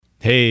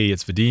Hey,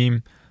 it's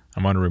Vadim.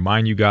 I want to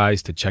remind you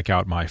guys to check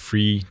out my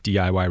free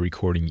DIY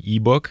recording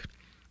ebook.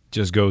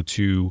 Just go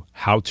to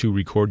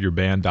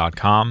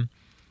howtorecordyourband.com.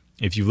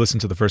 If you've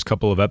listened to the first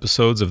couple of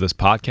episodes of this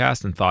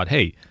podcast and thought,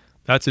 hey,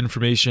 that's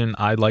information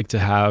I'd like to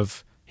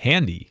have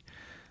handy,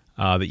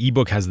 the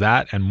ebook has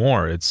that and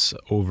more. It's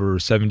over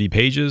 70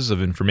 pages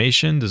of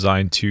information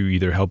designed to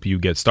either help you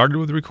get started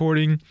with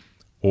recording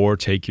or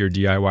take your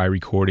DIY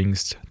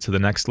recordings to the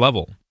next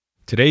level.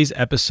 Today's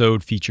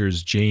episode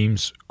features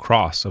James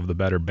Cross of the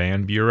Better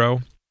Band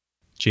Bureau.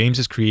 James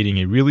is creating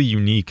a really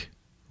unique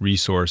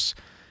resource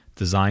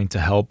designed to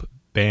help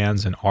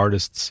bands and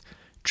artists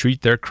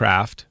treat their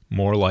craft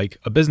more like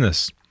a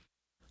business.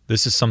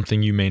 This is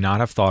something you may not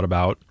have thought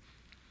about.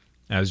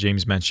 As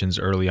James mentions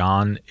early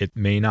on, it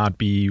may not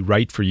be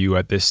right for you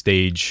at this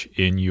stage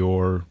in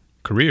your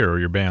career or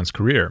your band's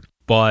career.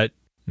 But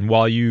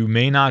while you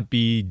may not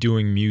be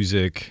doing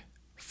music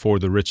for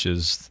the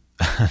riches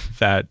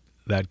that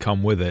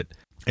come with it,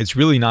 it's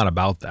really not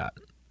about that.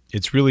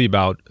 It's really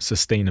about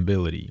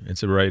sustainability.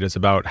 It's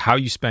about how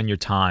you spend your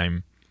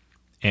time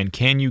and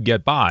can you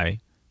get by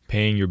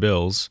paying your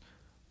bills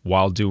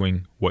while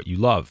doing what you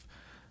love.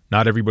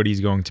 Not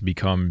everybody's going to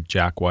become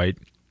Jack White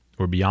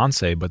or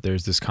Beyonce, but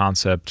there's this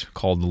concept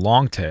called the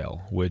long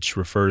tail, which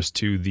refers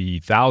to the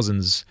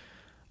thousands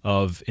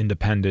of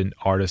independent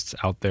artists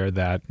out there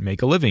that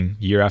make a living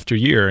year after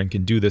year and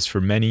can do this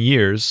for many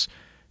years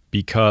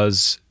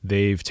because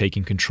they've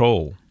taken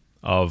control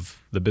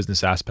of the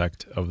business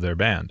aspect of their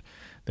band.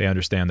 They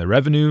understand their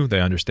revenue,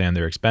 they understand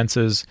their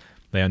expenses,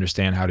 they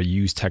understand how to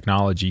use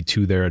technology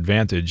to their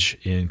advantage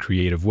in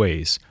creative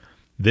ways.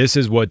 This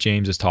is what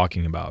James is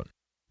talking about.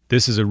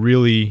 This is a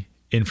really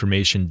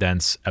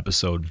information-dense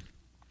episode.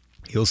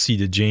 You'll see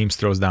that James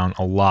throws down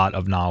a lot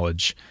of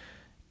knowledge,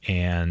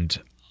 and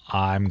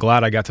I'm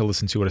glad I got to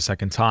listen to it a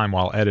second time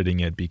while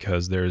editing it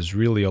because there's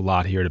really a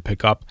lot here to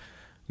pick up.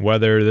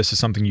 Whether this is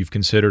something you've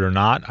considered or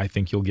not, I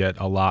think you'll get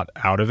a lot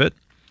out of it,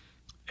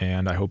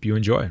 and I hope you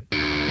enjoy it.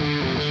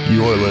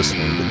 You're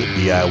listening to the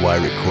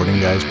DIY Recording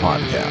Guys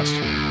podcast,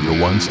 your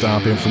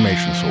one-stop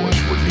information source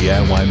for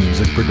DIY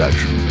music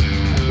production,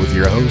 with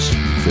your hosts,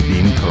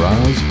 Vadim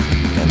Karaz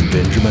and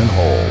Benjamin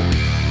Hall.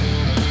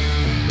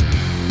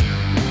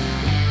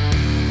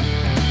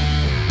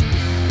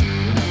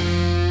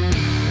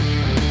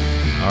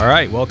 All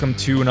right, welcome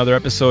to another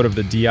episode of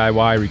the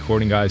DIY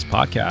Recording Guys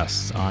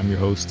podcast. I'm your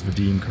host,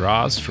 Vadim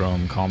Karaz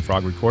from Calm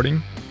Frog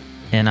Recording.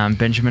 And I'm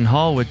Benjamin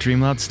Hall with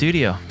Dreamloud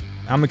Studio.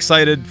 I'm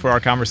excited for our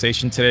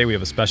conversation today. We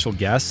have a special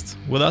guest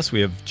with us.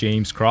 We have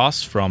James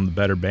Cross from the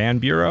Better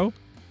Band Bureau.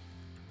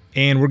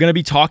 And we're going to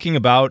be talking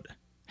about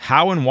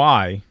how and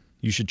why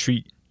you should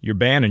treat your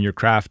band and your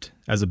craft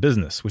as a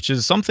business, which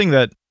is something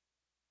that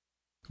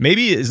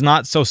maybe is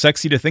not so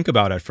sexy to think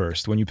about at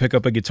first. When you pick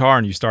up a guitar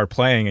and you start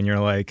playing and you're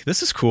like,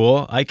 this is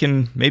cool. I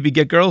can maybe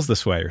get girls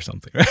this way or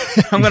something.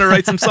 I'm going to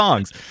write some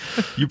songs.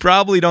 You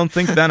probably don't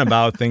think then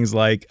about things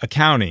like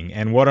accounting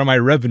and what are my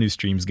revenue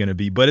streams going to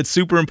be. But it's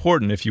super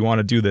important if you want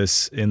to do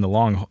this in the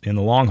long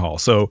haul.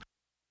 So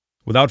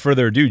without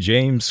further ado,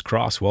 James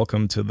Cross,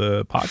 welcome to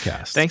the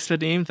podcast. Thanks,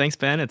 Vadim. Thanks,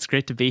 Ben. It's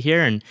great to be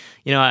here. And,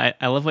 you know,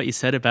 I love what you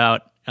said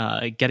about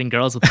getting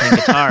girls with playing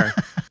guitar.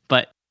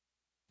 But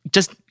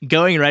just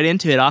going right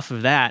into it off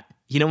of that,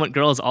 you know what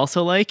girls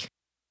also like?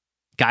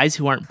 Guys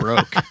who aren't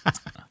broke.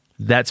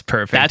 That's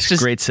perfect. That's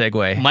just great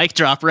segue. Mic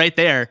drop right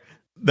there.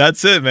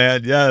 That's it,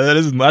 man. Yeah,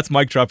 that's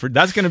mic drop.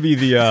 That's going to be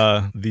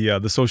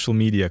the social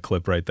media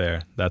clip right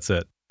there. That's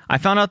it. I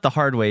found out the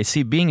hard way.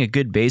 See, being a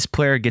good bass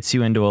player gets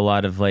you into a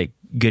lot of like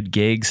good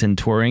gigs and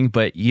touring,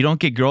 but you don't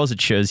get girls at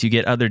shows. You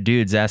get other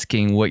dudes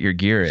asking what your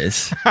gear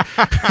is.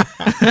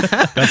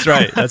 That's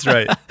right.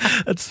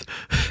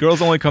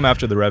 Girls only come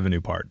after the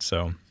revenue part,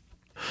 so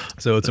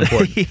it's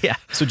important. Yeah.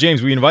 So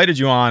James, we invited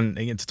you on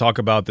to talk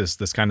about this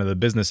kind of the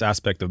business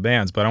aspect of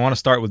bands, but I want to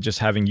start with just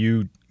having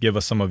you give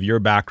us some of your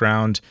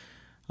background.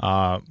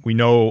 We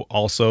know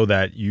also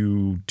that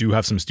you do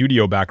have some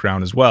studio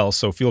background as well,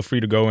 so feel free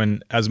to go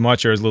in as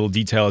much or as little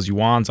detail as you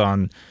want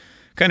on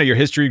kind of your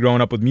history growing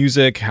up with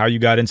music, how you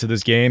got into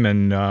this game,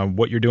 and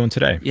what you're doing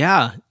today.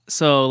 Yeah.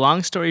 So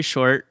long story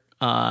short,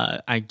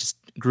 I just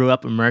grew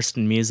up immersed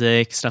in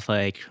music, stuff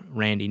like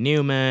Randy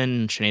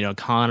Newman, Sinead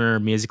O'Connor,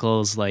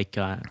 musicals like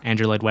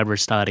Andrew Lloyd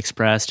Webber's Starlight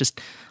Express, just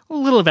a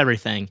little of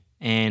everything.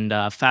 And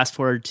fast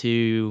forward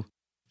to,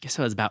 I guess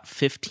I was about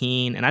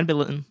 15, and I'd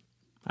been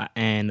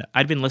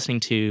listening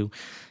to,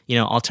 you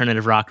know,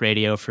 alternative rock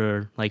radio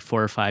for like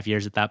 4 or 5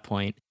 years at that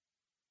point.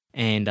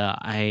 And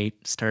I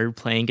started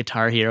playing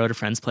Guitar Hero at a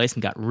friend's place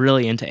and got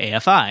really into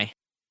AFI.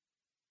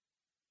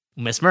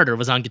 Miss Murder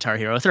was on Guitar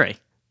Hero 3.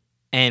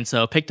 And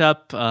so picked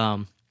up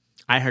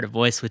I Heard a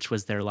Voice, which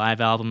was their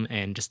live album,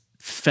 and just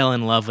fell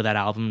in love with that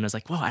album. And I was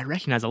like, whoa, I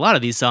recognize a lot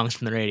of these songs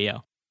from the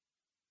radio.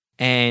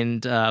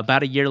 And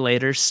about a year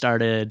later,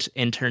 started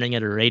interning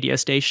at a radio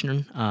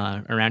station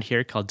around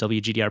here called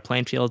WGDR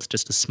Plainfield,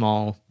 just a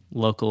small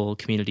local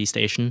community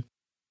station.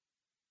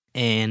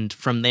 And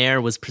from there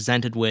was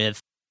presented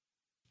with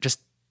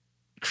just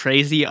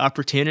crazy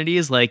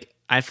opportunities. Like,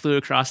 I flew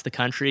across the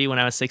country when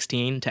I was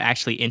 16 to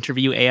actually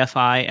interview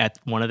AFI at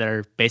one of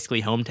their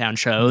basically hometown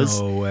shows.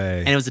 No way.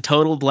 And it was a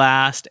total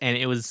blast, and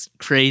it was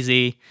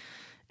crazy.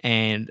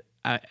 And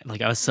I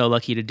was so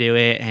lucky to do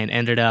it, and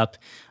ended up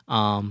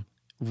running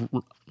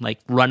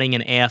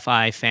an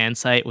AFI fan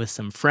site with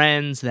some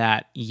friends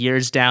that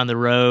years down the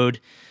road,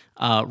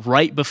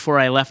 right before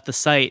I left the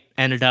site,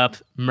 ended up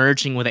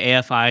merging with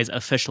AFI's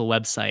official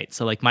website.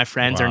 So like my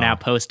friends are now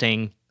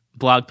posting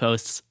blog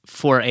posts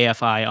for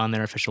AFI on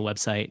their official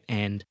website.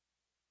 And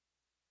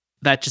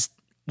that just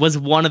was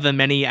one of the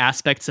many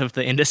aspects of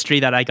the industry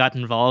that I got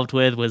involved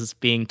with, was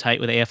being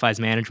tight with AFI's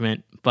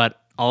management.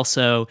 But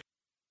also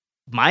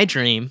my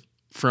dream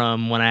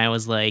from when I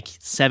was like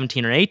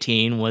 17 or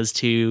 18 was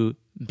to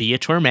be a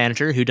tour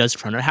manager who does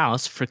front of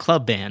house for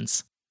club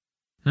bands.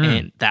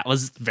 And that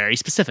was very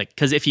specific,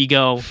 because if you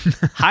go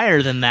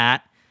higher than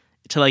that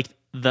to like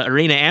the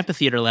arena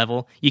amphitheater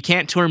level, you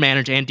can't tour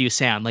manage and do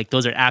sound. Like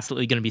those are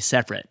absolutely going to be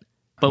separate.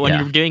 But when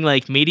you're doing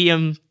like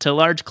medium to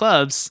large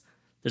clubs,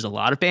 there's a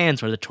lot of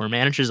bands where the tour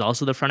manager is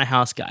also the front of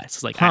house guy. So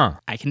it's like,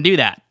 I can do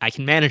that. I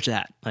can manage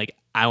that. Like,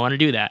 I want to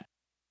do that.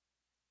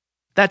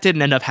 That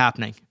didn't end up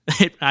happening.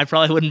 I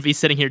probably wouldn't be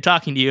sitting here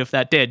talking to you if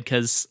that did,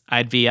 because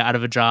I'd be out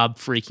of a job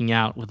freaking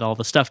out with all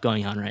the stuff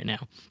going on right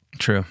now.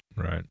 True.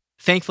 Right.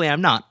 Thankfully, I'm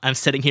not. I'm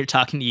sitting here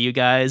talking to you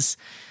guys,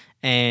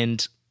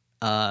 and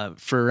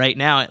for right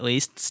now, at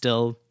least,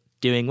 still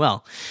doing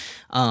well.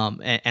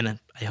 And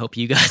I hope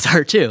you guys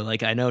are too.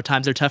 Like, I know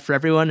times are tough for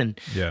everyone,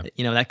 and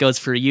that goes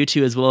for you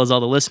too, as well as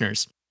all the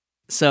listeners.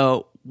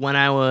 So when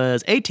I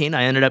was 18,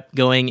 I ended up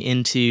going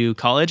into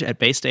college at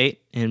Bay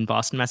State in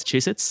Boston,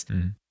 Massachusetts.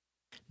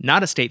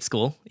 Not a state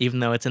school, even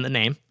though it's in the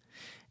name,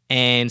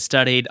 and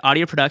studied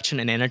audio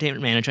production and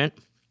entertainment management.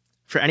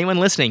 For anyone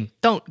listening,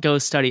 don't go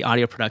study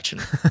audio production.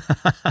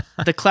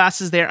 The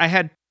classes there, I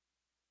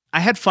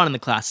had fun in the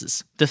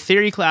classes. The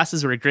theory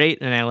classes were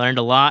great, and I learned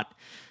a lot.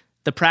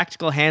 The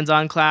practical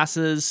hands-on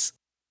classes,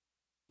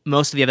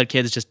 most of the other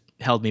kids just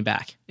held me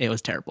back. It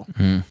was terrible.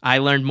 I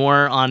learned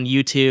more on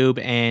YouTube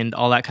and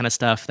all that kind of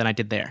stuff than I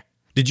did there.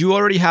 Did you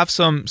already have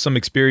some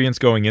experience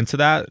going into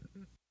that?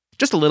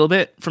 Just a little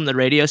bit from the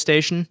radio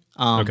station.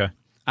 Okay.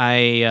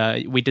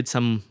 We did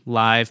some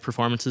live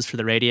performances for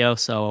the radio,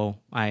 so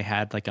I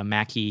had like a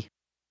Mackie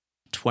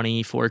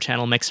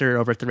 24-channel mixer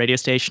over at the radio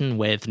station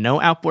with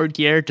no outboard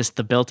gear, just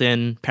the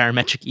built-in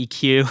parametric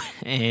EQ,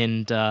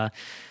 and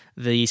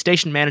the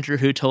station manager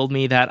who told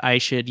me that I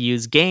should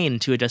use gain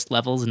to adjust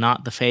levels,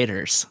 not the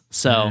faders.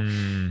 So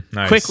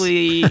nice.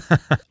 Quickly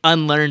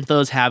unlearned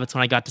those habits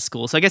when I got to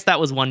school. So I guess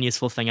that was one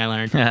useful thing I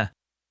learned.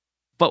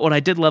 But what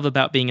I did love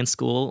about being in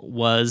school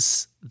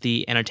was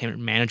the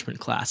entertainment management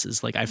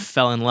classes. Like, I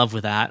fell in love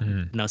with that.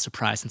 No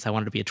surprise, since I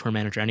wanted to be a tour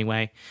manager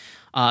anyway.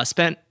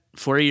 Spent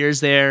 4 years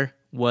there,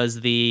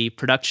 was the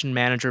production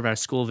manager of our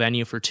school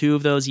venue for 2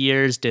 of those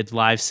years, did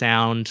live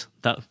sound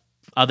the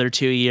other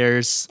 2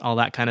 years, all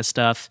that kind of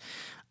stuff.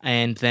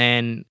 And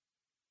then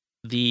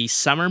the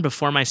summer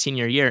before my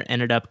senior year,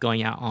 ended up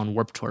going out on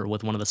Warped Tour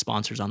with one of the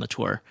sponsors on the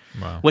tour,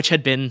 which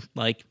had been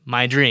like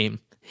my dream.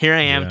 Here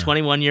I am,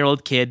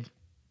 21-year-old kid,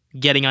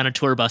 getting on a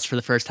tour bus for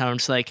the first time. I'm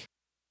just like,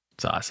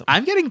 it's awesome.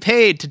 I'm getting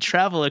paid to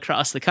travel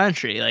across the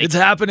country. Like, it's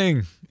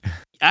happening.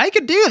 I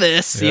could do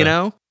this, you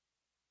know?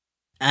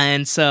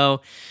 And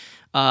so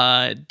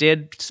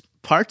did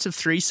parts of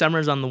 3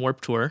 summers on the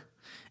Warped Tour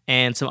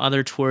and some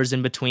other tours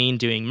in between,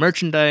 doing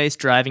merchandise,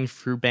 driving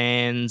for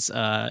bands.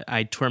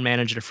 I tour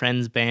managed a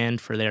friend's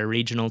band for their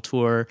regional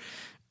tour,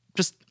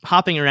 just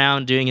hopping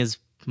around, doing as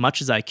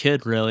much as I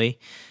could, really.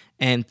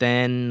 And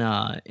then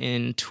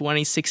in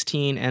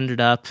 2016,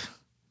 ended up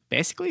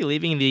basically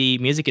leaving the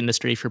music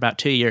industry for about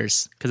 2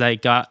 years, because I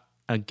got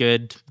a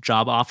good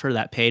job offer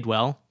that paid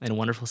well in a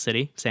wonderful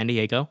city, San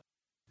Diego.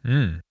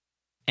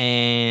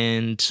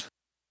 And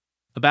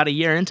about a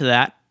year into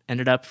that,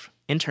 ended up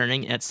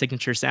interning at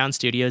Signature Sound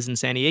Studios in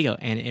San Diego,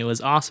 and it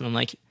was awesome. I'm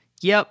like,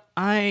 yep,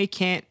 I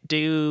can't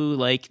do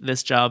like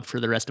this job for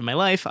the rest of my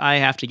life. I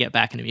have to get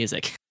back into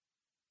music.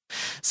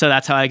 So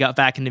that's how I got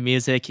back into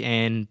music,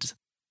 and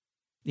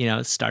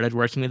started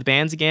working with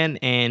bands again.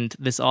 And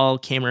this all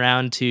came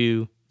around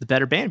to the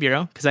Better Band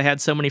Bureau, because I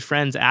had so many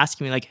friends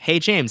asking me like, hey,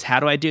 James, how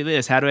do I do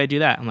this? How do I do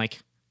that? I'm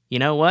like, you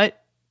know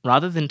what?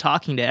 Rather than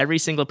talking to every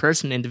single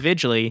person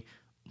individually,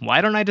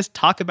 why don't I just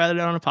talk about it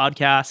on a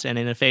podcast and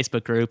in a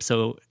Facebook group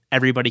so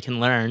everybody can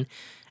learn?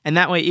 And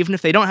that way, even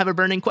if they don't have a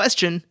burning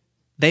question,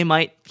 they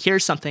might hear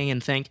something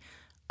and think,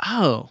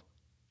 oh,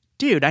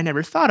 dude, I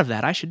never thought of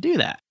that. I should do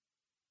that.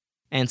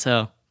 And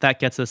so that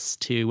gets us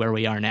to where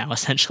we are now,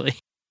 essentially.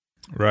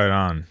 Right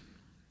on.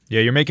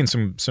 Yeah, you're making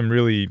some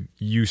really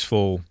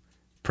useful,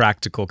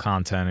 practical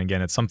content.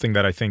 Again, it's something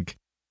that I think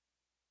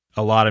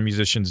a lot of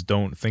musicians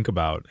don't think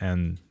about,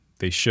 and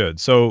they should.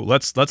 So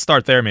let's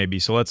start there maybe.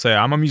 So let's say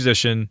I'm a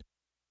musician.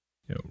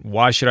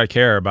 Why should I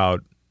care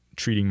about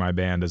treating my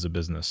band as a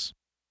business?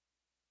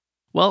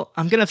 Well,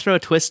 I'm going to throw a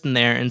twist in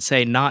there and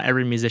say not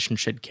every musician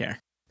should care.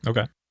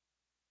 Okay.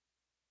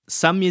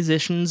 Some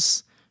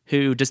musicians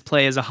who just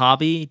play as a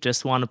hobby,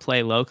 just want to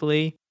play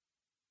locally,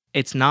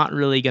 it's not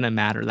really going to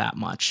matter that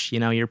much.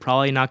 You're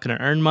probably not going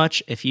to earn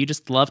much. If you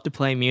just love to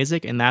play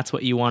music and that's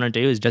what you want to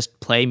do is just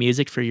play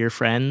music for your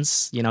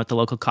friends, at the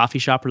local coffee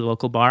shop or the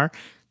local bar,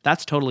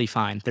 that's totally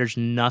fine. There's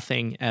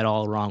nothing at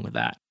all wrong with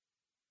that.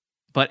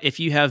 But if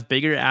you have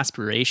bigger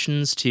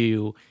aspirations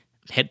to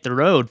hit the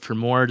road for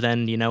more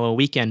than, a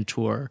weekend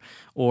tour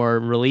or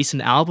release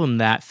an album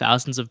that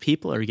thousands of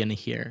people are going to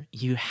hear,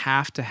 you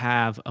have to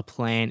have a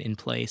plan in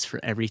place for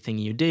everything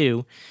you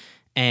do.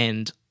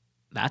 And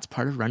that's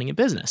part of running a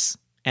business.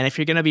 And if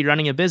you're going to be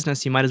running a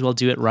business, you might as well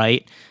do it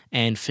right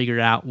and figure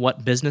out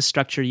what business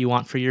structure you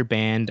want for your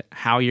band,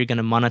 how you're going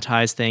to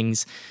monetize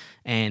things,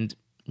 and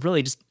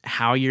really just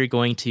how you're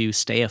going to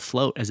stay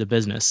afloat as a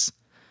business.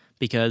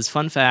 Because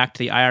fun fact,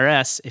 the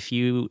IRS, if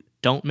you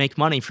don't make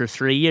money for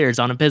 3 years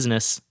on a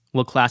business,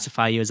 will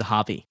classify you as a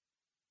hobby.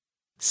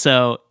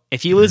 So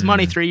if you lose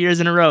money 3 years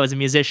in a row as a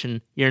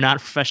musician, you're not a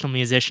professional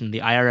musician.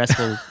 The IRS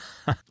will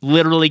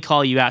literally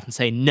call you out and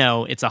say,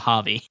 no, it's a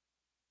hobby.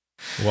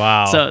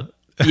 Wow. So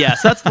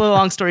that's the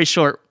long story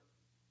short.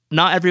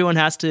 Not everyone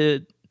has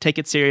to take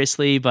it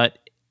seriously, but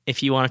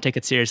if you want to take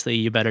it seriously,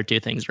 you better do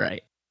things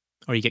right,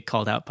 or you get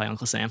called out by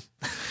Uncle Sam.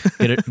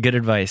 Good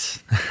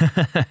advice.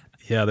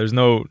 Yeah, there's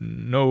no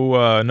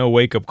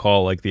wake up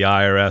call like the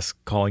IRS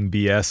calling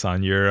BS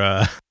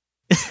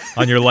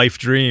on your life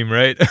dream,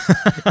 right?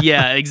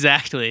 Yeah,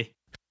 exactly.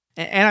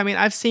 And I mean,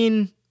 I've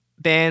seen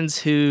bands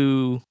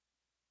who,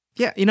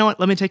 you know what?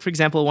 Let me take, for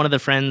example, one of the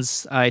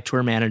friends I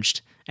tour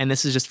managed, and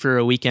this is just for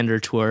a weekender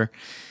tour.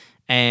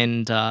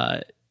 And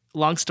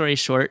long story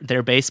short,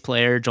 their bass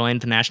player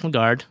joined the National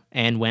Guard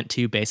and went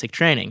to basic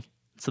training.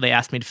 So they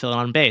asked me to fill in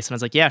on bass, and I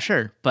was like, yeah,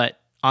 sure, but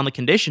on the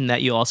condition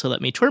that you also let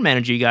me tour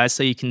manage you guys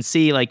so you can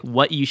see like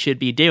what you should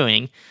be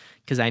doing,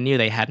 because I knew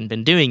they hadn't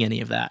been doing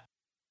any of that.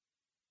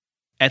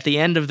 At the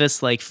end of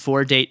this like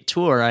 4-date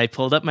tour, I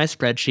pulled up my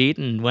spreadsheet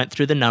and went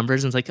through the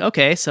numbers and was like,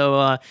 okay,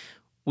 so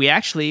we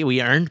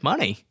earned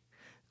money.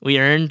 We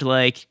earned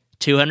like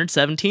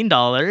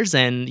 $217,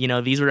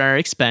 and these were our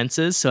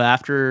expenses. So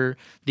after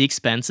the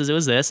expenses, it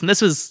was this, and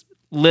this was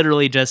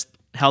literally just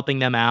helping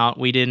them out.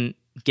 We didn't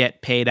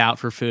get paid out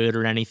for food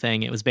or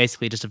anything. It was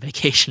basically just a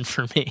vacation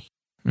for me.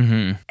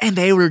 Mm-hmm. And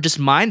they were just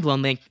mind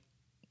blown. Like,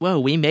 whoa,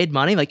 we made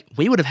money? Like,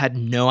 we would have had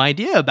no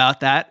idea about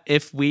that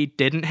if we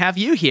didn't have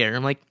you here.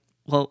 I'm like,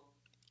 well,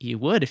 you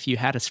would if you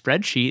had a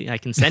spreadsheet. I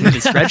can send you the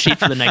spreadsheet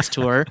for the next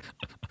tour.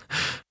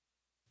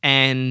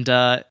 And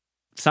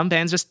some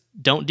bands just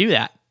don't do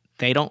that.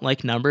 They don't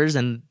like numbers,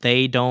 and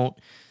they don't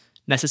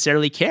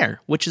necessarily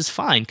care, which is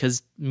fine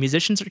because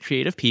musicians are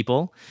creative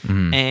people,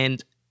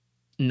 and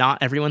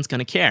not everyone's going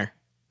to care.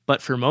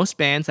 But for most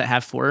bands that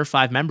have 4 or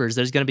 5 members,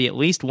 there's going to be at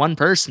least one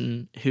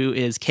person who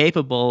is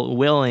capable,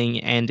 willing,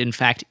 and in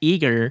fact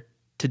eager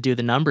to do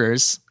the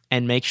numbers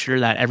and make sure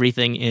that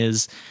everything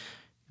is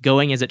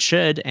going as it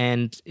should.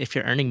 And if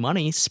you're earning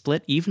money,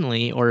 split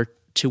evenly or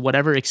to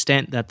whatever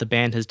extent that the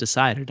band has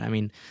decided. I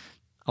mean,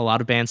 a lot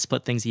of bands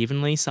split things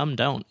evenly, some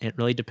don't. It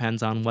really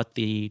depends on what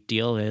the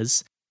deal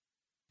is.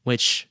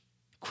 Which,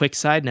 quick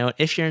side note,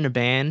 if you're in a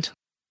band,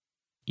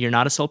 you're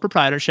not a sole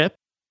proprietorship,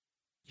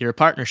 you're a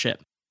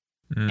partnership.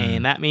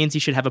 And that means you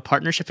should have a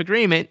partnership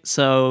agreement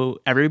so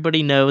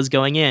everybody knows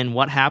going in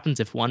what happens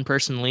if one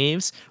person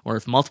leaves or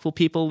if multiple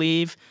people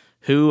leave,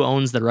 who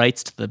owns the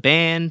rights to the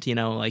band,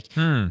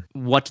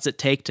 what does it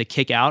take to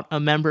kick out a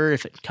member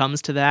if it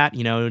comes to that?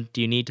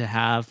 Do you need to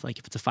have, like,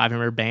 if it's a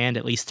 5-member band,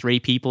 at least 3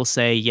 people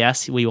say,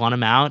 yes, we want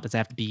them out? Does it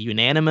have to be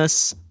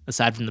unanimous?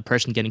 Aside from the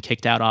person getting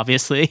kicked out,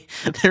 obviously.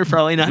 They're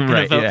probably not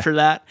going to vote for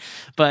that.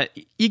 But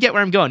you get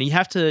where I'm going. You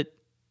have to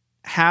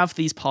have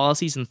these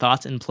policies and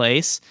thoughts in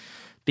place,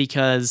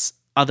 because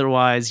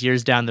otherwise,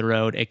 years down the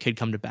road, it could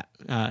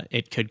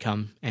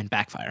come and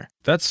backfire.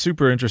 That's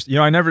super interesting.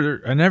 I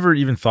never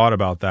even thought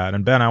about that.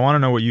 And Ben, I want to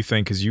know what you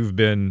think, because you've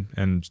been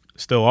and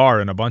still are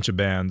in a bunch of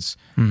bands.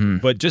 Mm-hmm.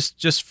 But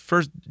just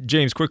first,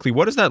 James, quickly,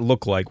 what does that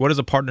look like? What does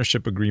a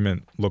partnership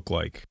agreement look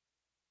like?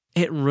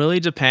 It really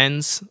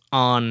depends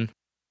on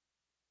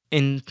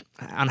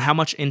how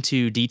much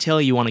into detail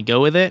you want to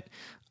go with it.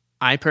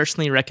 I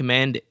personally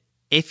recommend,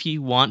 if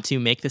you want to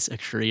make this a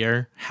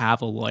career,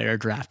 have a lawyer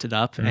drafted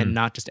up, and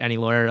not just any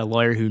lawyer, a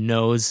lawyer who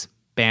knows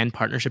band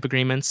partnership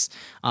agreements.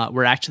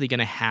 We're actually going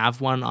to have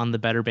one on the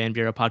Better Band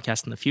Bureau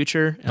podcast in the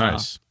future.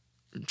 Nice.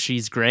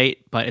 She's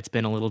great, but it's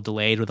been a little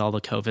delayed with all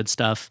the COVID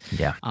stuff.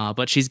 Yeah.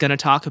 But she's going to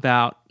talk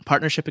about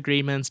partnership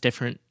agreements,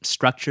 different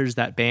structures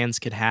that bands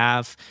could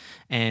have.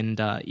 And,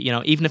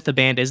 even if the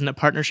band isn't a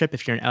partnership,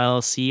 if you're an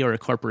LLC or a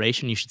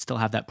corporation, you should still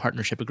have that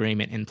partnership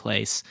agreement in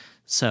place.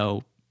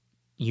 So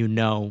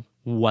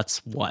what's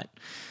what.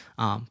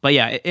 But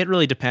yeah, it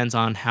really depends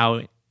on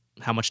how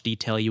much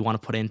detail you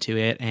want to put into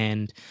it.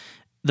 And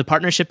the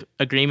partnership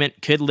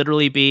agreement could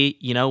literally be,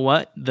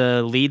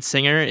 the lead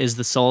singer is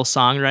the sole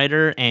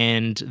songwriter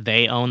and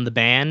they own the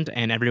band,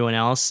 and everyone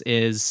else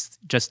is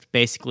just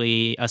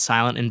basically a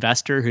silent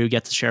investor who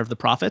gets a share of the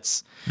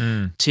profits.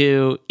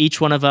 To each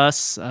one of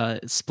us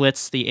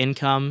splits the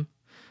income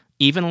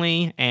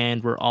evenly,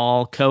 and we're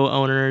all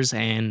co-owners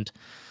and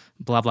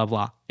blah, blah,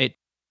 blah.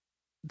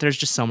 there's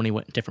just so many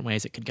different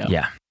ways it could go.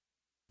 Yeah.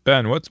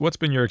 Ben, what's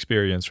been your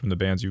experience from the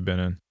bands you've been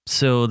in?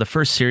 So the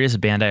first serious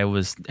band I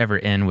was ever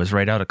in was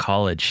right out of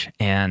college,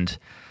 and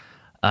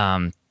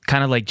kind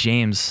of like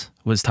James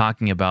was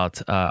talking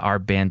about, our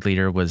band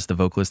leader was the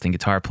vocalist and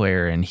guitar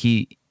player, and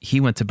he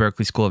went to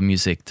Berklee School of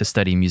Music to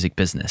study music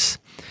business.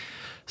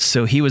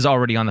 So he was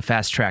already on the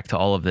fast track to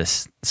all of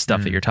this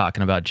stuff that you're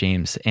talking about,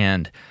 James.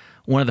 And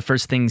one of the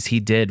first things he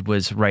did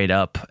was write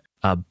up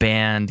a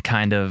band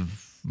kind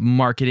of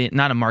marketing,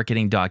 not a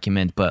marketing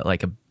document, but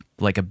like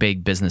a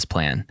big business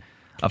plan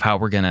of how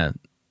we're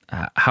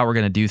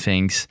gonna do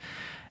things.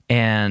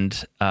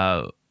 And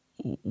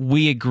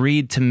we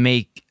agreed to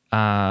make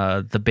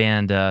the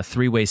band a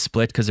three-way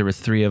split because there were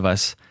three of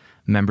us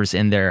members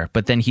in there.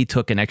 But then he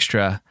took an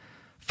extra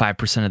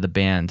 5% of the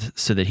band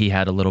so that he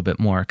had a little bit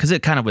more, because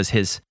it kind of was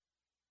his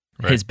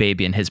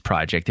baby and his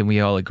project. And we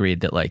all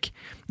agreed that, like,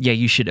 yeah,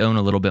 you should own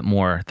a little bit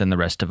more than the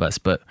rest of us.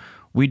 But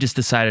we just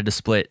decided to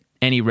split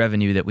any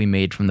revenue that we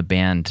made from the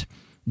band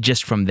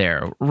just from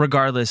there,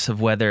 regardless of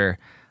whether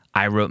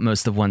I wrote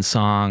most of one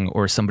song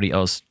or somebody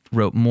else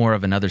wrote more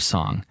of another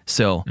song.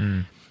 So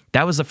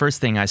that was the first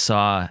thing I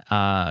saw,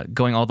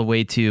 going all the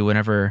way to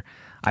whenever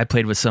I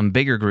played with some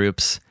bigger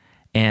groups.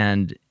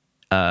 And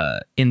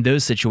in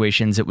those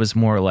situations, it was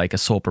more like a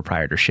sole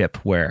proprietorship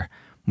where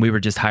we were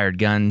just hired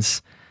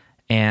guns.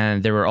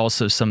 And there were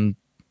also some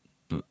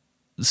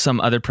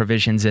other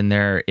provisions in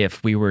there.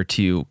 If we were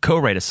to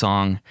co-write a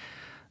song,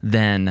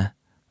 then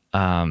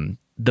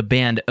the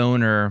band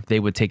owner, they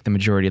would take the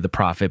majority of the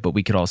profit, but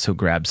we could also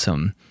grab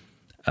some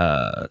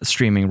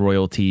streaming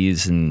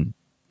royalties and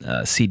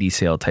CD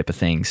sale type of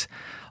things.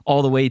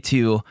 All the way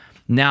to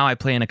now I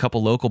play in a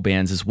couple local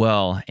bands as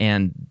well,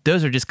 and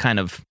those are just kind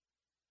of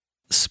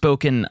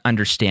spoken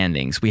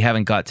understandings. We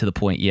haven't got to the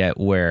point yet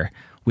where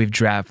we've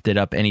drafted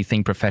up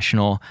anything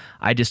professional.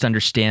 I just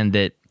understand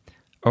that,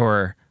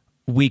 or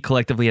we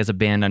collectively as a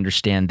band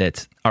understand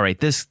that, all right,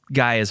 this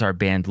guy is our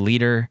band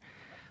leader.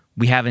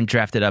 We haven't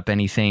drafted up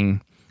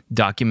anything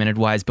documented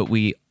wise, but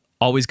we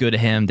always go to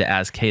him to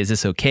ask, hey, is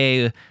this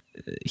okay?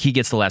 He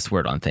gets the last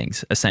word on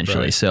things,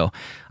 essentially. Right. So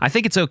I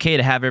think it's okay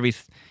to have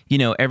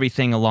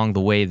everything along the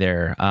way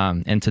there,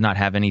 and to not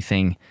have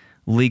anything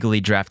legally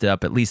drafted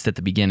up, at least at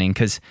the beginning,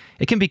 because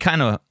it can be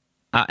kind of,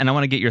 and I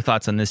want to get your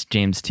thoughts on this,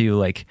 James, too.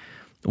 Like,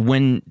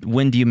 when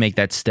do you make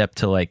that step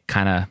to, like,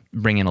 kind of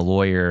bring in a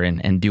lawyer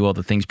and do all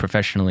the things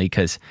professionally?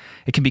 Because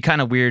it can be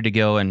kind of weird to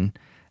go and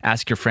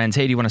ask your friends,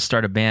 hey, do you want to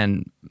start a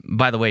band?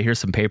 By the way, here's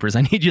some papers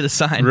I need you to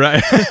sign.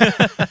 Right.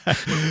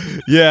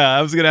 Yeah,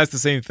 I was going to ask the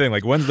same thing.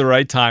 Like, when's the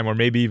right time? Or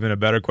maybe even a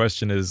better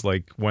question is,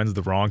 like, when's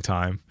the wrong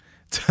time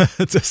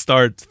to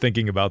start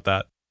thinking about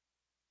that?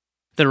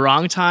 The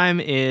wrong time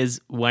is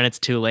when it's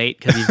too late,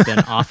 because you've been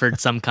offered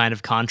some kind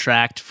of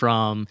contract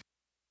from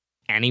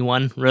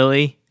anyone,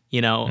 really.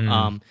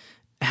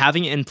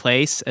 Having it in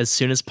place as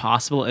soon as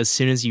possible, as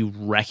soon as you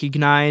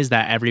recognize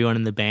that everyone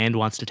in the band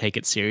wants to take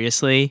it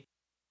seriously,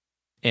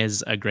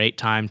 is a great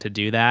time to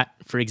do that.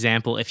 For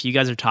example, if you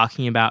guys are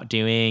talking about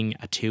doing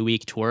a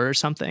 2-week tour or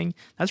something,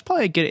 that's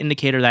probably a good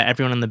indicator that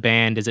everyone in the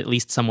band is at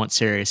least somewhat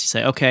serious. You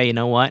say, okay, you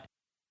know what?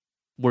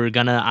 We're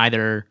going to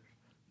either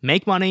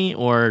make money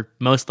or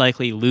most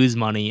likely lose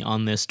money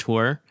on this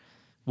tour.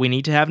 We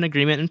need to have an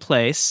agreement in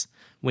place.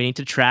 We need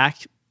to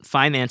track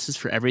finances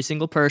for every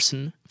single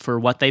person for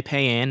what they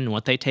pay in and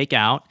what they take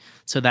out.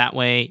 So that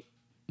way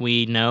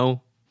we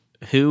know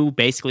who,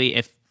 basically,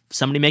 if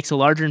somebody makes a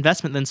larger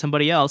investment than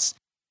somebody else,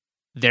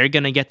 they're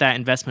going to get that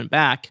investment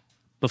back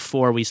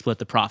before we split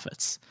the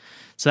profits.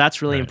 So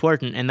that's really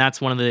important. And that's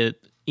one of the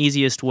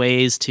easiest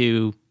ways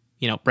to,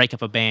 break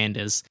up a band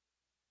is,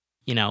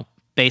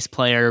 bass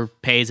player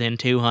pays in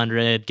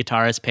 200,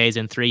 guitarist pays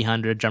in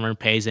 300, drummer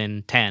pays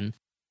in 10.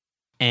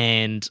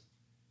 And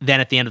then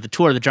at the end of the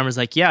tour, the drummer's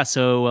like, yeah,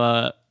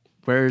 so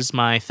where's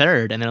my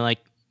third? And they're like,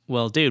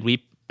 well, dude,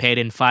 we paid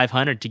in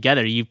 500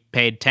 together. You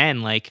paid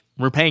 10. Like,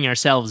 we're paying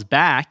ourselves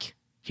back.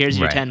 Here's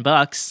your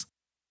 $10,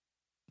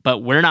 but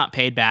we're not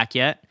paid back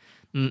yet.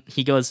 And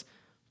he goes,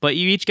 but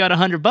you each got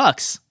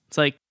 $100. It's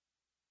like,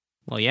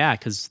 well, yeah,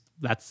 because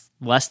that's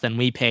less than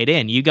we paid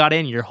in. You got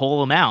in your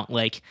whole amount.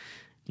 Like,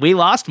 we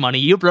lost money.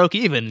 You broke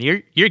even.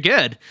 You're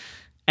good.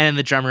 And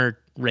the drummer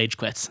rage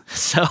quits.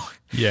 So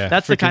yeah,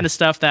 that's the kind of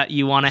stuff that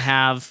you want to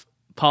have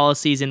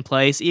policies in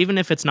place, even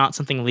if it's not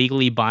something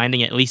legally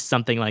binding, at least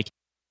something like,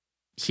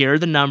 here are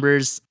the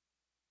numbers,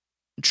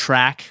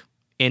 track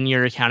in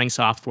your accounting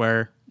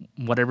software,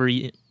 whatever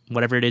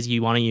it is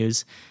you want to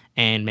use,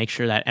 and make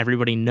sure that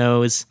everybody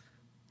knows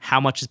how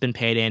much has been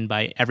paid in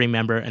by every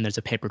member, and there's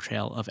a paper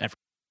trail of every.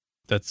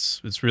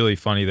 It's really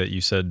funny that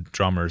you said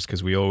drummers,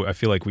 because I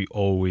feel like we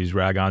always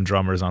rag on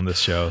drummers on this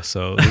show.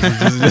 So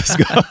this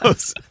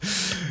just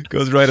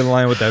goes right in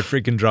line with that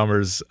freaking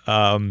drummers.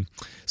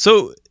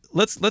 So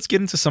let's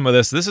get into some of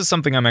this. This is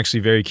something I'm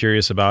actually very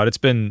curious about. It's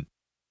been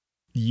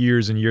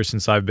years and years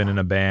since I've been in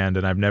a band,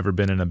 and I've never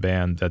been in a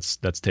band that's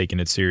taken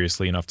it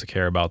seriously enough to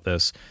care about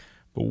this.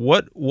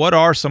 But what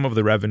are some of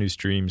the revenue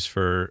streams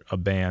for a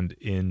band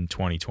in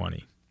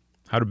 2020?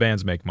 How do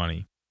bands make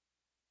money?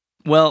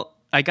 Well,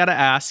 I gotta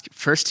ask,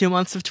 first 2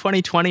 months of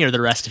 2020 or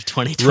the rest of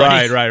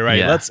 2020? Right.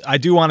 Yeah. I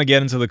do want to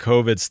get into the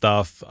COVID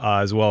stuff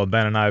as well.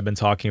 Ben and I have been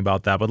talking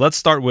about that, but let's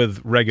start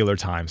with regular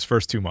times,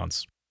 first 2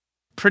 months.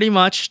 Pretty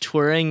much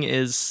touring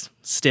is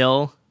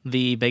still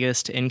the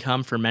biggest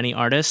income for many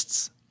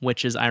artists,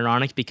 which is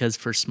ironic because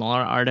for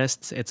smaller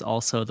artists, it's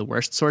also the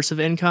worst source of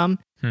income.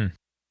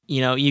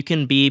 You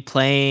can be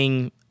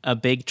playing a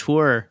big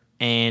tour,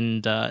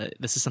 and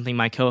this is something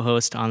my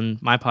co-host on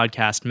my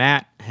podcast,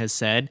 Matt, has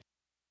said.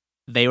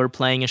 They were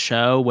playing a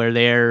show where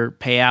their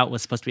payout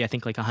was supposed to be, I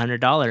think, like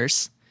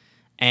 $100,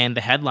 and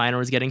the headliner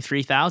was getting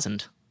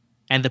 $3,000.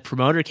 And the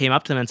promoter came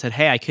up to them and said,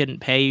 "Hey, I couldn't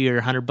pay you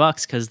your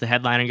 $100 because the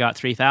headliner got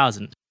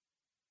 $3,000."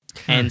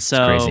 And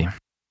so crazy.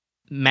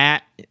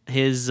 Matt,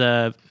 his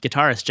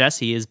guitarist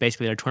Jesse, is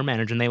basically their tour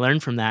manager, and they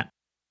learned from that.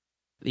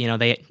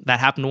 That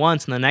happened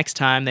once, and the next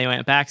time they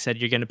went back, said,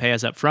 "You're going to pay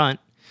us up front."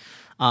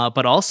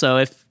 But also,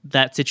 if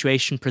that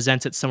situation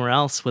presents it somewhere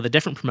else with a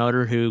different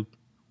promoter who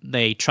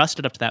they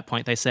trusted up to that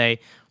point, they say,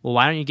 "Well,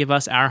 why don't you give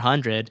us our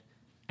 100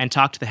 and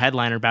talk to the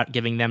headliner about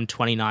giving them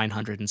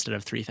 2,900 instead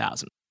of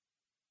 3,000?"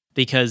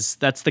 Because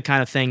that's the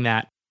kind of thing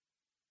that,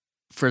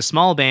 for a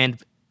small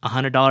band,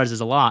 $100 is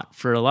a lot.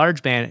 For a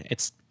large band,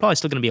 it's probably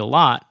still going to be a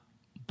lot,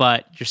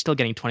 but you're still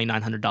getting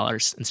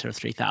 $2,900 instead of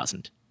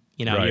 3,000.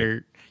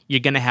 Right. You're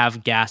going to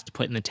have gas to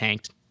put in the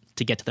tank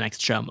to get to the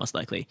next show, most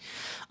likely.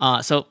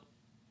 So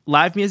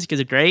live music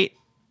is great,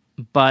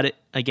 but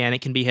again,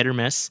 it can be hit or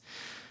miss.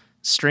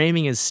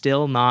 Streaming is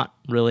still not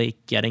really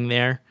getting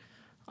there.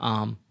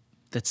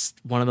 That's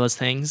one of those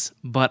things.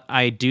 But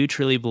I do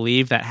truly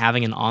believe that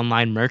having an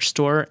online merch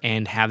store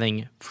and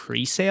having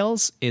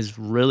pre-sales is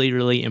really,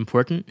 really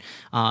important.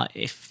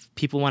 If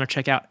people want to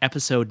check out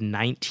episode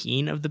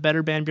 19 of the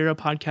Better Band Bureau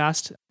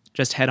podcast,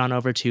 just head on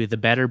over to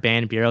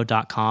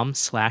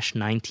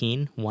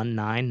thebetterbandbureau.com/19,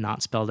 19,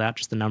 not spelled out,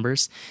 just the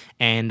numbers.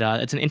 And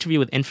it's an interview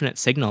with Infinite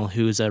Signal,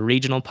 who's a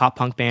regional pop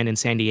punk band in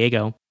San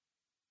Diego.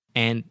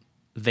 And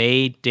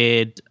they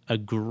did a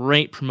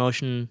great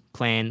promotion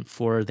plan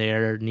for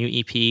their new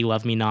EP,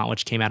 Love Me Not,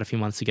 which came out a few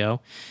months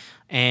ago,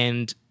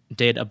 and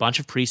did a bunch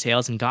of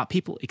pre-sales and got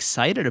people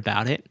excited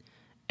about it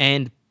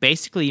and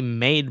basically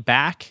made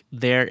back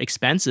their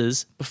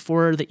expenses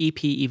before the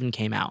EP even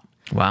came out.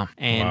 Wow.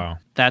 And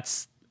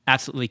that's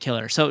absolutely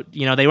killer. So,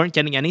 they weren't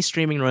getting any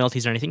streaming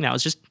royalties or anything. That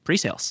was just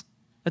pre-sales.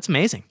 That's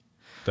amazing.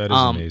 That is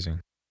amazing.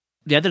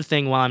 The other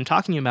thing, while I'm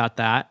talking about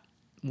that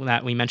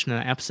we mentioned in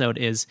that episode,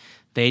 is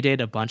they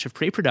did a bunch of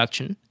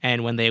pre-production.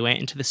 And when they went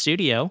into the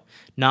studio,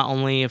 not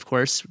only, of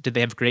course, did they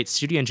have a great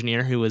studio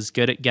engineer who was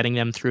good at getting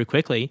them through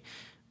quickly,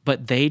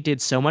 but they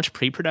did so much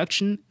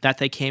pre-production that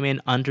they came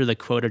in under the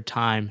quoted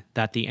time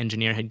that the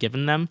engineer had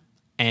given them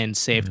and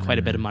saved quite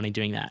a bit of money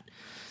doing that.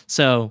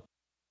 So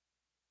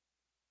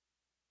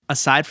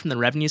aside from the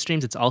revenue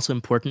streams, it's also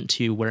important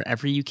to,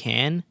 wherever you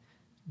can,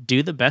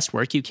 do the best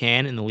work you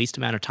can in the least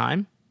amount of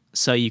time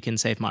so you can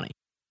save money.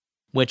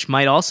 Which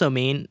might also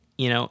mean,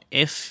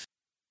 if,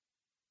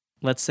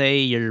 let's say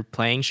you're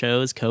playing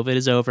shows, COVID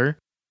is over,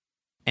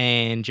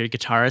 and your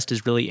guitarist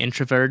is really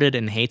introverted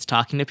and hates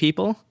talking to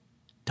people,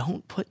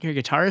 don't put your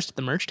guitarist at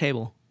the merch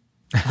table.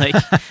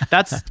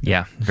 That's...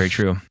 Yeah, very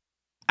true.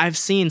 I've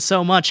seen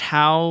so much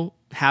how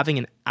having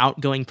an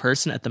outgoing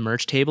person at the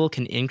merch table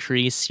can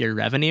increase your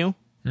revenue.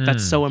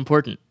 That's so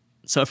important.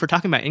 So if we're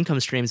talking about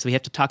income streams, we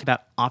have to talk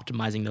about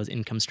optimizing those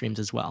income streams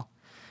as well.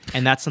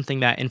 And that's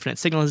something that Infinite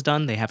Signal has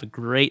done. They have a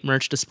great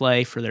merch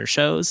display for their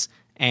shows,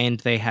 and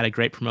they had a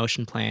great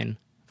promotion plan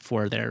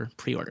for their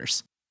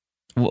pre-orders.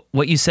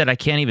 What you said, I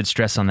can't even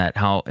stress on that,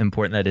 how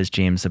important that is,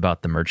 James,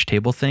 about the merch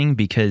table thing,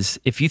 because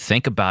if you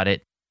think about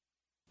it,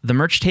 the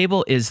merch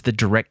table is the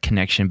direct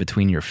connection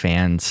between your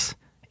fans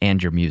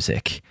and your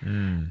music.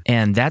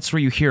 And that's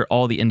where you hear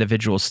all the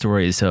individual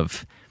stories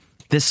of,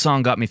 this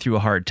song got me through a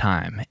hard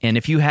time. And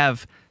if you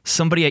have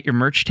somebody at your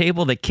merch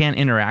table that can't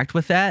interact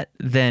with that,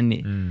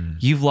 then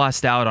you've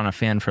lost out on a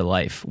fan for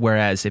life.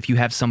 Whereas if you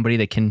have somebody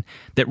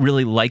that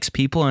really likes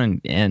people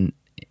and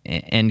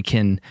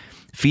can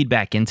feed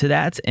back into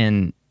that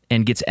and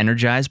gets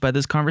energized by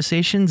those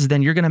conversations,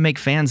 then you're going to make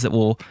fans that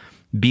will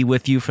be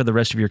with you for the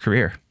rest of your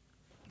career.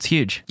 It's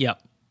huge.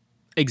 Yep,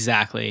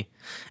 exactly.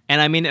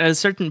 And I mean, at a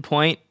certain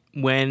point,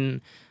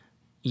 when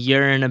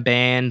you're in a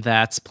band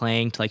that's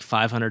playing to like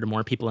 500 or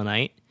more people a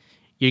night,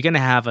 you're going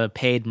to have a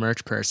paid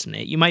merch person.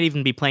 You might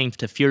even be playing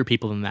to fewer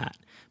people than that.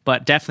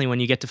 But definitely when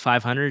you get to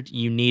 500,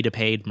 you need a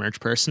paid merch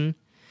person.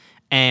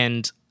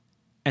 And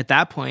at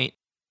that point,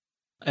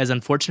 as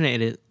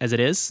unfortunate as it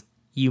is,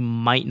 you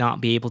might not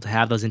be able to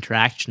have those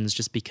interactions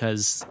just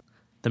because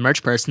the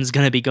merch person is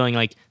going to be going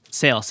like,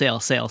 sale,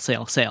 sale, sale,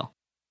 sale, sale.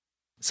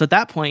 So at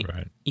that point,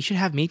 you should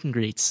have meet and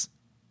greets.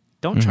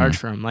 Don't charge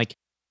for them. Like,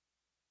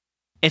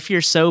 if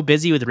you're so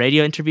busy with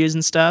radio interviews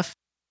and stuff,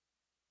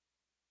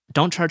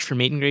 don't charge for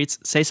meet and greets.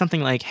 Say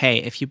something like, hey,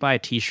 if you buy a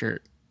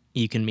t-shirt,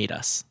 you can meet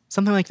us.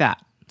 Something like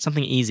that.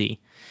 Something easy.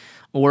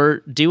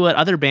 Or do what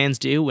other bands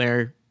do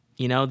where,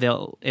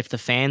 if the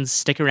fans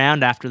stick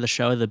around after the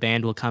show, the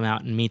band will come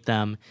out and meet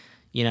them.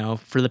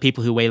 For the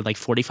people who waited like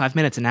 45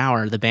 minutes, an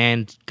hour, the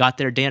band got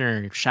their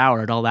dinner,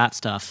 showered, all that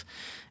stuff.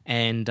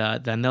 And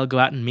then they'll go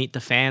out and meet the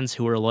fans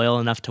who are loyal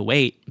enough to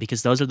wait,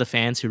 because those are the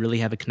fans who really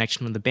have a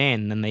connection with the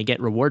band, and then they get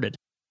rewarded.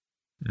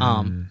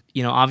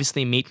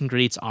 Obviously meet and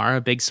greets are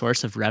a big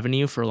source of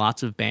revenue for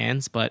lots of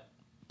bands, but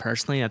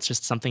personally, that's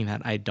just something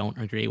that I don't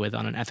agree with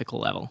on an ethical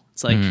level.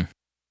 It's like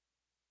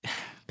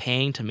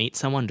paying to meet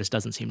someone just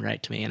doesn't seem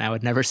right to me, and I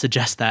would never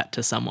suggest that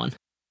to someone.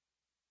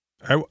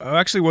 I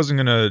actually wasn't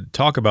going to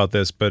talk about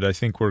this, but I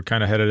think we're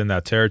kind of headed in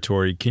that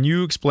territory. Can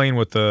you explain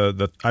what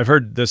I've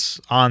heard this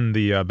on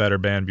the Better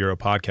Band Bureau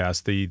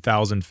podcast, the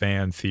 1,000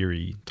 fan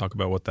theory. Talk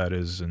about what that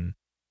is. And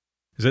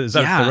is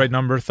that the right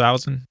number,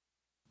 1,000?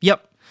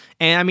 Yep.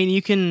 And I mean,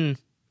 you can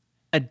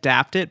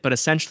adapt it, but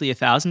essentially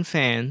 1,000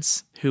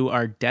 fans who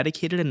are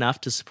dedicated enough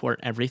to support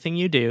everything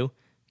you do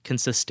can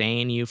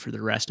sustain you for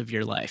the rest of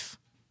your life,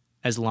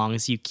 as long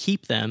as you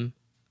keep them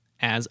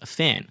as a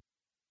fan.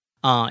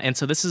 And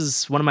so this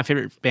is one of my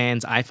favorite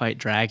bands, I Fight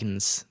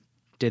Dragons,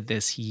 did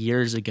this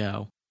years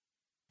ago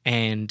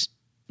and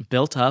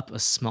built up a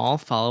small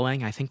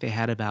following. I think they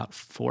had about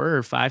 4,000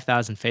 or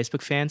 5,000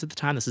 Facebook fans at the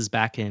time. This is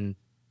back in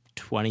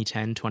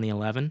 2010,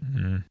 2011.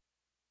 Mm-hmm.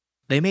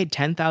 They made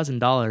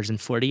 $10,000 in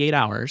 48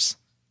 hours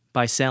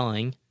by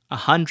selling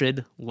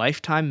 100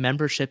 lifetime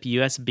membership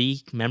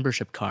USB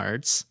membership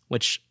cards,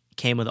 which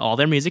came with all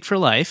their music for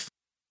life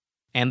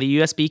and the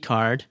USB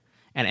card.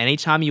 And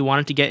anytime you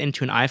wanted to get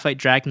into an I Fight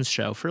Dragons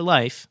show for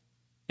life,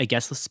 a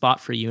guest list spot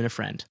for you and a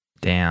friend.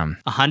 Damn.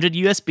 100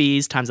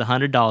 USBs times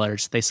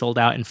 $100, they sold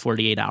out in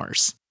 48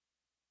 hours.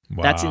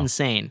 Wow. That's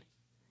insane.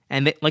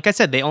 And like I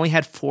said, they only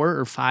had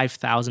 4,000 or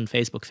 5,000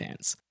 Facebook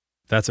fans.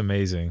 That's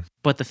amazing.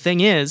 But the thing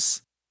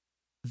is,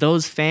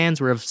 those fans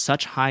were of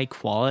such high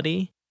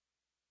quality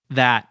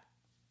that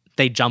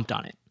they jumped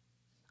on it.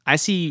 I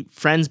see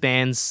friends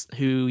bands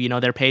who,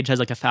 their page has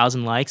like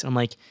 1,000 likes. I'm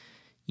like,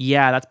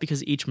 yeah, that's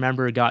because each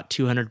member got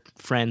 200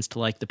 friends to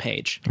like the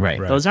page. Right.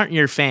 Those aren't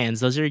your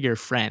fans. Those are your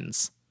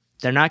friends.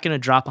 They're not going to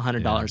drop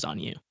 $100 on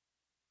you.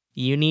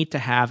 You need to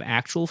have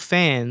actual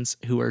fans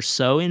who are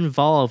so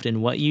involved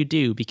in what you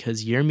do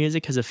because your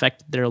music has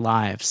affected their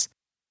lives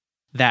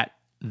that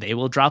they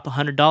will drop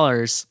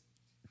 $100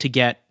 to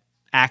get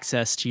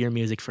access to your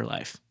music for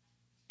life.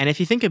 And if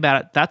you think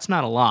about it, that's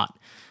not a lot.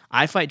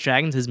 I Fight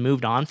Dragons has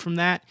moved on from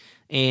that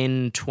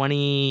in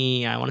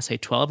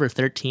 12 or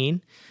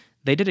 13.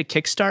 They did a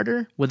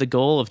Kickstarter with a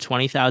goal of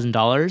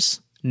 $20,000,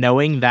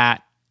 knowing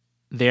that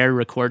their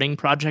recording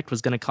project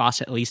was going to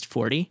cost at least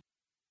 $40,000,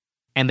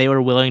 and they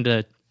were willing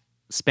to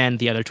spend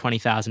the other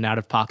 $20,000 out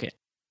of pocket.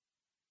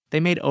 They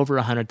made over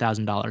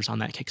 $100,000 on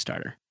that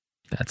Kickstarter.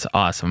 That's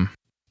awesome.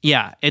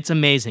 Yeah, it's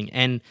amazing.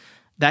 And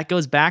that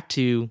goes back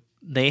to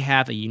they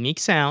have a unique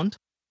sound.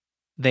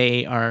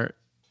 They are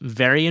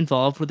very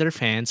involved with their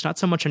fans, not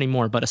so much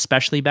anymore, but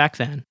especially back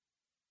then.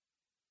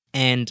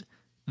 And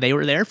they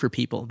were there for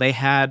people. They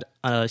had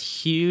a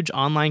huge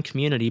online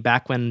community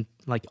back when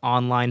like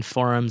online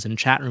forums and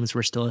chat rooms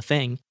were still a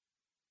thing,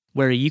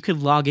 where you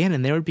could log in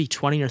and there would be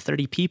 20 or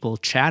 30 people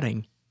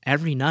chatting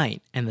every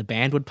night, and the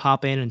band would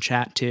pop in and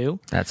chat too.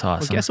 That's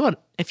awesome. Well, guess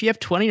what? If you have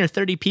 20 or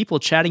 30 people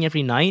chatting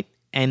every night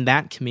and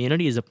that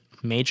community is a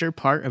major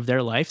part of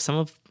their life, some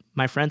of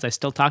my friends I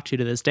still talk to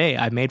this day,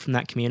 I've made from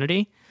that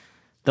community,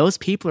 those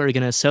people are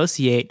going to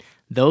associate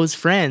those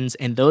friends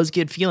and those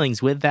good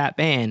feelings with that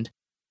band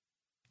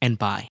and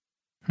buy.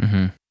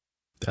 Mm-hmm.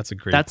 That's a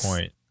great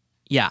point.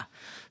 Yeah.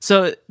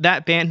 So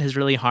that band has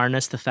really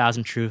harnessed the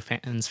 1,000 True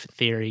Fans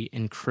theory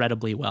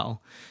incredibly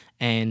well.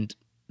 And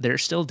they're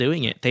still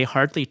doing it. They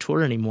hardly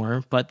tour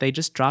anymore, but they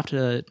just dropped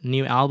a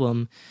new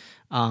album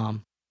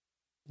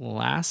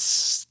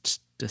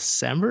last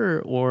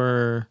December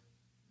or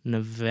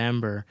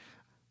November.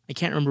 I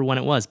can't remember when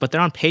it was, but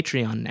they're on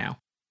Patreon now.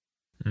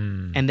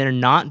 And they're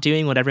not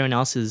doing what everyone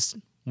else is,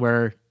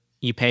 where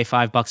you pay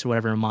 $5 or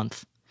whatever a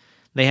month.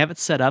 They have it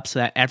set up so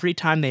that every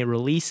time they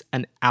release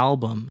an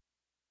album,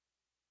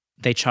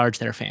 they charge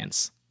their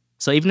fans.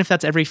 So even if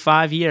that's every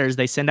 5 years,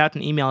 they send out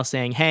an email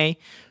saying, hey,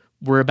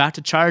 we're about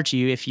to charge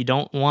you. If you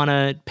don't want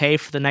to pay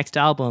for the next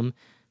album,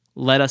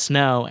 let us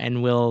know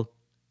and we'll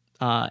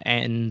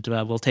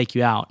take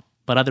you out.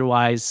 But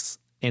otherwise,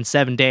 in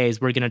 7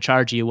 days, we're going to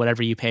charge you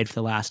whatever you paid for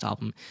the last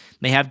album.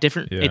 They have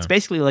different, It's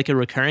basically like a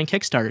recurring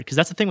Kickstarter, because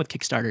that's the thing with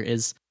Kickstarter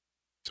is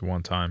it's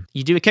one time.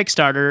 You do a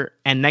Kickstarter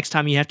and next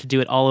time you have to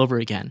do it all over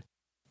again.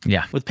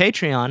 Yeah. With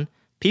Patreon,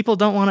 people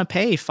don't want to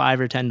pay $5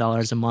 or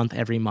 $10 a month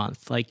every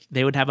month. Like,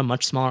 they would have a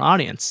much smaller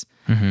audience.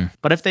 Mm-hmm.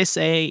 But if they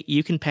say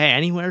you can pay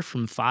anywhere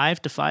from $5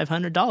 to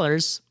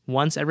 $500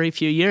 once every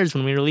few years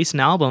when we release an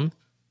album,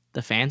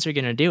 the fans are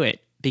going to do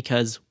it,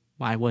 because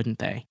why wouldn't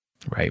they?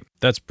 Right.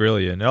 That's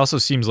brilliant. It also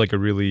seems like a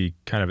really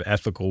kind of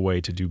ethical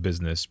way to do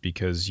business,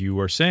 because you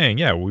are saying,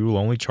 yeah, we will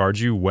only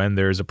charge you when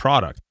there's a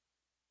product,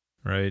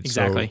 right?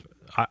 Exactly.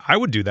 So I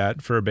would do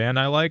that for a band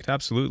I liked.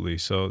 Absolutely.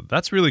 So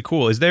that's really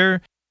cool. Is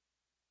that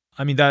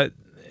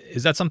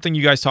something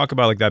you guys talk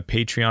about, like that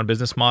Patreon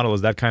business model?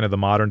 Is that kind of the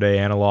modern day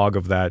analog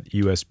of that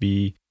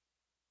USB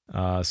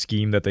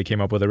scheme that they came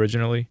up with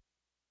originally?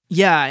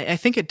 Yeah, I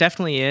think it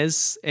definitely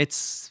is.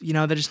 It's,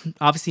 there's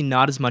obviously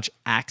not as much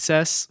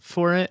access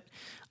for it.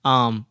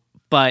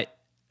 But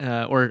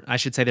or I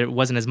should say there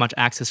wasn't as much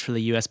access for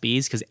the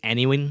USBs because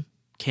anyone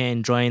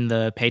can join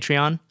the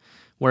Patreon,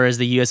 whereas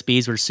the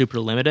USBs were super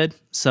limited.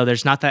 So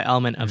there's not that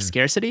element of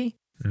scarcity.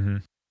 Mm-hmm.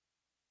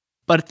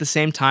 But at the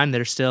same time,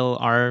 there still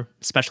are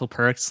special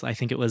perks. I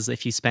think it was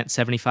if you spent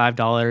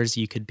 $75,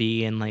 you could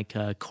be in like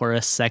a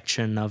chorus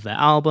section of the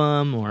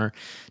album or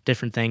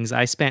different things.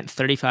 I spent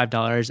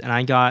 $35 and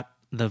I got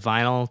the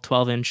vinyl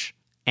 12-inch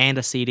and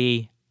a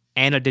CD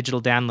and a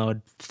digital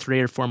download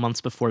 3 or 4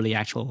 months before the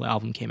actual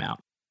album came out.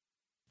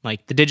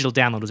 Like the digital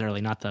download was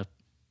early, not the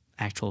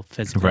actual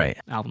physical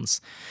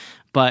albums.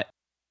 But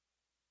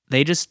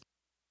they just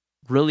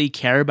really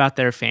care about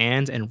their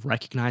fans and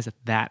recognize that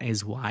that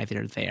is why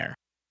they're there.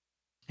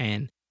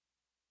 And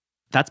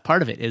that's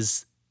part of it,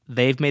 is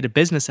they've made a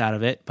business out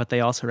of it, but they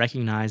also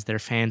recognize their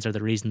fans are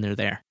the reason they're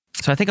there.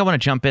 So I think I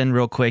want to jump in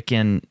real quick,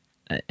 and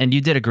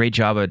you did a great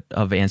job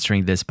of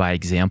answering this by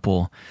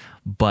example,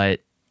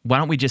 but why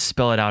don't we just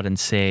spell it out and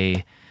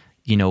say,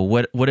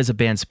 what is a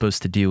band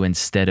supposed to do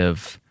instead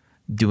of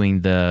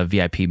doing the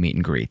VIP meet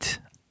and greet?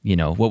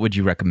 What would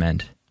you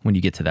recommend when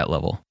you get to that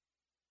level?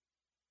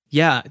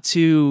 Yeah,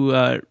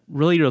 to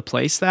really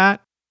replace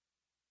that.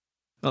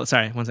 Oh,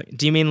 sorry, one second.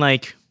 Do you mean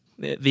like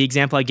the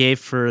example I gave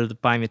for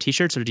buying the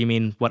t-shirts, or do you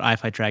mean what I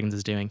Fight Dragons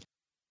is doing?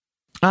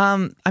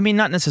 I mean,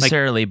 not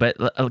necessarily, but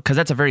because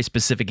that's a very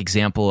specific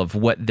example of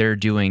what they're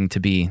doing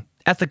to be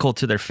ethical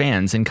to their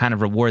fans and kind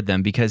of reward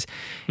them, because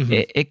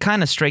it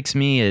kind of strikes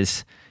me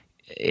as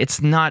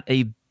it's not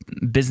a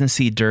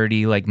businessy,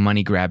 dirty, like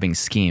money grabbing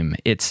scheme.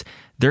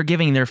 They're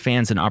giving their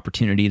fans an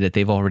opportunity that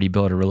they've already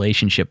built a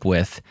relationship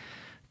with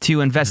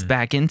to invest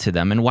back into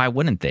them. And why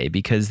wouldn't they?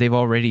 Because the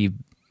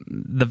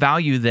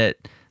value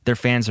that their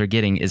fans are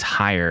getting is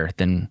higher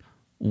than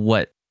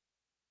what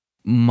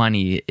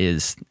money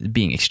is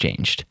being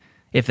exchanged,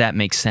 if that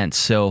makes sense.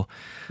 So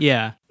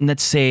yeah,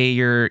 let's say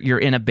you're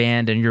in a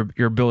band and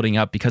you're building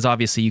up, because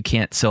obviously you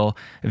can't sell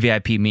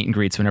VIP meet and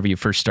greets whenever you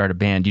first start a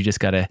band. You just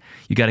gotta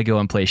go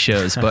and play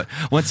shows. But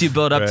once you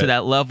build up to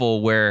that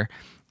level where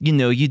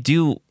you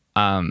do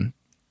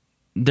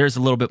there's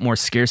a little bit more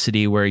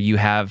scarcity, where you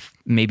have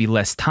maybe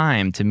less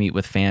time to meet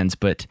with fans,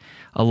 but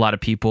a lot of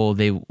people,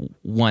 they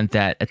want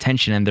that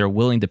attention and they're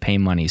willing to pay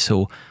money.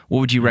 So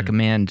what would you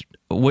recommend?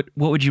 What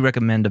would you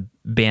recommend a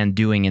band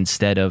doing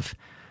instead of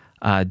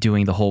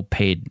doing the whole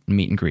paid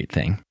meet and greet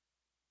thing?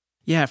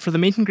 Yeah, for the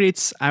meet and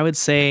greets, I would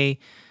say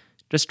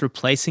just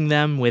replacing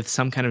them with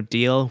some kind of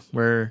deal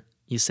where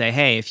you say,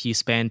 hey, if you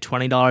spend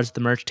 $20 at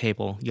the merch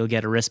table, you'll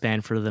get a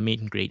wristband for the meet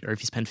and greet. Or if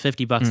you spend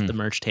 $50 at the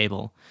merch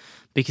table.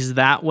 Because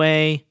that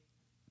way,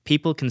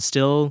 people can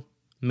still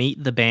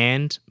meet the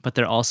band, but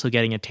they're also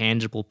getting a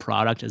tangible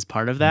product as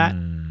part of that.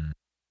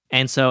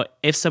 And so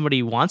if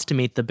somebody wants to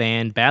meet the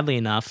band badly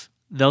enough,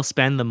 they'll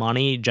spend the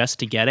money just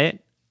to get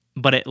it.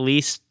 But at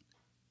least,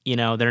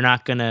 they're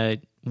not going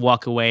to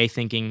walk away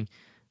thinking,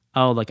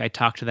 oh, like I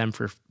talked to them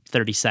for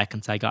 30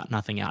 seconds. I got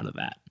nothing out of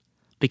that.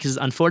 Because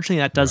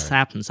unfortunately, that does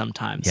happen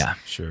sometimes. Yeah,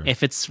 sure.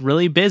 If it's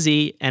really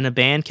busy and a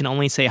band can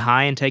only say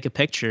hi and take a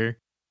picture,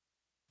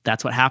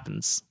 that's what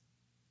happens.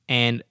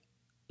 And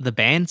the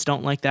bands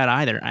don't like that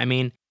either. I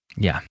mean,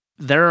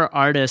 there are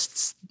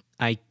artists,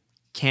 I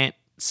can't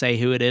say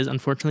who it is,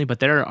 unfortunately, but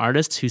there are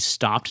artists who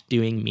stopped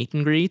doing meet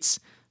and greets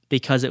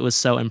because it was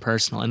so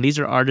impersonal. And these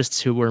are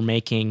artists who were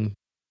making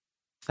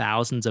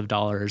thousands of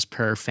dollars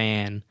per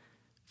fan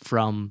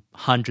from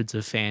hundreds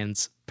of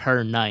fans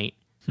per night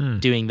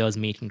doing those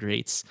meet and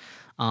greets.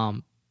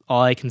 All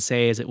I can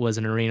say is it was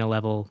an arena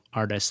level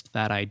artist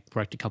that I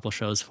worked a couple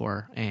shows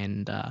for.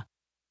 And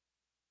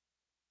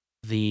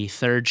the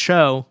third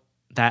show,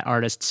 that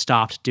artist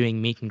stopped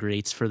doing meet and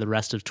greets for the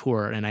rest of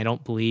tour. And I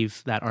don't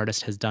believe that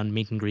artist has done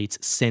meet and greets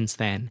since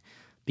then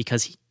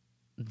because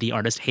the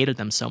artist hated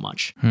them so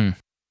much.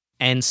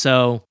 And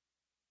so,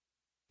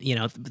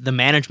 the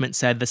management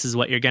said, this is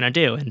what you're going to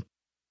do. And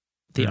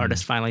the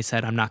artist finally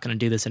said, I'm not going to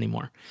do this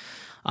anymore.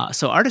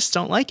 So artists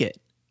don't like it.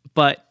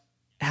 But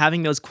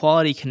having those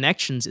quality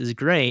connections is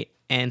great.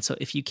 And so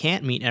if you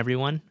can't meet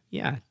everyone,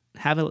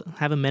 have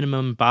a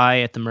minimum buy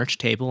at the merch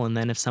table, and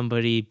then if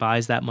somebody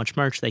buys that much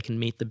merch, they can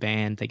meet the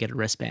band, they get a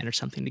wristband or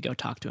something to go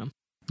talk to them.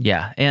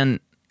 Yeah, and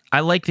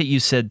I like that you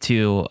said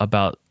too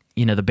about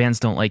the bands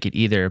don't like it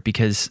either,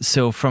 because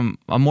so from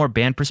a more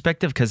band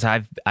perspective, because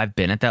I've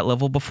been at that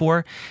level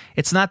before,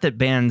 it's not that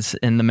bands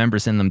and the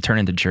members in them turn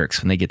into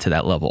jerks when they get to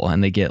that level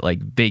and they get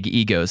like big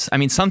egos. I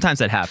mean, sometimes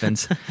that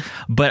happens,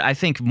 but I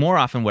think more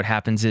often what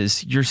happens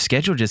is your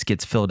schedule just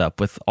gets filled up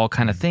with all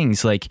kind of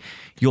things. Like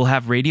you'll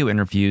have radio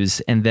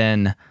interviews and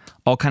then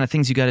all kind of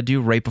things you got to do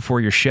right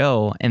before your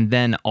show, and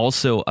then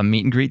also a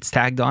meet and greet's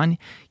tagged on.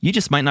 You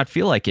just might not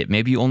feel like it.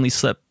 Maybe you only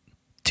slept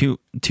 2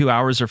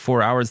 hours or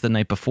 4 hours the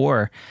night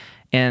before.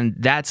 And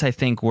that's, I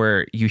think,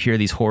 where you hear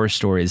these horror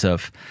stories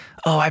of,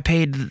 oh, I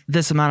paid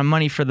this amount of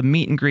money for the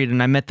meet and greet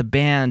and I met the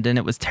band and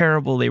it was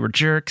terrible. They were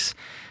jerks.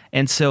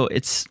 And so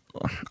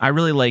I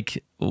really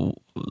like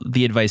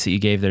the advice that you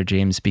gave there,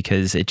 James,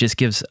 because it just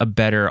gives a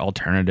better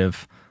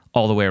alternative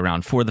all the way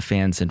around for the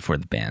fans and for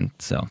the band.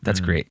 So that's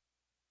great.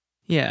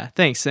 Yeah,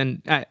 thanks.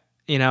 And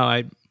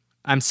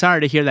I'm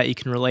sorry to hear that you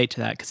can relate to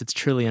that, because it's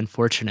truly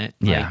unfortunate.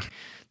 Yeah. Like,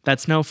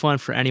 that's no fun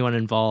for anyone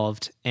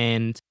involved.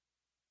 And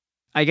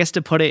I guess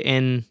to put it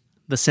in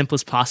the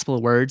simplest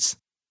possible words,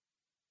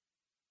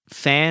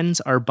 fans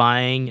are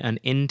buying an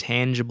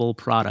intangible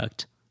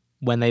product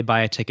when they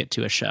buy a ticket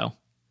to a show.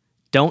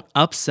 Don't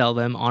upsell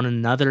them on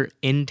another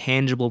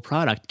intangible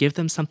product. Give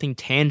them something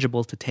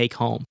tangible to take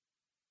home.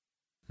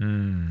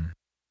 And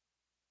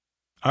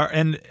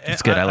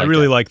It's good. I I like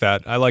really that. like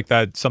that. I like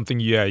that. Something,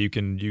 you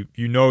can,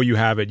 you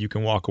have it, you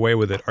can walk away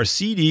with it. Are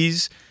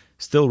CDs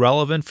still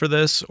relevant for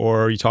this,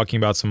 or are you talking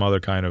about some other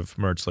kind of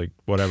merch, like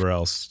whatever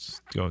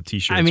else,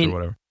 t-shirts or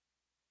whatever?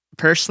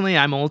 Personally,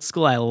 I'm old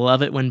school. I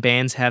love it when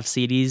bands have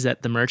CDs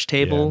at the merch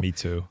table. Yeah, me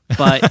too.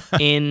 But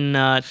in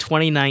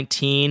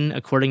 2019,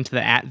 according to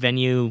the At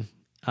Venue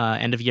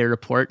end of year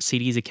report,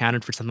 CDs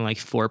accounted for something like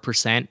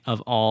 4% of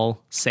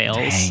all sales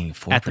Dang,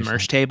 at the 4%.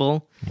 merch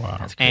table. Wow.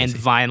 That's And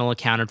crazy. vinyl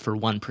accounted for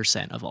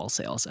 1% of all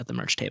sales at the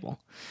merch table.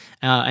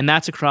 And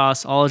that's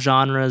across all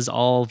genres,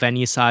 all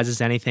venue sizes,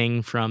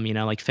 anything from,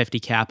 like 50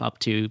 cap up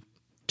to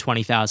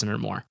 20,000 or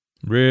more.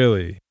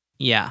 Really?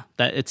 Yeah,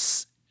 that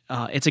it's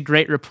a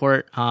great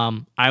report.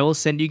 I will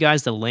send you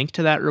guys the link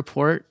to that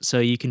report so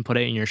you can put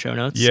it in your show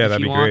notes Yeah, if that'd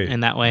you be want. great.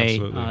 And that way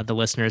Absolutely. the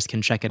listeners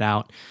can check it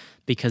out,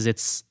 because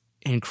it's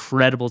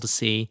incredible to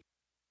see.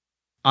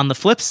 On the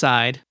flip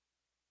side,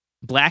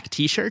 black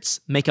t-shirts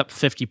make up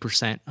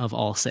 50% of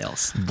all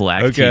sales.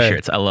 Black Okay.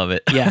 t-shirts. I love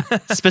it. Yeah,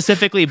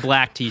 specifically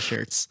black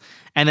t-shirts.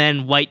 And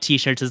then white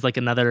t-shirts is like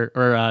another,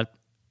 or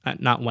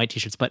not white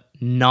t-shirts, but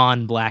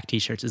non-black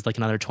t-shirts is like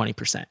another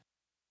 20%.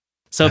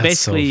 So That's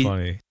basically, so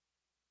funny.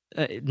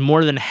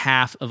 More than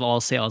half of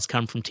all sales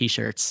come from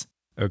t-shirts.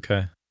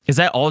 Okay. Is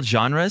that all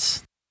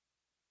genres?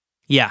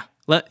 Yeah.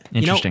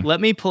 Interesting. Let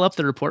me pull up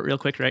the report real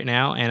quick right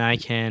now, and I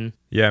can.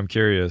 Yeah, I'm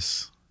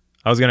curious.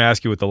 I was going to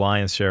ask you what the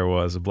lion's share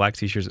was of black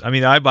t-shirts. I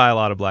mean, I buy a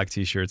lot of black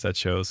t-shirts at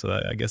shows, so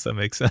I guess that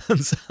makes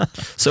sense.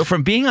 So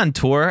from being on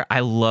tour, I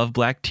love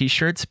black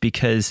t-shirts,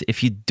 because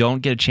if you don't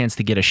get a chance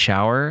to get a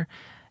shower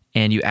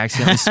and you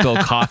accidentally spill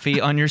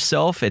coffee on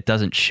yourself, it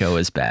doesn't show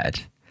as bad.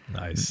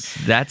 Nice.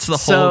 That's the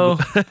So-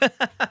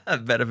 whole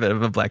benefit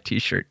of a black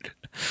t-shirt.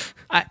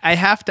 I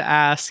have to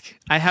ask.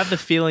 I have the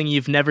feeling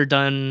you've never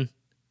done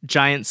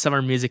giant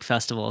summer music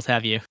festivals,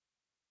 have you?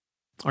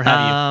 Or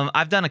have you?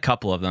 I've done a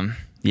couple of them.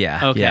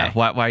 Yeah. Okay. Yeah.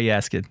 Why are you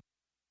asking?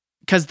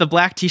 Because the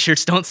black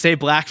t-shirts don't stay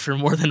black for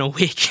more than a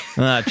week.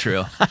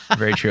 True.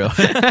 Very true.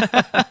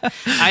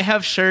 I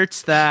have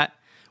shirts that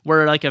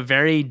were like a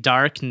very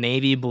dark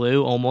navy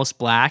blue, almost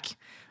black,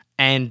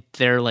 and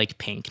they're like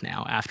pink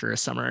now after a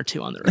summer or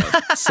two on the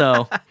road.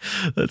 So,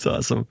 That's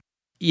awesome.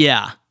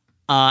 yeah.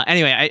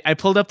 Anyway, I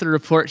pulled up the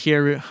report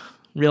here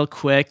real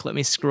quick. Let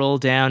me scroll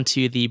down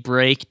to the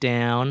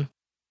breakdown.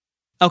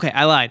 Okay,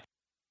 I lied.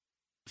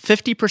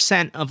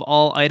 50% of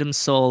all items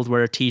sold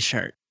were a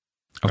t-shirt.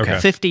 Okay.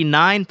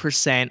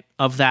 59%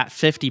 of that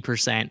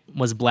 50%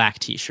 was black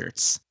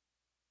t-shirts.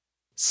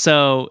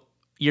 So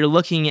you're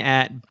looking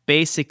at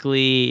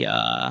basically,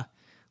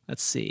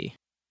 let's see,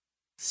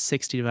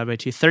 60 divided by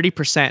 2,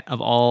 30%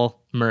 of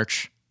all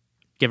merch,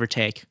 give or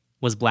take,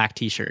 was black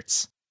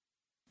t-shirts.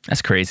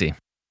 That's crazy.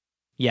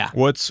 Yeah.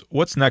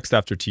 What's next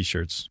after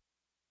t-shirts?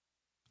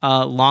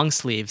 Long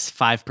sleeves,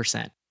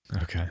 5%.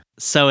 Okay.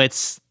 So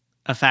it's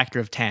a factor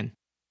of 10.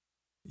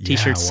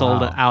 T-shirts Yeah,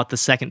 sold wow. out the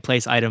second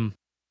place item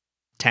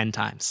 10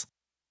 times.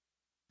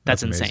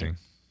 That's insane. amazing.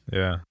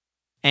 Yeah.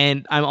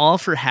 And I'm all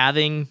for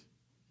having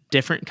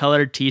different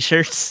colored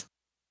t-shirts,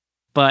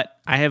 but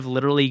I have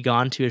literally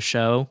gone to a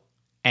show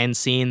and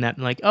seen that,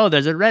 like, oh,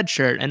 there's a red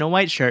shirt and a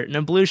white shirt and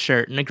a blue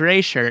shirt and a gray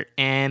shirt,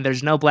 and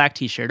there's no black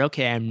t-shirt.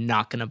 Okay, I'm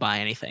not going to buy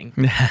anything.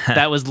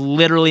 That was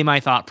literally my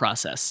thought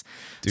process.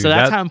 Dude, so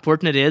that's that- how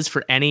important it is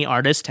for any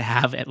artist to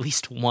have at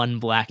least one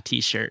black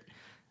t-shirt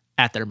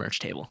at their merch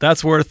table.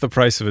 That's worth the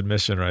price of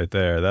admission right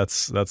there.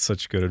 That's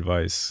such good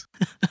advice.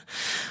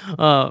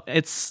 I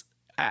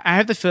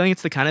have the feeling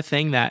it's the kind of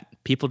thing that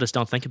people just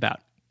don't think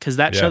about, because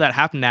that Yeah. show that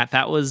happened at,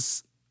 that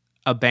was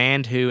a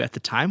band who at the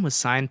time was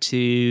signed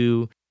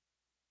to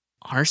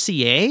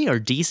RCA or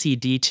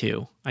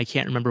DC-D2. I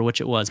can't remember which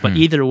it was, but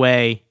either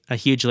way, a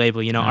huge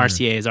label.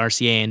 RCA is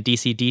RCA and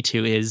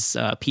DC-D2 is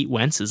Pete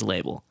Wentz's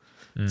label.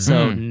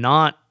 So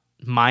not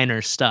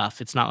minor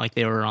stuff. It's not like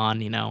they were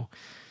on,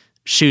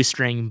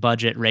 shoestring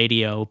budget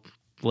radio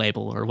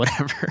label or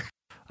whatever.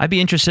 I'd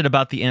be interested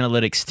about the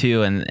analytics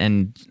too,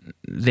 and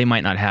they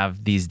might not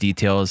have these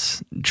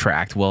details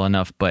tracked well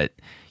enough, but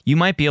you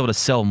might be able to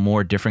sell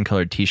more different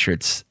colored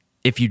t-shirts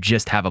if you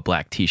just have a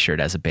black t-shirt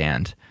as a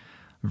band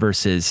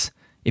versus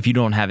if you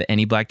don't have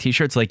any black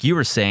t-shirts. Like you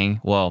were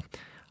saying, well,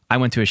 I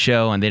went to a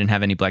show and they didn't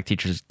have any black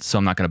t-shirts, so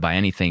I'm not going to buy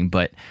anything.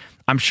 But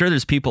I'm sure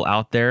there's people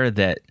out there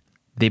that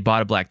they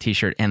bought a black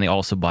t-shirt and they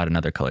also bought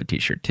another colored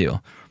t-shirt too.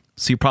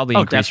 So you probably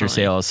increase your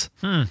definitely. sales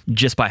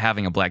just by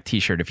having a black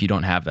t-shirt if you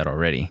don't have that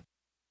already.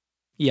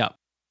 Yeah.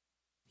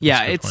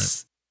 Yeah, a good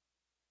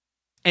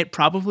it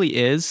probably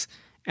is,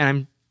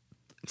 and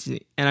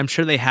I'm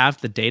sure they have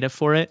the data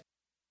for it,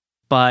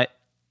 but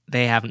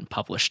they haven't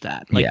published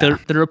that. Like Yeah.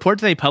 the report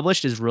they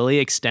published is really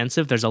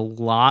extensive. There's a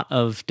lot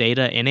of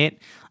data in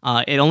it.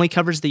 It only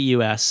covers the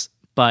US,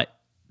 but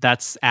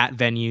that's at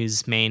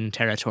Venue's main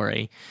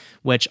territory.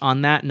 Which,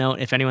 on that note,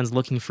 if anyone's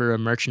looking for a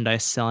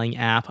merchandise selling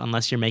app,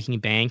 unless you're making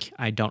bank,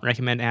 I don't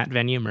recommend at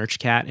Venue.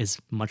 MerchCat is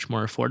much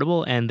more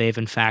affordable, and they've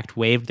in fact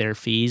waived their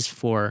fees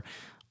for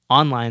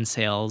online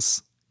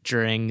sales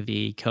during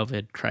the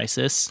COVID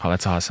crisis. Oh,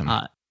 that's awesome.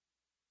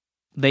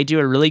 They do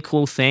a really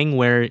cool thing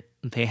where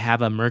they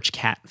have a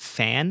MerchCat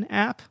fan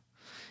app,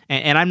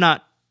 and I'm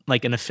not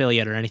like an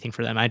affiliate or anything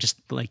for them. I just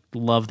like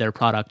love their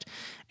product,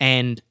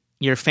 and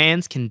your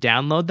fans can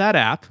download that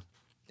app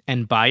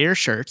and buy your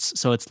shirts.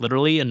 So it's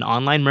literally an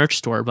online merch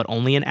store, but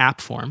only in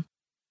app form.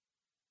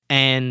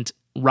 And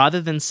rather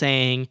than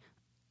saying,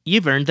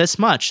 you've earned this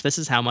much, this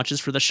is how much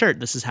is for the shirt,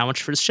 this is how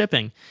much for the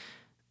shipping,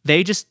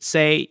 they just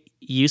say,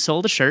 you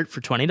sold a shirt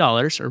for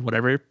 $20 or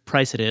whatever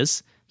price it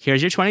is.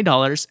 Here's your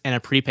 $20 and a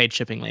prepaid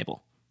shipping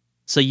label.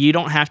 So you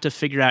don't have to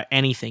figure out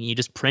anything. You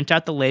just print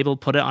out the label,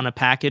 put it on a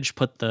package,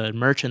 put the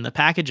merch in the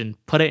package, and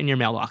put it in your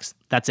mailbox.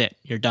 That's it.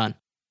 You're done.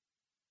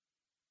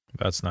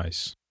 That's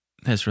nice.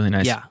 That's really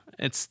nice. Yeah,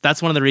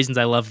 that's one of the reasons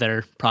I love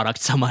their product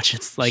so much.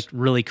 It's like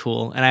really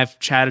cool. And I've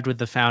chatted with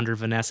the founder,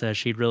 Vanessa.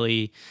 She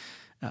really,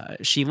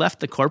 she left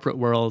the corporate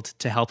world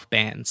to help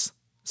bands.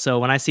 So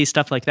when I see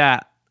stuff like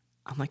that,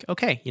 I'm like,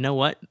 okay, you know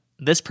what?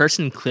 This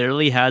person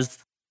clearly has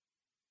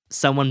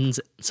someone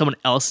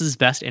else's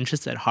best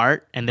interests at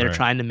heart, and they're Right.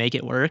 trying to make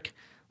it work.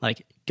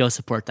 Like, go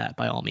support that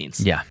by all means.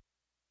 Yeah.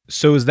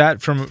 So is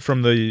that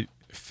from the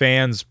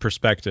fans'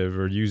 perspective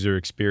or user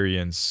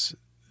experience,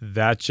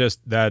 that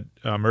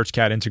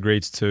MerchCat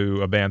integrates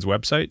to a band's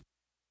website?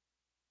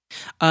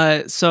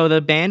 So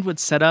the band would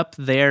set up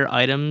their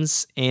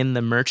items in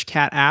the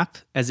MerchCat app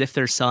as if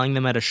they're selling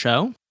them at a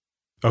show.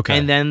 Okay.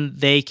 And then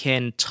they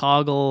can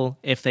toggle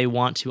if they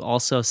want to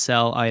also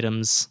sell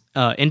items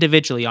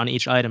individually on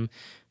each item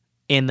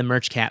in the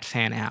MerchCat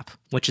fan app,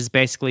 which is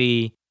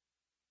basically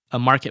a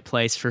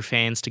marketplace for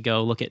fans to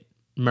go look at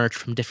merch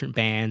from different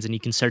bands, and you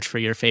can search for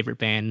your favorite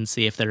band and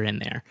see if they're in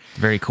there.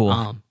 Very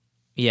cool.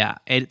 Yeah,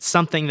 it's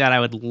something that I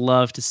would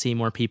love to see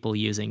more people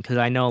using, because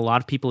I know a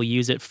lot of people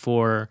use it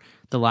for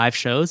the live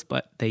shows,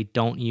 but they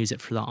don't use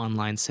it for the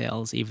online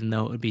sales, even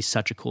though it would be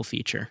such a cool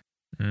feature.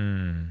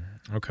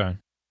 Okay.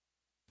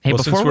 Hey,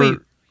 Well, before since we... we're-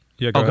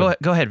 Yeah, go ahead.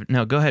 Go ahead.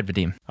 No, go ahead,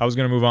 Vadim. I was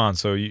going to move on.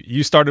 So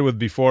you started with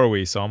before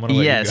we, so I'm going to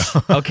let Yes.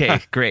 you go. Okay,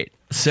 great.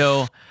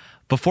 So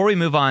before we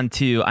move on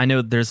to, I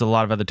know there's a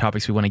lot of other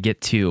topics we want to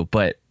get to,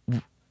 but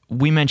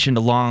we mentioned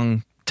a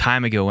long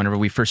time ago, whenever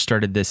we first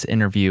started this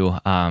interview,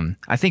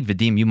 I think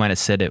Vadim, you might have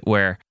said it,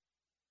 where,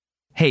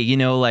 hey, you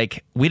know,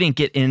 like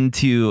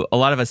a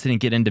lot of us didn't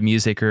get into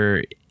music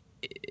or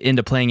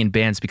into playing in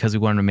bands because we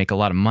wanted to make a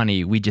lot of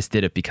money. We just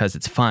did it because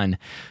it's fun.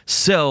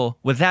 So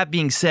with that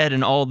being said,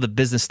 and all the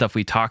business stuff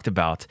we talked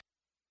about,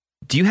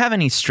 do you have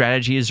any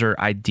strategies or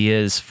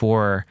ideas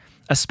for,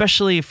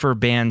 especially for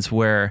bands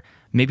where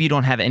maybe you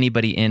don't have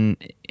anybody in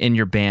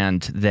your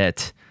band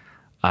that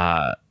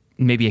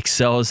maybe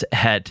excels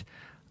at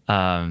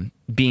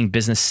being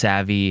business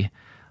savvy,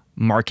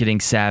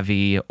 marketing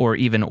savvy, or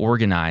even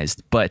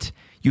organized, but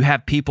you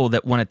have people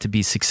that want it to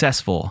be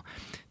successful?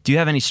 Do you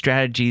have any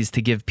strategies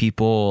to give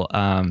people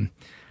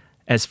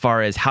as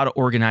far as how to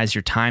organize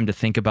your time to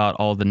think about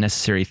all the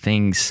necessary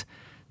things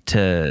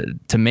to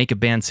make a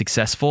band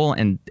successful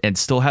and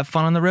still have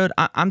fun on the road?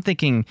 I'm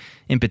thinking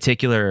in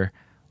particular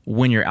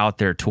when you're out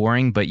there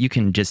touring, but you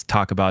can just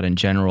talk about in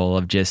general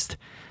of just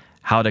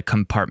how to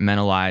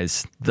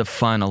compartmentalize the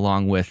fun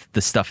along with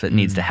the stuff that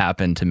needs to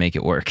happen to make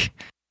it work.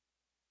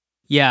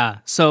 Yeah,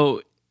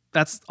 so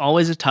that's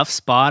always a tough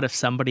spot if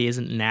somebody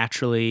isn't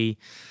naturally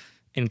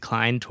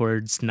inclined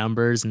towards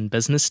numbers and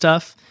business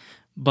stuff.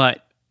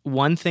 But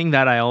one thing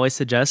that I always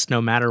suggest,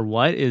 no matter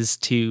what, is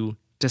to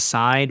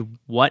decide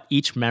what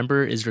each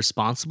member is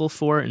responsible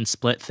for and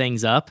split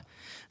things up.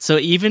 So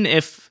even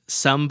if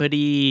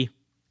somebody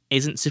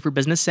isn't super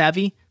business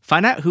savvy,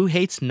 find out who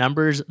hates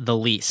numbers the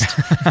least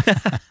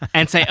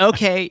and say,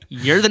 okay,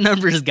 you're the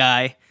numbers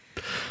guy.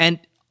 And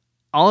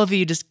all of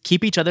you just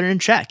keep each other in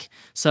check.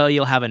 So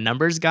you'll have a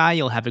numbers guy,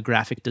 you'll have a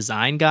graphic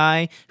design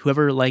guy,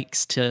 whoever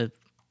likes to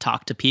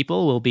talk to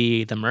people will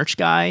be the merch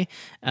guy,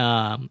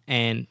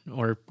 and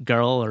or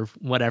girl or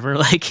whatever.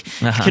 Like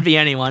it could be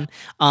anyone.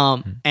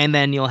 And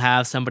then you'll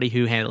have somebody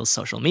who handles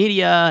social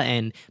media,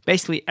 and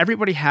basically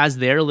everybody has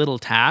their little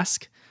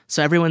task.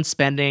 So everyone's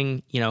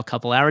spending, a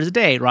couple hours a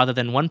day rather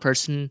than one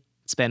person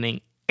spending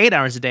 8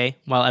 hours a day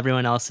while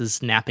everyone else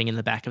is napping in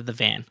the back of the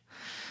van.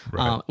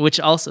 Right. Which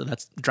also,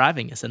 that's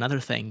driving is another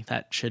thing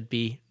that should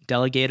be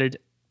delegated.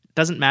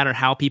 Doesn't matter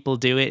how people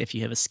do it, if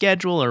you have a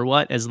schedule or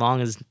what, as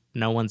long as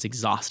no one's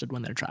exhausted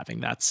when they're driving.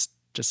 That's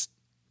just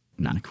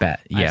not cool.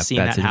 I've seen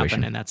that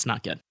happen, and that's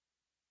not good.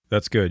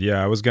 That's good.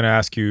 Yeah, I was going to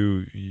ask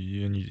you,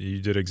 and you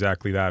did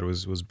exactly that.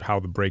 Was how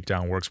the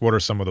breakdown works. What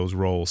are some of those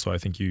roles? So I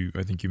think you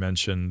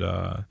mentioned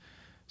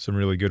some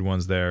really good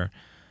ones there.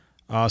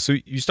 So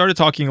you started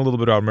talking a little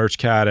bit about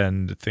MerchCat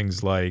and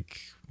things like,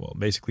 well,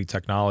 basically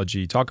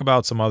technology. Talk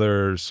about some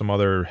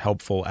other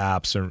helpful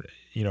apps, or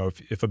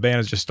if a band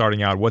is just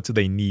starting out, what do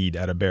they need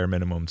at a bare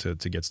minimum to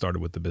get started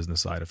with the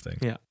business side of things?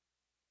 Yeah.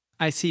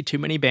 I see too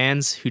many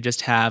bands who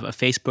just have a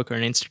Facebook or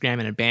an Instagram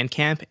and a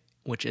Bandcamp,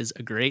 which is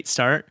a great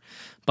start,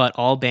 but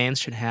all bands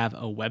should have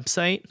a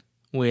website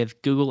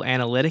with Google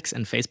Analytics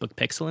and Facebook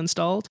Pixel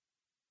installed.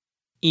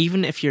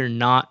 Even if you're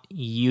not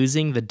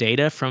using the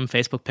data from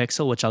Facebook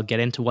Pixel, which I'll get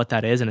into what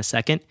that is in a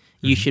second,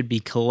 you should be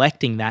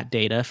collecting that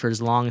data for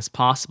as long as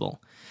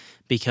possible,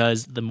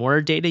 because the more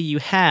data you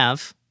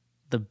have,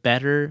 the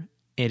better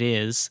it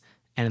is,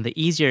 and the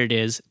easier it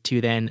is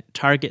to then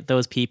target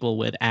those people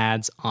with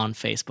ads on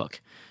Facebook,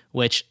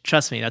 which,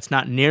 trust me, that's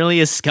not nearly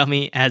as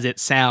scummy as it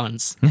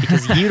sounds,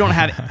 because you don't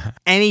have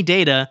any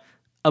data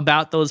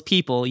about those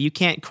people. You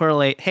can't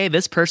correlate, hey,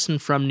 this person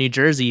from New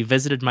Jersey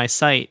visited my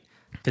site,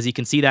 because you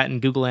can see that in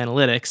Google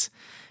Analytics,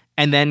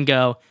 and then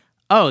go,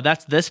 oh,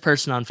 that's this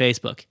person on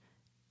Facebook.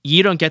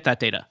 You don't get that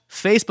data.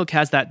 Facebook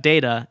has that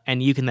data,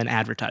 and you can then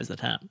advertise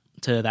that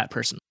to that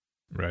person.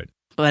 Right.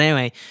 But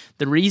anyway,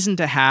 the reason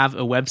to have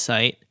a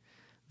website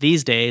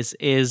these days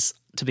is,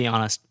 to be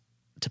honest,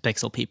 to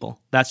pixel people.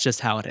 That's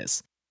just how it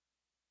is.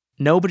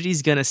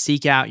 Nobody's going to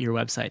seek out your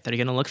website. They're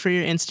going to look for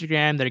your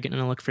Instagram. They're going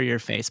to look for your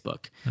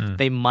Facebook.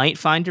 They might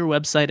find your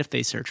website if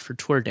they search for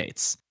tour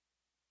dates.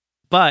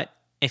 But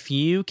if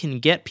you can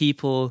get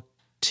people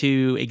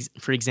to,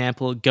 for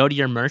example, go to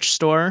your merch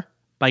store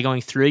by going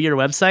through your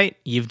website,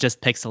 you've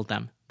just pixeled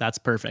them. That's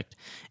perfect.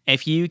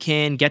 If you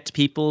can get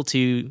people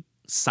to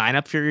sign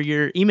up for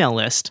your email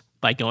list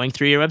by going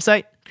through your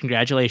website,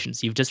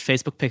 congratulations, you've just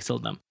Facebook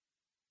pixeled them.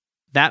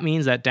 That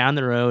means that down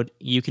the road,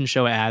 you can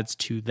show ads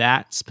to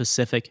that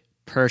specific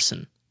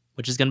person,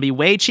 which is going to be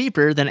way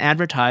cheaper than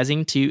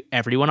advertising to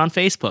everyone on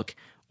Facebook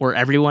or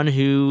everyone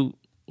who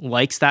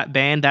likes that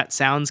band that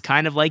sounds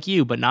kind of like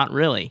you, but not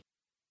really.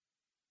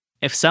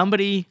 If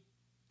somebody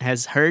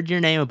has heard your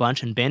name a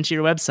bunch and been to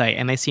your website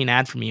and they see an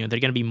ad from you, they're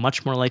going to be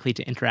much more likely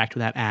to interact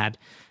with that ad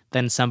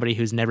than somebody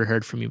who's never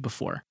heard from you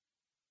before.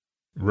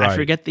 Right. I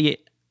forget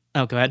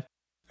oh, go ahead.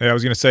 Hey, I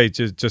was going to say,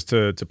 just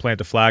to plant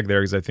a flag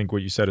there, because I think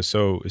what you said is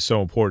so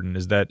important,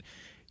 is that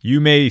you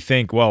may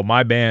think, well,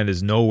 my band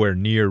is nowhere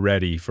near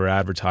ready for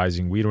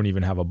advertising. We don't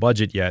even have a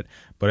budget yet.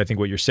 But I think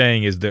what you're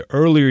saying is the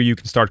earlier you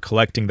can start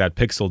collecting that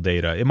pixel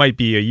data, it might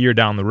be a year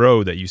down the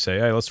road that you say,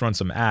 hey, let's run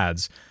some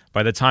ads.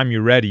 By the time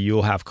you're ready,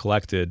 you'll have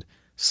collected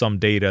some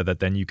data that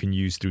then you can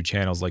use through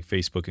channels like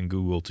Facebook and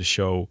Google to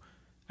show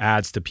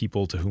ads to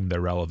people to whom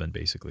they're relevant,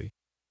 basically.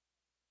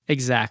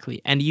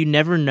 Exactly. And you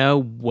never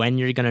know when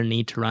you're going to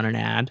need to run an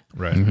ad.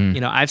 Right.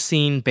 I've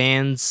seen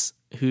bands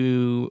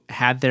who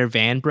had their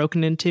van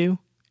broken into,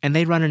 and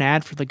they run an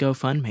ad for the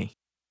GoFundMe.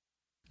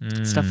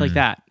 Stuff like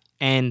that.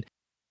 And,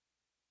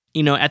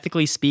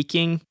 ethically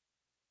speaking,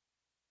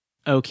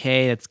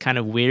 okay, that's kind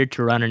of weird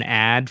to run an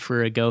ad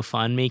for a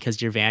GoFundMe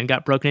because your van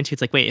got broken into.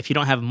 It's like, wait, if you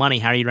don't have money,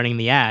 how are you running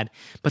the ad?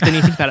 But then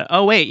you think about it,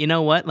 oh, wait, you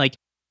know what? Like,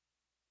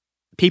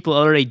 people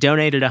already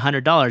donated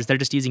 $100. They're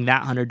just using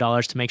that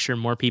 $100 to make sure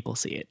more people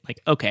see it.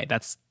 Like, okay,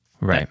 that's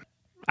right.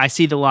 I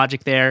see the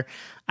logic there.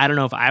 I don't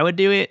know if I would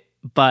do it,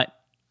 but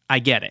I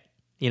get it.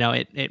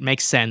 It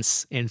makes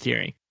sense in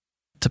theory.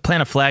 To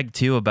plant a flag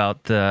too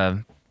about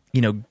the,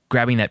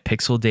 grabbing that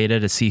pixel data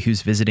to see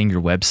who's visiting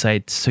your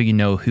website so you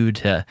know who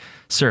to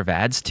serve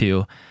ads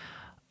to.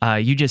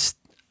 You just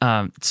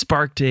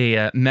sparked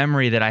a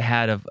memory that I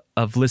had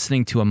of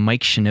listening to a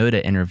Mike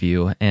Shinoda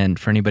interview. And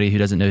for anybody who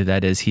doesn't know who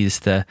that is, he's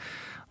the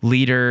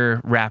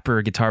leader,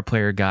 rapper, guitar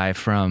player guy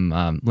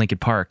from Linkin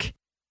Park.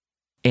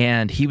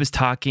 And he was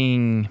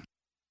talking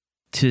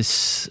to,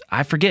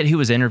 I forget who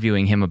was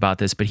interviewing him about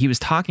this, but he was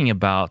talking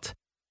about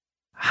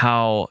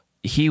how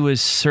he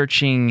was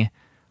searching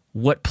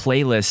what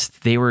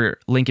playlist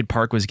Linkin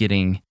Park was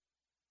getting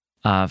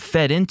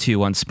fed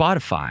into on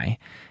Spotify,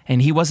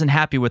 and he wasn't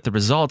happy with the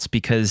results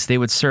because they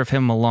would serve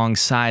him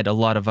alongside a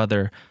lot of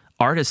other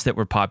artists that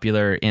were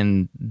popular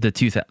in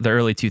the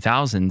early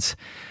 2000s,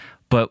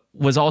 but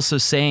was also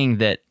saying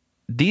that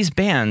these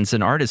bands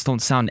and artists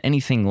don't sound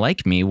anything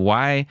like me.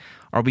 Why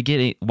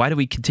do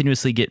we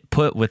continuously get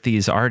put with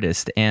these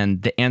artists?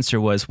 And the answer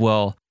was,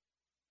 well,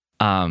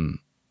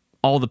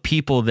 all the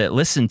people that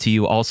listen to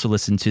you also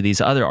listen to these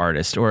other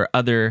artists, or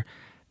other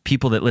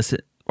people that listen,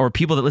 or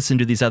people that listen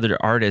to these other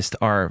artists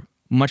are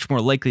much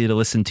more likely to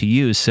listen to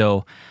you.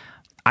 So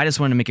I just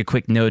want to make a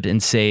quick note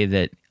and say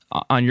that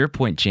on your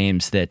point,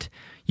 James, that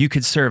you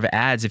could serve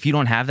ads. If you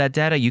don't have that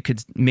data, you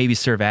could maybe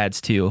serve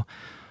ads to,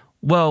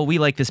 well, we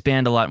like this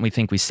band a lot and we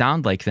think we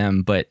sound like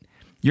them, but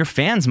your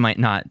fans might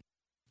not,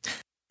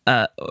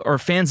 or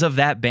fans of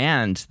that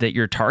band that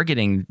you're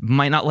targeting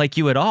might not like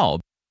you at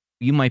all.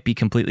 You might be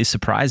completely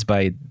surprised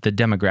by the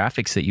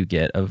demographics that you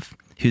get of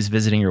who's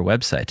visiting your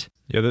website.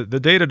 Yeah, the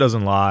data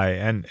doesn't lie.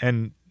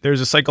 And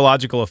there's a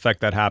psychological effect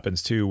that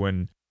happens too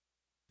when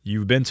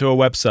you've been to a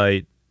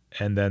website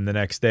and then the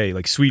next day,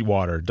 like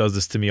Sweetwater does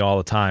this to me all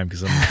the time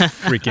because I'm a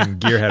freaking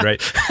gearhead,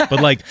 right?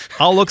 But like,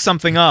 I'll look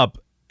something up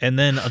And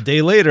then a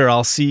day later,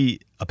 I'll see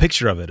a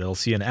picture of it. I'll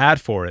see an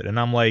ad for it. And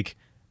I'm like,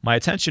 my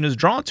attention is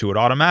drawn to it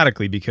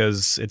automatically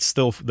because it's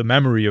still, the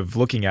memory of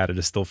looking at it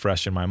is still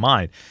fresh in my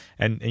mind.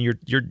 And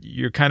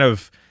you're kind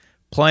of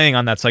playing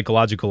on that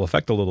psychological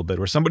effect a little bit,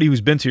 where somebody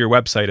who's been to your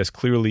website has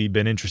clearly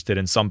been interested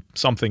in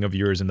something of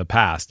yours in the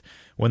past.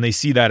 When they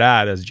see that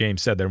ad, as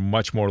James said, they're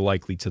much more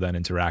likely to then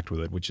interact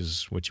with it, which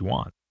is what you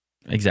want.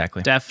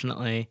 Exactly.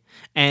 Definitely.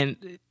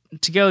 And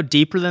to go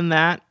deeper than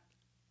that,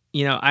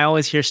 I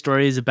always hear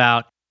stories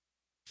about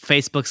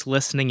Facebook's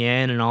listening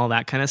in and all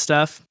that kind of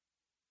stuff.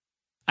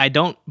 I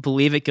don't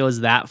believe it goes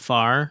that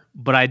far,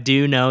 but I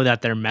do know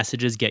that their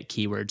messages get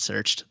keyword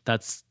searched.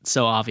 That's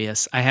so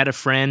obvious. I had a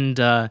friend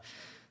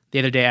the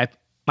other day,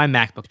 my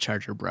MacBook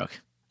charger broke,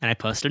 and I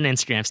posted an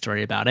Instagram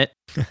story about it.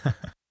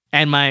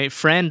 And my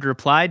friend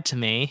replied to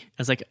me. I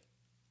was like,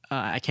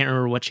 I can't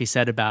remember what she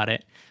said about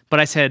it, but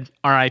I said,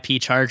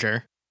 RIP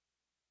charger.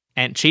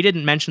 And she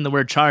didn't mention the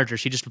word charger.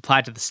 She just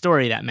replied to the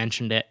story that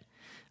mentioned it,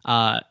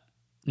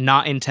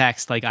 not in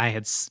text like I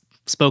had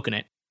spoken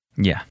it.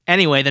 Yeah.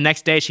 Anyway, the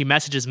next day she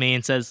messages me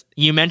and says,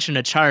 you mentioned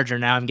a charger.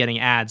 Now I'm getting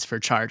ads for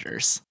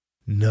chargers.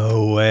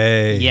 No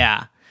way.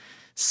 Yeah.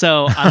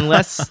 So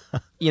unless,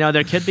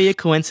 there could be a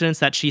coincidence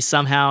that she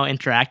somehow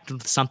interacted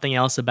with something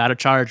else about a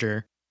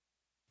charger,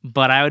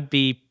 but I would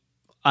be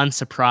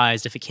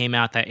unsurprised if it came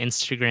out that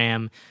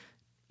Instagram,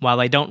 while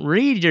I don't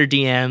read your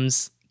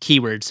DMs,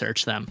 keyword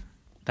search them.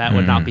 That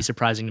would not be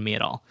surprising to me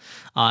at all.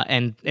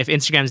 And if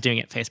Instagram's doing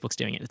it, Facebook's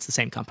doing it. It's the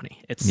same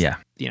company. It's,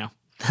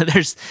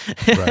 there's,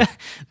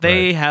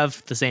 they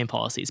have the same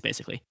policies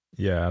basically.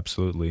 Yeah,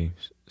 absolutely.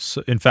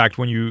 So, in fact,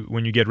 when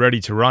you get ready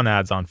to run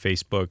ads on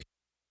Facebook,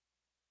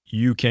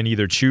 you can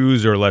either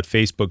choose or let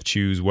Facebook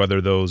choose whether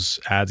those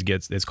ads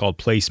it's called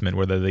placement,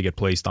 whether they get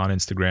placed on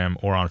Instagram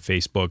or on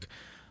Facebook.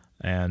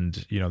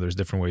 And, there's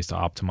different ways to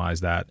optimize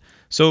that.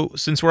 So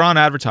since we're on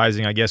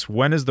advertising, I guess,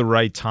 when is the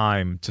right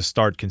time to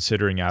start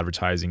considering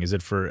advertising? Is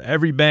it for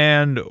every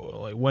band?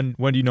 When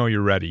do you know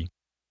you're ready?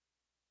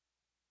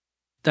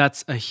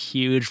 That's a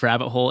huge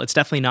rabbit hole. It's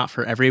definitely not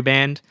for every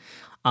band.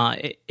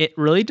 It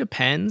really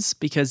depends,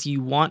 because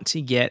you want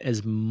to get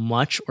as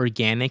much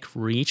organic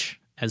reach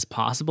as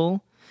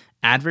possible.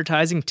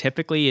 Advertising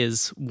typically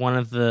is one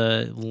of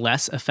the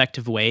less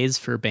effective ways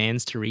for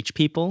bands to reach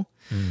people.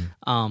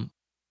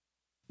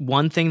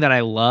 One thing that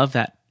I love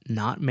that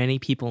not many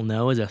people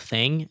know is a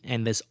thing,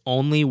 and this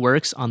only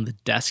works on the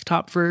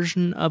desktop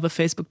version of a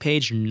Facebook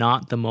page,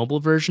 not the mobile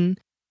version.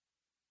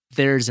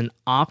 There's an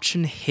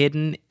option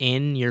hidden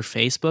in your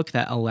Facebook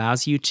that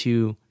allows you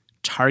to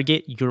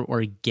target your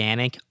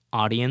organic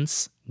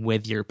audience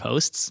with your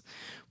posts,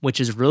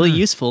 which is really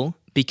useful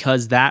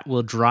because that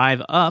will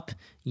drive up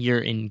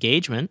your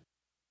engagement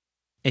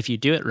if you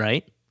do it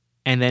right.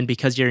 And then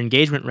because your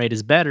engagement rate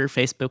is better,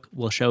 Facebook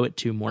will show it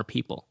to more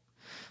people.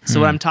 So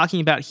what I'm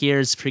talking about here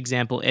is, for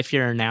example, if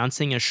you're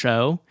announcing a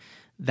show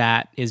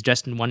that is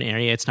just in one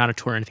area, it's not a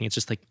tour or anything, it's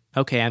just like,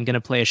 okay, I'm going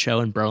to play a show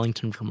in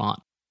Burlington,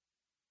 Vermont.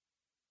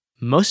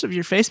 Most of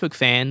your Facebook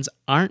fans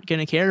aren't going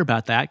to care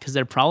about that because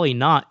they're probably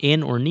not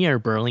in or near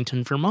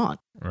Burlington, Vermont.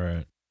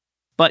 Right.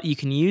 But you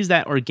can use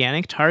that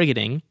organic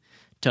targeting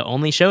to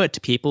only show it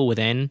to people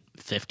within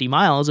 50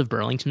 miles of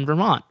Burlington,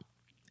 Vermont.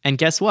 And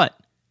guess what?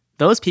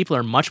 Those people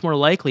are much more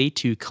likely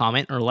to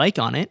comment or like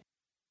on it,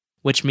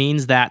 which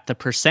means that the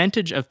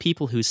percentage of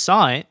people who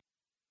saw it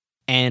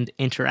and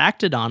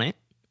interacted on it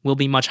will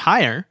be much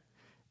higher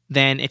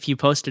than if you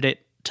posted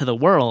it to the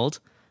world,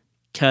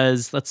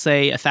 because let's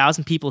say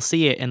 1,000 people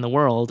see it in the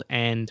world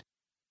and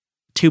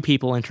 2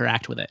 people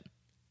interact with it.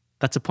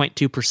 That's a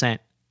 0.2%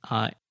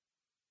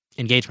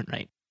 engagement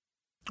rate.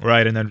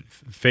 Right, and then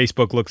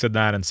Facebook looks at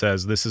that and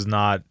says, this is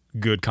not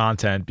good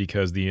content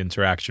because the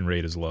interaction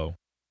rate is low.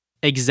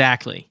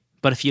 Exactly.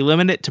 But if you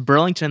limit it to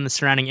Burlington and the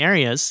surrounding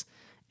areas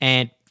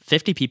and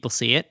 50 people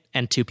see it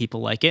and 2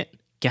 people like it,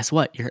 guess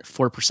what? You're at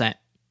 4%.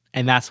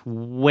 And that's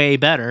way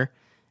better.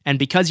 And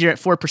because you're at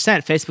 4%,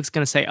 Facebook's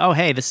going to say, oh,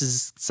 hey, this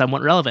is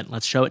somewhat relevant.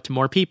 Let's show it to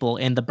more people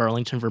in the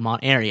Burlington,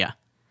 Vermont area.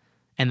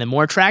 And the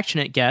more traction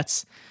it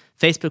gets,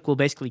 Facebook will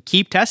basically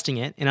keep testing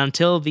it. And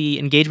until the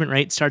engagement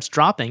rate starts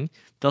dropping,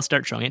 they'll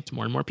start showing it to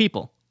more and more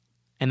people.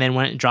 And then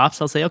when it drops,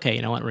 they'll say, okay,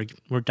 you know what?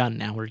 We're done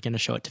now. We're going to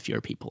show it to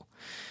fewer people.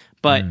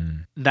 But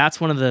that's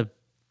one of the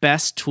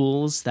best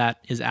tools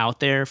that is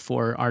out there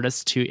for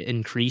artists to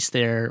increase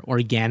their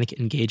organic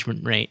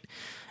engagement rate.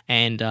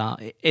 And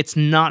it's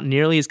not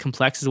nearly as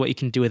complex as what you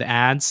can do with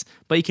ads,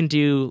 but you can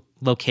do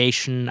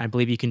location. I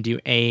believe you can do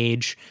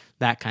age,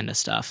 that kind of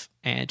stuff,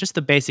 and just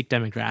the basic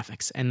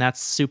demographics. And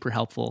that's super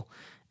helpful,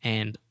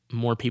 and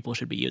more people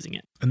should be using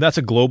it. And that's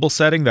a global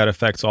setting that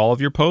affects all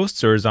of your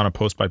posts, or is it on a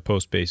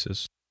post-by-post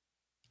basis?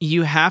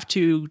 You have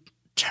to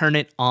turn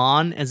it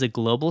on as a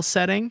global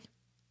setting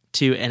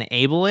to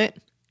enable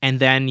it, and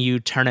then you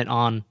turn it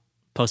on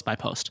post by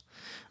post.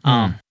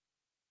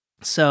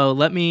 So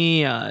let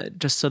me,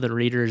 just so the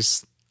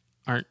readers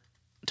aren't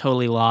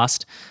totally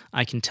lost,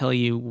 I can tell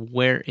you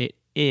where it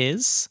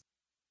is.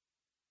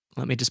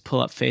 Let me just pull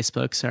up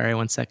Facebook. Sorry,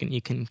 1 second.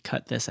 You can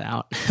cut this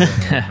out.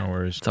 No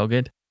worries. It's all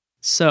good.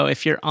 So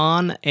if you're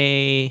on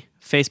a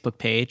Facebook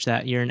page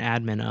that you're an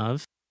admin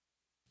of,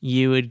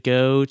 you would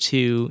go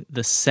to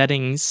the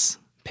settings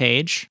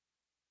page.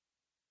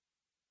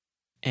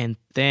 And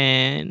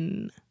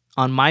then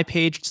on my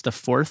page, it's the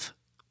fourth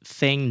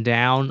thing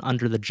down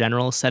under the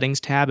general settings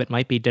tab. It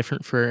might be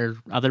different for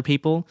other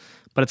people,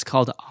 but it's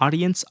called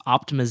audience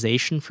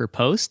optimization for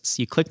posts.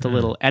 You click the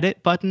little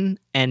edit button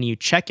and you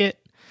check it.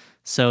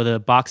 So the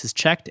box is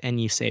checked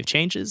and you save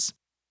changes.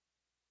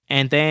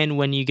 And then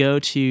when you go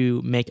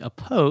to make a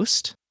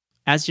post,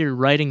 as you're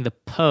writing the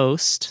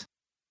post,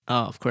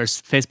 of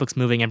course, Facebook's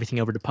moving everything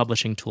over to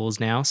publishing tools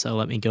now. So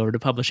let me go over to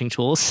publishing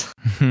tools.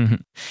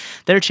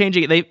 They're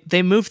changing.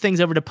 They moved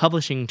things over to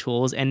publishing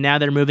tools, and now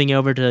they're moving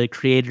over to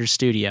Creator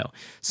Studio.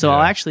 So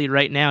I'll actually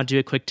right now do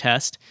a quick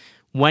test.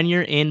 When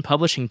you're in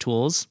publishing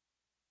tools,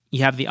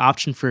 you have the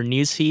option for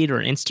newsfeed or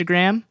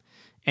Instagram,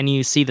 and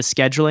you see the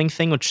scheduling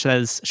thing, which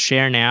says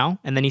share now,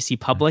 and then you see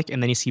public,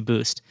 and then you see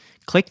boost.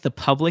 Click the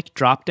public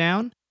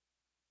dropdown,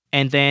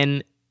 and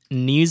then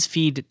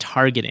newsfeed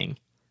targeting.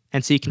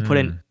 And so you can put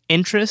in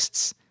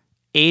interests,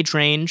 age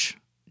range,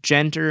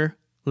 gender,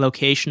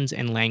 locations,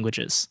 and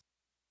languages.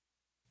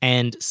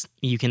 And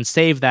you can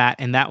save that,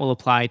 and that will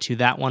apply to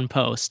that one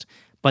post.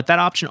 But that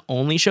option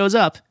only shows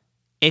up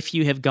if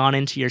you have gone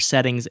into your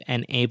settings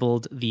and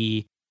enabled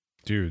the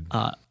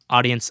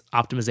audience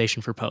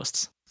optimization for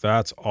posts.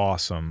 That's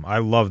awesome. I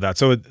love that.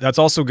 So that's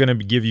also going to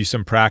give you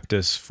some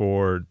practice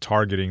for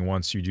targeting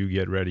once you do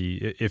get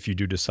ready, if you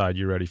do decide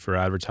you're ready for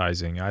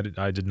advertising.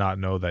 I did not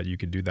know that you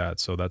could do that.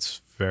 So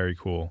that's very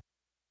cool.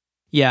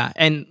 Yeah.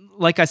 And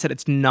like I said,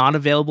 it's not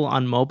available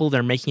on mobile.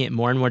 They're making it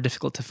more and more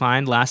difficult to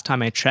find. Last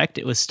time I checked,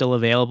 it was still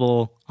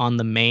available on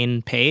the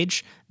main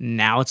page.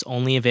 Now it's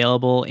only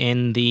available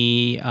in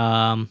the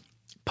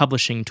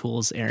publishing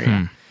tools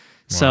area.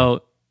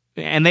 So,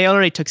 and they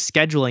already took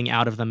scheduling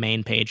out of the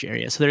main page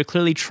area. So they're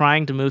clearly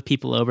trying to move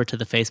people over to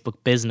the Facebook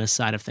business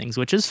side of things,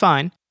 which is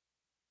fine.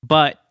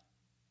 But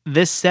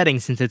this setting,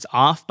 since it's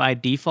off by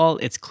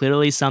default, it's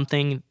clearly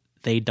something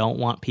they don't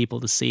want people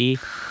to see.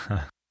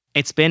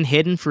 It's been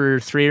hidden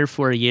for 3 or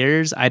 4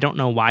 years. I don't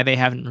know why they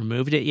haven't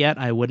removed it yet.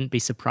 I wouldn't be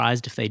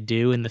surprised if they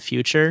do in the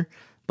future.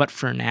 But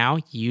for now,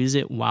 use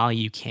it while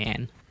you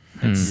can.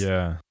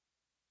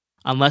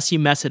 Unless you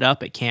mess it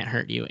up, it can't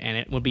hurt you. And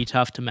it would be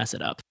tough to mess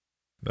it up.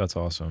 That's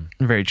awesome.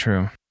 Very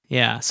true.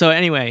 Yeah. So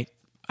anyway,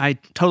 I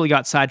totally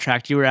got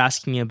sidetracked. You were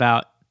asking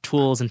about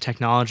tools and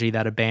technology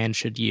that a band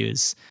should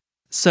use.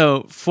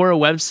 So for a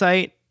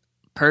website,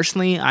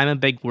 personally, I'm a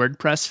big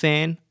WordPress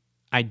fan.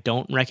 I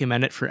don't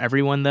recommend it for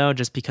everyone, though,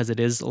 just because it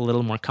is a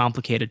little more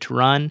complicated to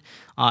run.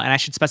 And I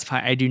should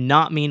specify, I do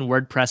not mean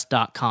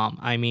WordPress.com.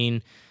 I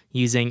mean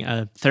using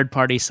a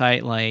third-party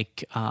site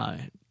like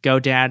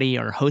GoDaddy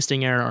or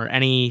Hostinger or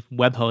any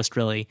web host,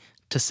 really,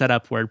 to set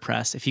up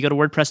WordPress. If you go to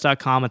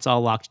WordPress.com, it's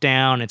all locked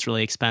down. It's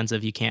really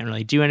expensive. You can't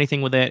really do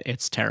anything with it.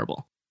 It's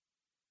terrible.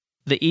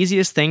 The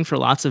easiest thing for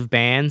lots of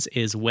bands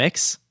is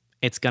Wix.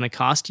 It's going to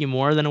cost you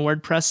more than a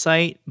WordPress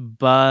site,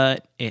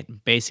 but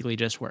it basically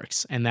just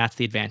works, and that's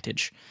the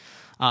advantage.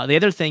 The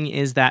other thing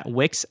is that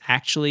Wix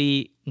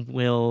actually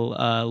will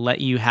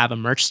let you have a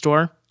merch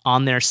store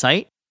on their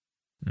site,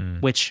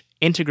 which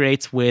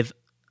integrates with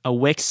a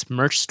Wix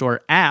merch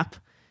store app,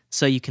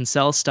 so you can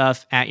sell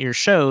stuff at your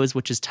shows,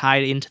 which is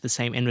tied into the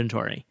same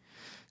inventory.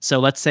 So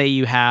let's say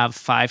you have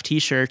 5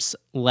 t-shirts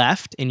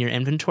left in your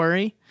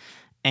inventory,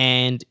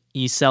 and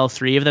you sell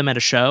 3 of them at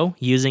a show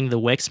using the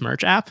Wix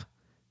merch app.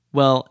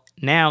 Well,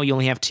 now you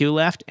only have 2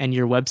 left, and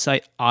your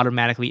website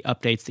automatically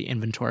updates the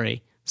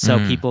inventory.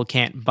 So people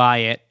can't buy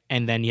it,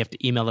 and then you have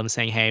to email them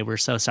saying, hey, we're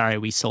so sorry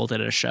we sold it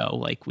at a show.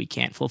 Like, we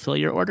can't fulfill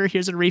your order.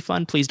 Here's a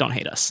refund. Please don't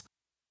hate us.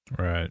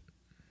 Right.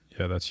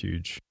 Yeah, that's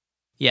huge.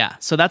 Yeah,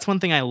 so that's one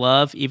thing I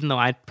love, even though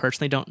I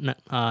personally don't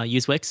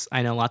use Wix.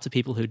 I know lots of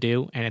people who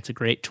do, and it's a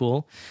great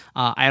tool.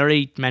 I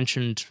already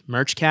mentioned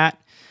MerchCat.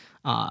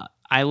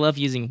 I love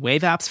using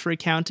Wave Apps for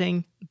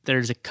accounting.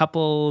 There's a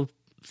couple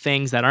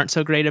things that aren't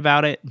so great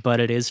about it, but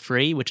it is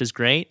free, which is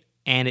great.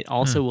 And it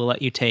also will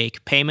let you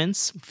take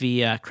payments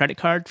via credit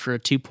card for a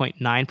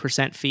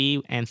 2.9%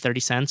 fee and 30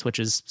 cents, which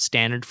is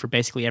standard for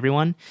basically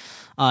everyone.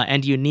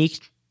 And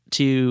unique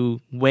to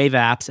Wave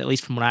Apps, at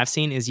least from what I've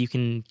seen, is you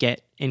can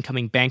get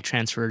incoming bank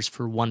transfers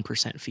for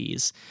 1%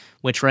 fees,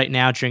 which right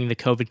now during the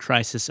COVID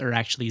crisis are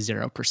actually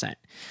 0%.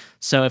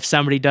 So if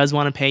somebody does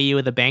want to pay you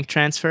with a bank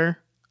transfer,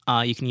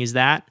 you can use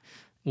that.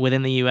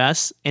 Within the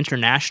US,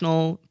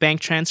 international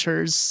bank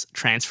transfers,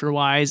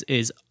 TransferWise,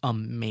 is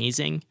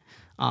amazing.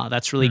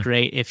 That's really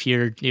great if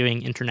you're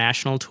doing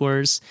international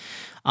tours.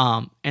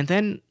 And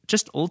then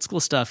just old school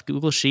stuff,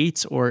 Google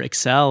Sheets or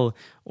Excel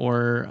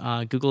or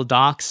Google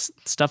Docs,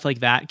 stuff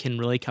like that can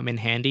really come in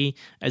handy.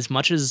 As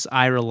much as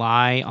I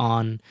rely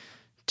on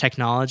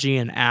technology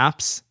and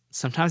apps,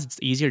 sometimes it's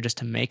easier just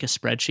to make a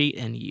spreadsheet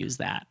and use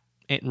that.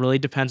 It really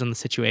depends on the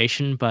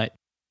situation, but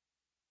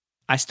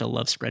I still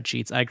love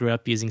spreadsheets. I grew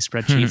up using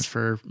spreadsheets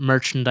for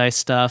merchandise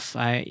stuff.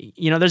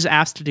 There's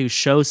apps to do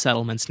show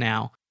settlements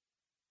now,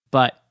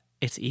 but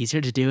it's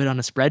easier to do it on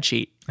a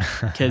spreadsheet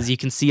because you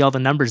can see all the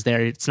numbers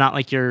there. It's not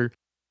like you're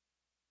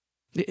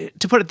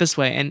to put it this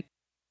way, and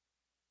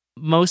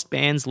most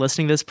bands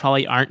listening to this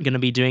probably aren't going to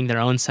be doing their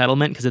own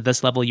settlement, because at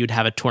this level you'd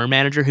have a tour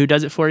manager who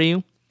does it for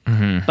you.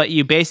 But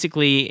you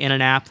basically, in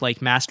an app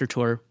like Master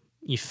Tour,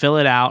 you fill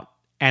it out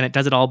and it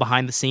does it all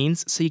behind the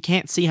scenes, so you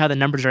can't see how the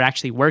numbers are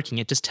actually working.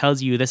 It just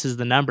tells you this is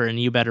the number and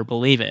you better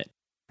believe it.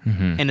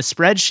 In a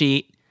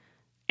spreadsheet,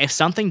 if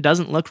something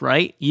doesn't look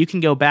right, you can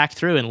go back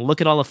through and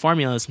look at all the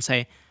formulas and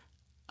say,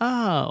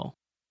 oh,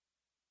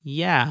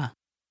 yeah,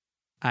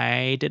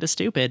 I did a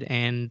stupid,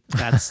 and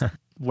that's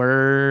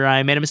where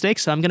I made a mistake,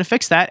 so I'm going to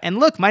fix that. And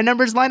look, my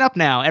numbers line up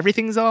now.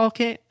 Everything's all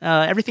okay.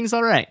 Everything's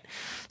all right.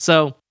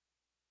 So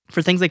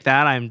for things like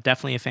that, I'm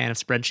definitely a fan of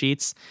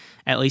spreadsheets,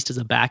 at least as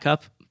a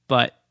backup.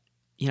 But,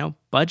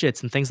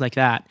 budgets and things like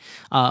that.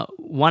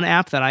 One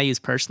app that I use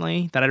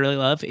personally that I really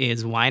love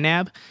is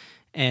YNAB,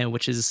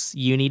 which is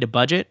you need a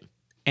budget.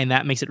 And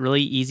that makes it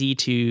really easy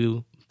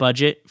to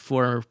budget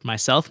for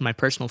myself and my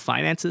personal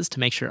finances to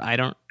make sure I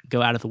don't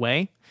go out of the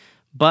way.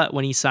 But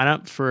when you sign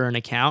up for an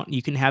account,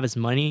 you can have as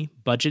many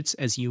budgets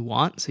as you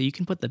want. So you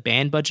can put the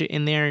band budget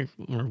in there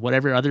or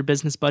whatever other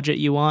business budget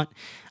you want,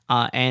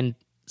 and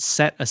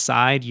set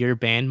aside your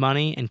band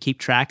money and keep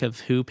track of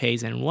who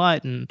pays in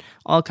what and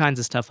all kinds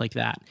of stuff like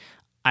that.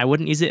 I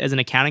wouldn't use it as an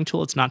accounting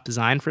tool. It's not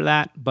designed for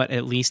that, but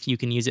at least you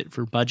can use it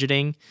for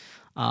budgeting.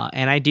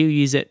 And I do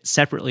use it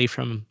separately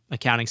from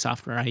accounting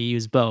software. I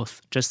use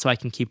both just so I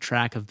can keep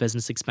track of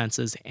business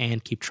expenses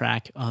and keep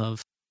track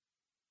of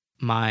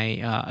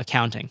my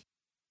accounting.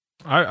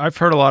 I've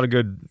heard a lot of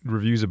good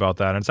reviews about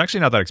that, and it's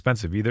actually not that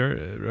expensive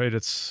either, right?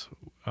 It's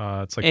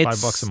like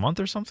 $5 a month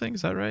or something.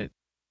 Is that right?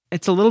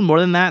 It's a little more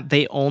than that.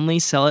 They only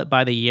sell it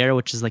by the year,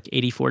 which is like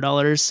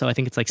 $84. So I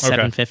think it's like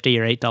 $7.50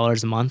 or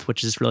 $8 a month,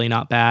 which is really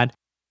not bad.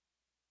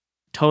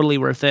 Totally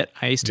worth it.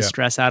 I used to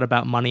stress out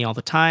about money all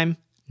the time.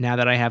 Now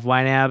that I have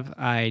YNAB,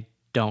 I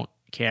don't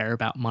care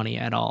about money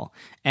at all.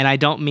 And I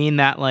don't mean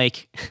that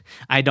like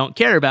I don't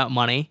care about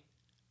money.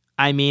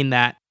 I mean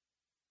that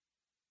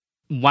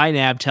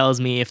YNAB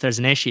tells me if there's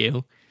an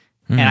issue,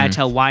 and I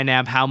tell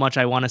YNAB how much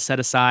I want to set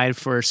aside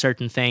for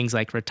certain things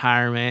like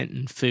retirement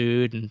and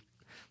food and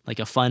like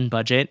a fun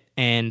budget.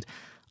 And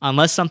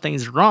unless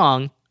something's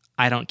wrong,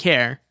 I don't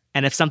care.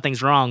 And if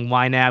something's wrong,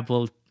 YNAB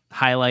will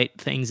highlight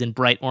things in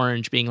bright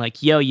orange being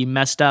like, yo, you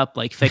messed up,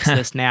 like fix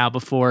this now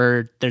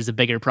before there's a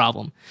bigger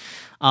problem.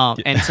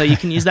 And so you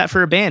can use that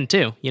for a band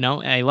too.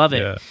 I love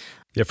it.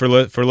 Yeah, for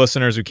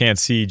listeners who can't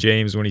see,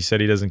 James, when he said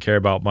he doesn't care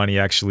about money,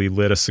 actually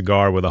lit a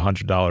cigar with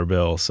 $100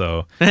 bill.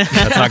 So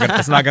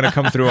that's not gonna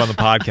come through on the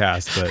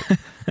podcast.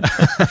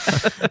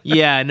 But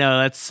yeah, no,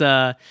 that's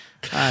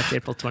it's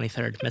April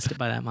 23rd. Missed it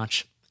by that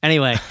much.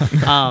 Anyway,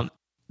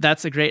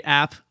 that's a great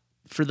app.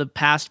 For the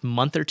past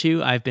month or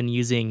two, I've been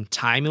using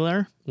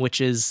Timular, which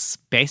is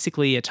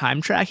basically a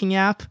time tracking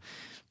app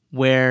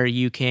where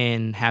you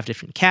can have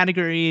different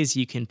categories,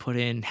 you can put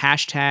in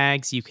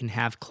hashtags, you can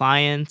have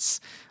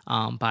clients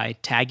by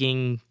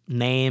tagging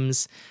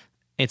names.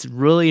 It's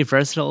really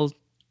versatile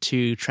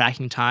to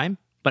tracking time,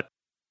 but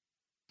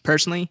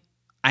personally,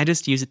 I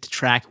just use it to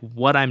track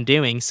what I'm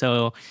doing.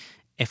 So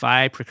if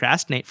I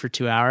procrastinate for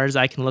 2 hours,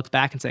 I can look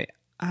back and say,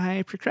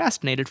 I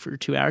procrastinated for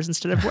 2 hours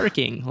instead of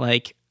working.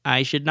 Like,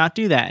 I should not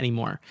do that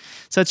anymore.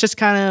 So it's just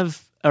kind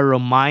of a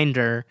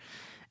reminder.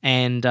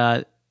 And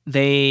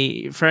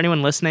for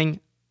anyone listening,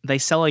 they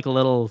sell like a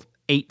little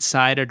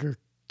 8-sided or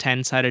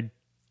 10-sided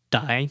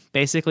die,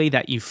 basically,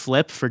 that you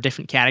flip for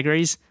different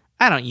categories.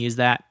 I don't use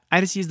that.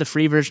 I just use the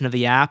free version of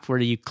the app where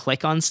you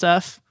click on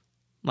stuff,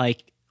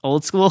 like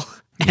old school,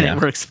 and it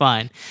works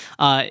fine.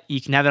 You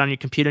can have it on your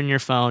computer and your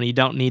phone. You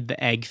don't need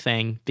the egg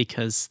thing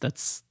because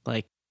that's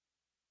like,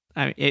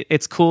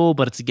 it's cool,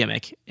 but it's a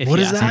gimmick. What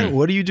is that? Me.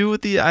 What do you do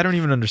with the? I don't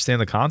even understand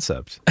the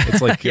concept.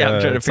 It's like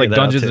it's like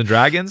Dungeons and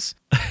Dragons.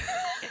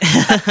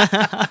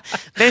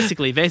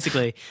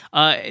 basically.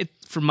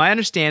 From my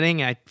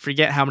understanding, I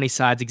forget how many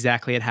sides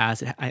exactly it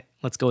has.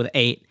 Let's go with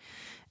 8.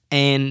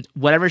 And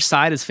whatever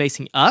side is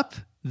facing up,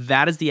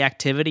 that is the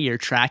activity you're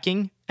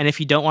tracking. And if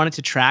you don't want it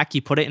to track,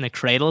 you put it in a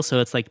cradle so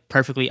it's like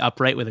perfectly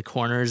upright with the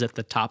corners at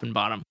the top and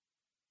bottom.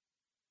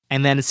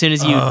 And then as soon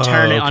as you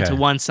turn it onto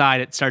one side,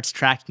 it starts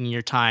tracking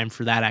your time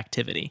for that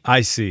activity.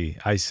 I see.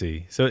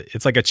 So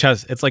it's like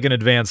it's like an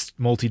advanced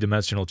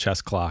multi-dimensional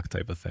chess clock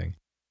type of thing.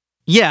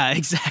 Yeah,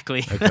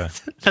 exactly. Okay.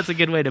 That's a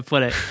good way to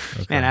put it.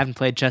 Okay. Man, I haven't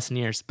played chess in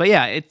years. But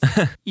yeah,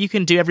 you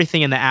can do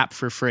everything in the app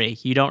for free.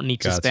 You don't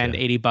need to spend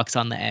 $80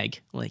 on the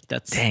egg. Like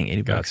that's dang,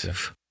 $80. Gotcha.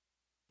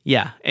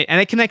 Yeah,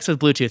 and it connects with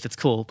Bluetooth. It's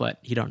cool, but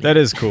you don't need That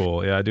is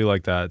cool. Yeah, I do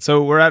like that.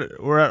 So we're at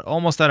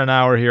almost at an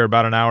hour here,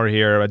 about an hour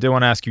here. I did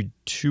want to ask you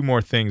 2 more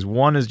things.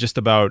 One is just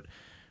about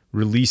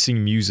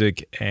releasing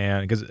music,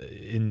 and because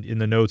in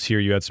the notes here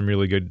you had some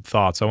really good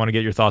thoughts. I want to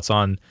get your thoughts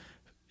on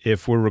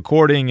if we're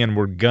recording and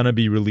we're gonna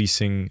be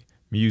releasing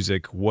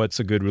music, what's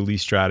a good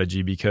release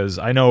strategy? Because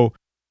I know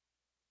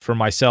for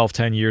myself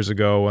 10 years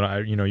ago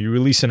when you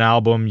release an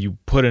album, you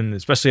put in,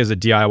 especially as a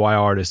DIY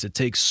artist, it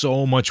takes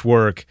so much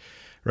work,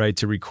 right,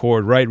 to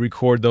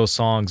record those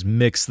songs,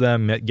 mix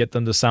them, get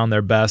them to sound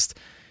their best.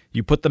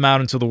 you put them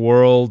out into the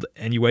world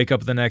and you wake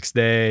up the next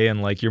day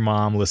and like your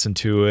mom listened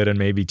to it and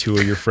maybe two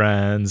of your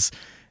friends.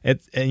 And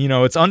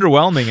it's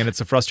underwhelming and it's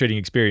a frustrating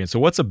experience. So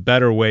what's a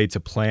better way to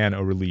plan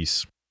a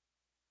release?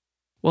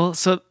 Well,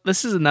 so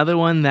this is another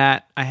one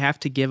that I have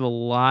to give a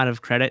lot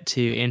of credit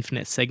to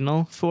Infinite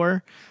Signal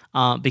for,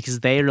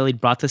 because they really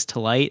brought this to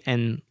light.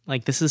 And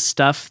like, this is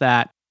stuff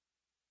that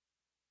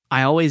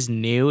I always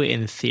knew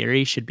in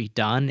theory should be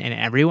done, and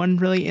everyone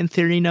really in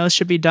theory knows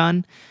should be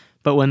done.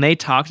 But when they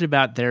talked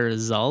about their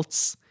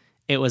results,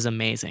 it was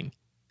amazing.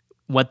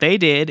 What they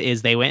did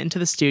is they went into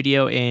the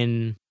studio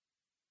in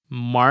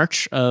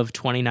March of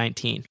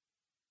 2019.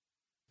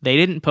 They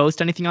didn't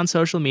post anything on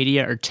social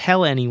media or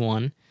tell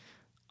anyone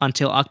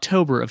until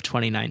October of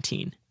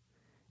 2019.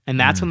 And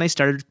that's when they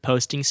started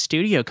posting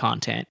studio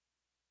content.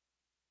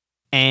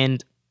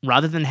 And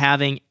rather than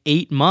having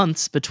 8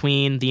 months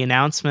between the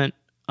announcement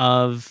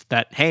of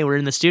that, hey, we're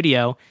in the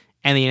studio,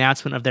 and the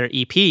announcement of their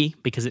EP,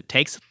 because it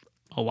takes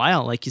a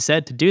while, like you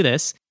said, to do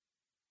this,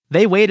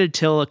 they waited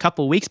till a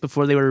couple weeks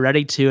before they were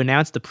ready to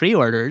announce the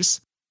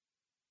pre-orders.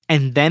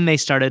 And then they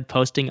started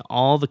posting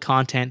all the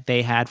content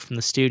they had from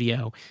the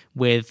studio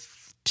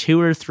with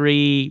 2 or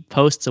 3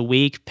 posts a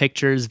week,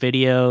 pictures,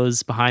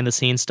 videos, behind the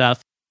scenes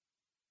stuff,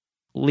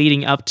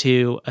 leading up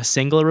to a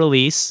single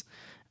release,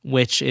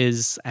 which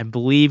is, I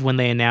believe, when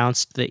they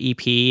announced the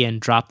EP and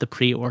dropped the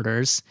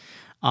pre-orders,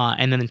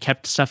 and then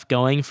kept stuff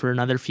going for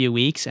another few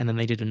weeks. And then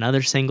they did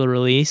another single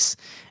release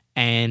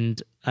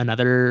and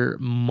another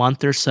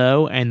month or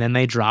so. And then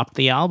they dropped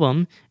the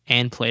album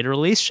and played a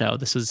release show.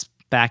 This was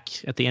back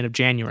at the end of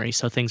January,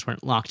 so things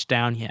weren't locked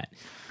down yet.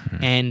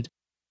 Mm-hmm. And,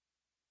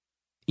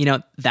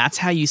 that's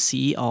how you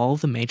see all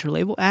the major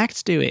label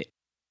acts do it.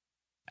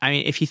 I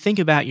mean, if you think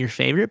about your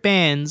favorite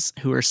bands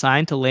who are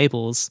signed to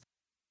labels,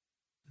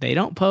 they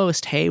don't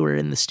post, hey, we're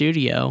in the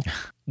studio,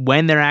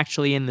 when they're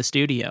actually in the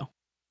studio.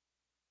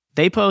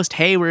 They post,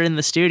 hey, we're in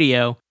the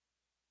studio,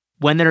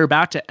 when they're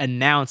about to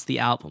announce the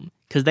album.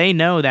 Because they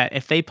know that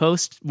if they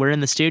post, we're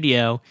in the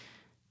studio,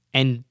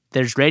 and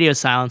there's radio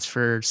silence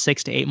for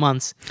 6 to 8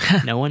 months,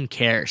 no one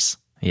cares.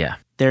 Yeah.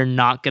 They're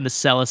not going to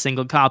sell a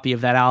single copy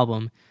of that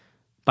album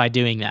by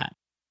doing that.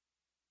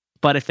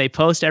 But if they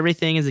post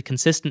everything as a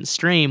consistent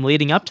stream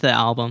leading up to the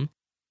album,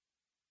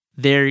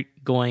 they're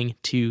going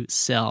to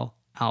sell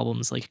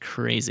albums like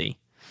crazy.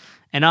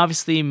 And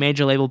obviously,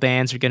 major label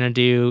bands are going to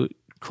do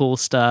cool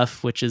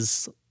stuff, which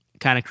is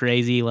kind of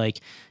crazy, like,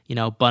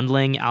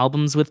 bundling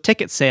albums with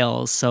ticket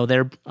sales so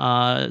their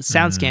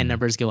SoundScan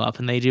numbers go up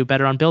and they do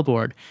better on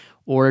Billboard,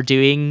 or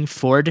doing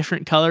 4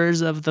 different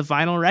colors of the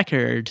vinyl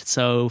record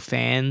so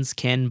fans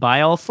can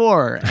buy all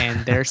 4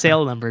 and their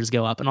sale numbers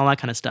go up and all that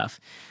kind of stuff.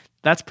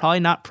 That's probably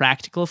not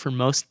practical for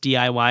most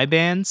DIY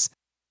bands,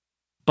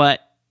 but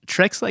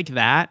tricks like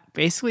that,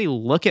 basically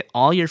look at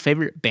all your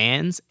favorite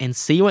bands and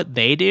see what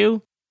they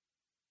do,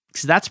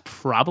 because that's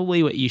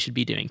probably what you should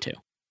be doing too.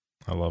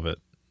 I love it.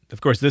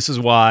 Of course, this is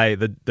why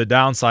the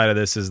downside of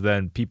this is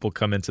then people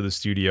come into the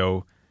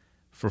studio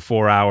for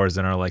 4 hours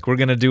and are like, we're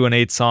going to do an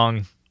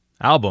 8-song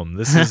album.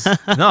 This is,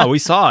 no, we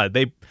saw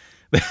it.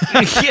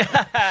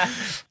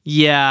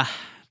 Yeah.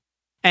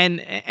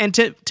 And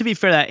to be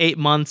fair, that 8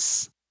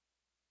 months,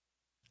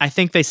 I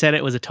think they said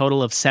it was a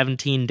total of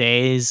 17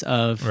 days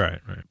of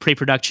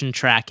pre-production,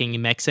 tracking,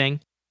 and mixing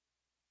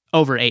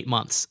over 8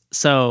 months.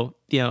 So,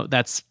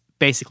 that's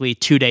basically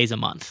 2 days a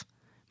month.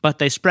 But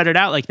they spread it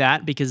out like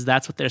that because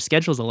that's what their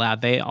schedules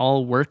allowed. They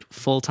all worked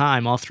full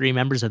time, all 3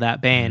 members of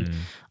that band.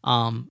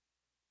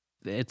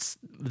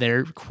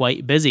 They're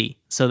quite busy,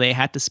 so they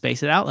had to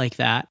space it out like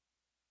that.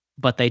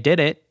 But they did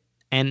it,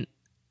 and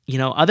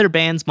other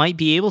bands might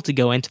be able to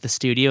go into the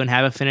studio and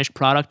have a finished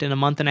product in a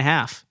month and a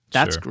half.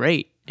 That's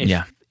great.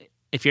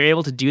 If you're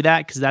able to do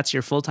that because that's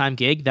your full-time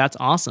gig, that's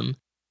awesome.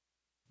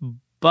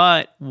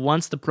 But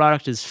once the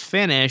product is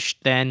finished,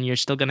 then you're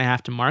still going to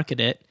have to market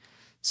it.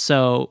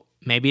 So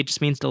maybe it just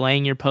means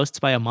delaying your posts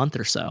by a month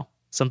or so,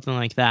 something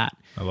like that.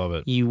 I love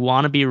it. You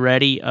want to be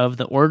ready of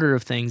the order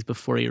of things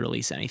before you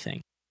release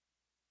anything.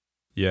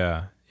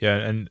 Yeah.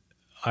 And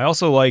I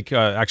also like,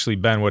 actually,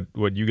 Ben,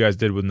 what you guys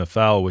did with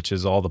Nefel, which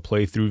is all the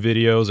playthrough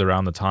videos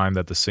around the time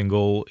that the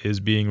single is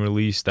being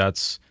released.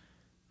 That's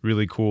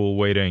really cool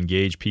way to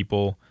engage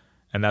people.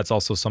 And that's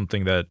also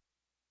something that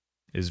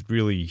is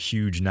really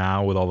huge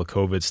now with all the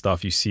COVID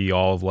stuff. You see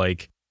all of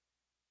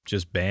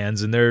just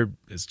bands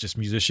it's just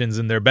musicians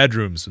in their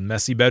bedrooms,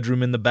 messy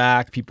bedroom in the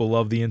back. People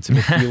love the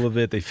intimate feel of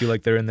it. They feel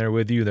like they're in there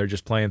with you. They're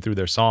just playing through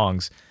their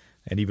songs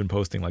and even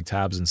posting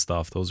tabs and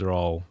stuff. Those are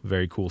all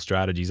very cool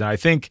strategies. And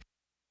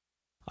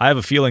I have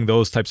a feeling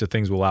those types of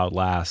things will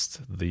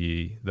outlast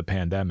the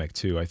pandemic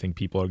too. I think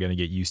people are going to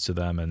get used to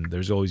them, and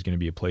there's always going to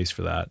be a place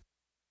for that.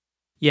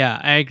 Yeah,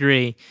 I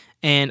agree.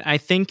 And I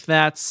think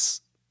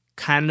that's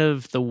kind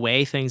of the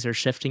way things are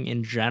shifting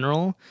in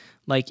general.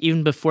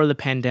 Even before the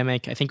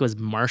pandemic, I think it was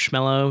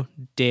Marshmello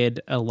did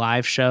a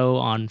live show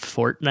on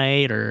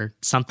Fortnite or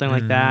something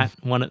like that,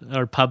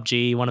 or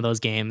PUBG, one of those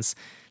games.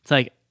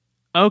 It's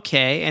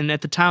okay. And at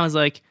the time I was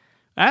like,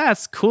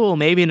 That's cool.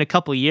 Maybe in a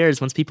couple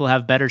years once people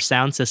have better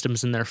sound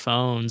systems in their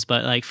phones.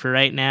 But like for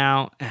right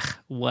now,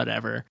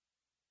 whatever.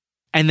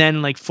 And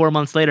then like 4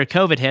 months later,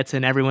 COVID hits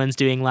and everyone's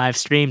doing live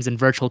streams and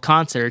virtual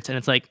concerts. And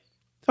it's like,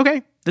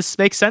 okay, this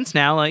makes sense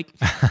now. Like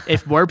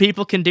if more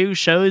people can do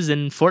shows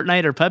in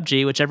Fortnite or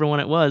PUBG, whichever one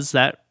it was,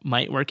 that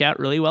might work out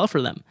really well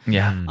for them.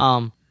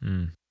 Yeah.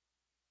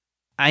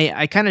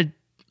 I kind of,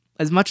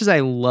 as much as I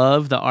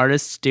love the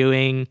artists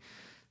doing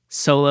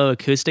solo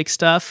acoustic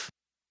stuff,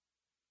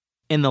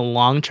 in the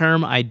long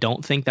term, I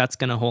don't think that's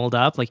going to hold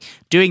up. Like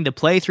doing the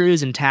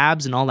playthroughs and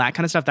tabs and all that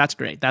kind of stuff, that's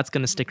great. That's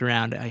going to stick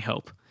around, I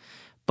hope.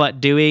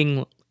 But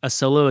doing a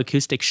solo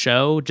acoustic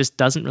show just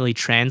doesn't really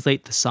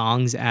translate the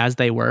songs as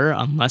they were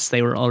unless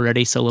they were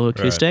already solo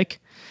acoustic.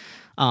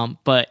 Right.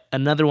 But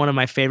another one of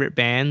my favorite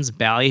bands,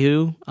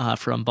 Ballyhoo,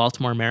 from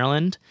Baltimore,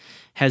 Maryland,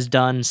 has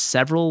done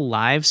several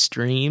live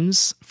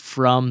streams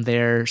from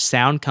their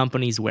sound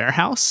company's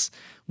warehouse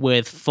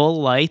with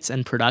full lights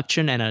and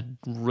production and a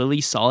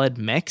really solid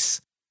mix,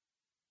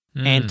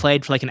 and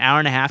played for like an hour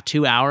and a half,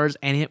 2 hours,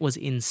 and it was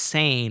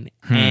insane.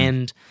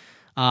 And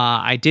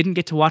I didn't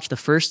get to watch the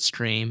first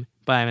stream,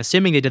 but I'm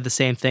assuming they did the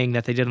same thing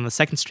that they did on the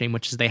second stream,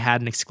 which is they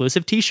had an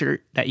exclusive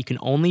t-shirt that you can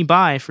only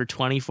buy for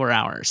 24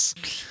 hours.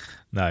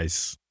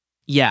 Nice.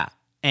 Yeah.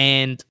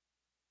 And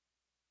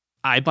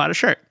I bought a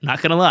shirt,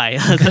 not going to lie.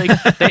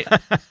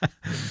 Like,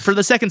 for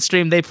the second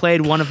stream, they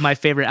played one of my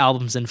favorite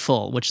albums in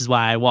full, which is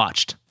why I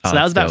watched. So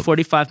that was about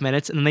 45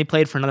 minutes, and then they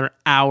played for another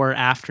hour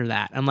after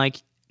that. I'm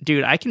like,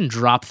 dude, I can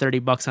drop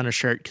 $30 on a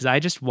shirt because I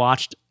just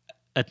watched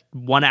a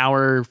 1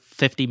 hour,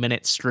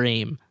 50-minute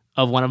stream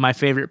of one of my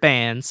favorite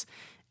bands,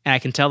 and I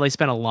can tell they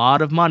spent a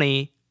lot of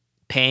money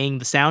paying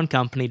the sound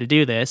company to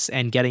do this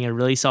and getting a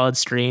really solid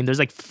stream. There's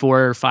like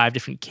 4 or 5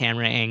 different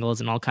camera angles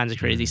and all kinds of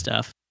crazy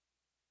stuff.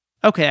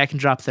 Okay, I can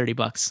drop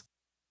 $30.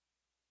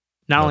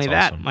 Not only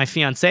that, my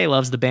fiance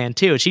loves the band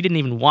too. She didn't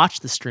even watch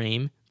the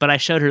stream, but I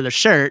showed her the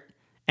shirt,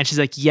 and she's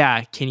like,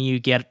 "Yeah, can you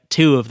get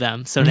 2 of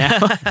them?" So now,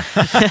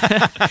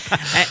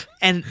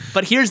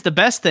 but here's the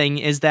best thing: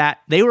 is that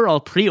they were all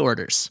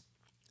pre-orders.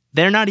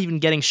 They're not even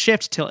getting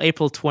shipped till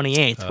April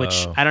 28th,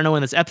 which I don't know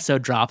when this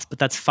episode drops, but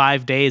that's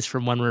 5 days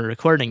from when we're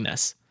recording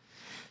this.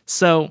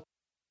 So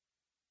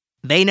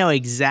they know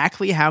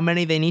exactly how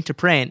many they need to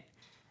print,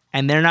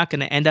 and they're not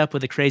going to end up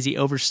with a crazy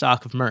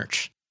overstock of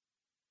merch.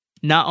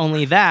 Not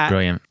only that,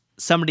 brilliant.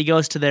 Somebody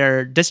goes to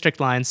their District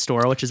Line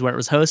store, which is where it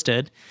was hosted,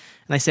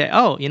 and they say,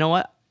 "Oh, you know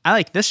what? I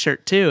like this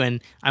shirt too,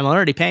 and I'm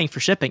already paying for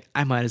shipping.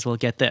 I might as well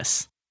get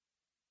this."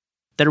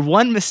 Their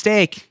one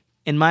mistake,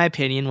 in my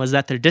opinion, was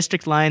that their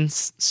District Line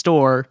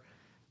store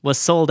was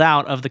sold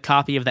out of the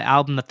copy of the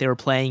album that they were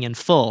playing in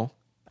full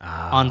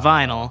on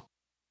vinyl.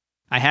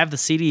 I have the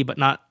CD, but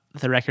not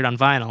the record on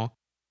vinyl.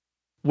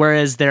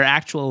 Whereas their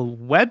actual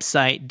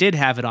website did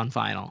have it on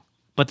vinyl,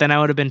 but then I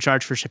would have been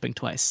charged for shipping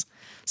twice.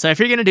 So if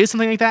you're going to do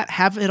something like that,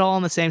 have it all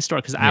in the same store,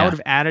 because I would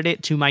have added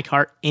it to my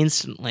cart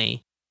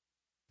instantly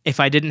if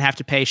I didn't have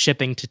to pay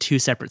shipping to 2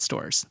 separate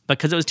stores. But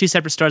because it was 2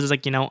 separate stores, I was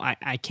like,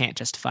 I can't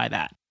justify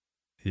that.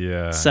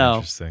 Yeah, so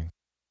interesting.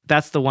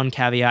 That's the one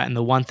caveat, and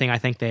the one thing I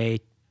think they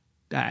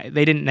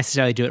didn't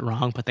necessarily do it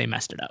wrong, but they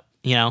messed it up.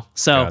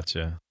 So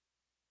gotcha.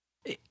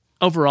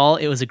 Overall,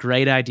 it was a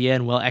great idea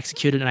and well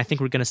executed, and I think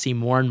we're going to see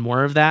more and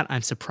more of that.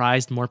 I'm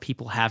surprised more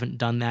people haven't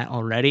done that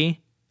already.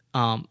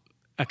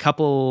 A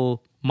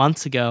couple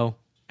months ago,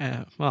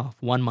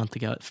 1 month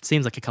ago, it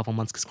seems like a couple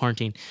months because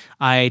quarantine,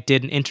 I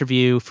did an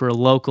interview for a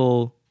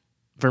local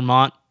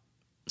Vermont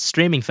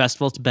streaming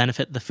festival to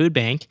benefit the food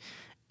bank,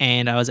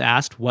 and I was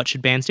asked, what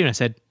should bands do? And I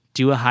said,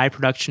 do a high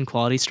production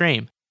quality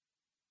stream.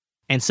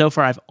 And so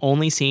far, I've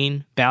only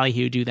seen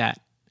Ballyhoo do that.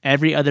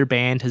 Every other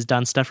band has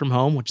done stuff from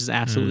home, which is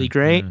absolutely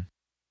great.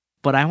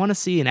 But I want to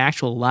see an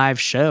actual live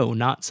show,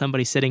 not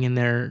somebody sitting in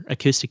their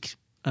acoustic,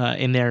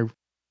 in their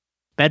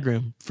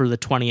bedroom for the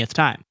 20th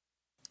time.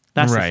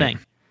 That's the thing.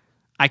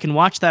 I can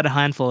watch that a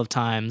handful of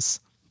times,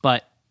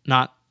 but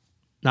not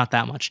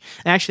that much.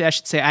 And actually, I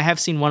should say I have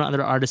seen one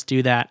other artist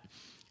do that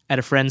at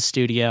a friend's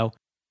studio,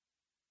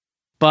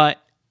 but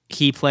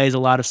he plays a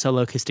lot of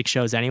solo acoustic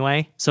shows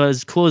anyway. So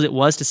as cool as it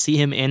was to see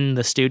him in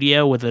the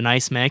studio with a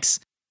nice mix,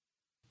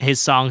 his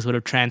songs would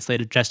have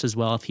translated just as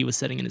well if he was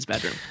sitting in his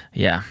bedroom.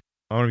 Yeah.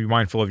 I want to be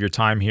mindful of your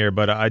time here,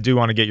 but I do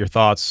want to get your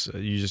thoughts.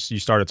 You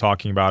started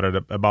talking about it,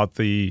 about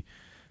the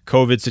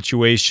COVID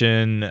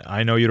situation.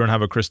 I know you don't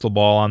have a crystal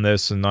ball on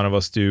this, and none of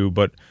us do,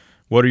 but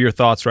what are your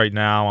thoughts right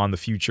now on the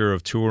future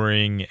of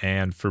touring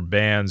and for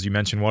bands? You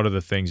mentioned one of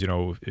the things,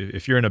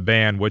 if you're in a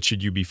band, what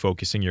should you be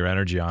focusing your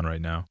energy on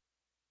right now?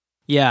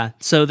 Yeah,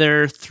 so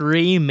there are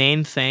 3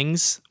 main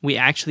things. We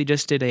actually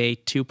just did a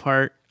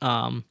 2-part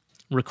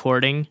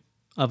recording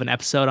of an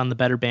episode on the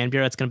Better Band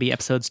Bureau. It's going to be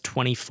episodes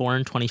 24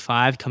 and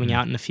 25 coming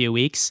out in a few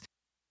weeks.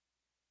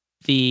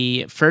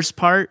 The first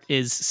part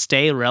is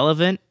stay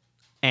relevant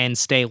and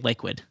stay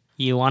liquid.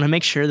 You want to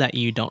make sure that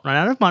you don't run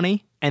out of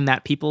money and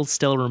that people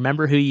still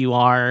remember who you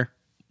are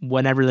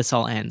whenever this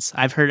all ends.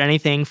 I've heard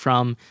anything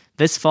from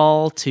this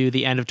fall to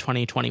the end of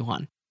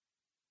 2021.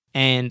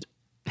 And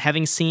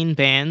having seen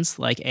bands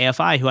like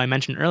AFI, who I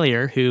mentioned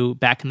earlier, who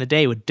back in the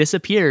day would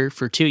disappear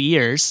for 2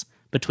 years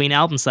between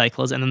album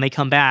cycles, and then they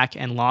come back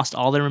and lost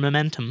all their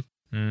momentum.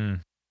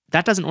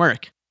 That doesn't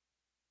work.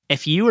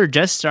 If you are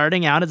just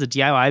starting out as a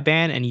DIY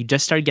band and you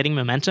just started getting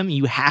momentum,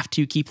 you have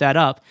to keep that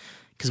up,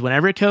 because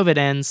whenever COVID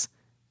ends,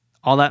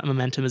 all that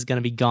momentum is going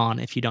to be gone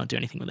if you don't do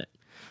anything with it.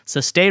 So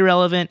stay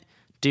relevant,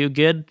 do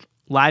good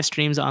live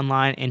streams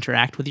online,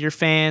 interact with your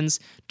fans,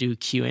 do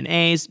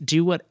Q&As,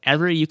 do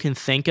whatever you can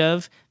think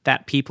of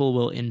that people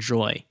will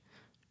enjoy.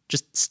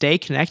 Just stay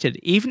connected,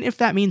 even if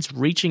that means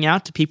reaching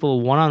out to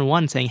people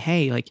one-on-one saying,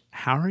 hey, like,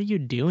 how are you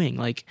doing?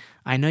 Like,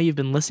 I know you've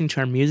been listening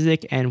to our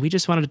music and we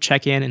just wanted to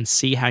check in and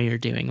see how you're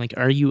doing. Like,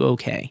 are you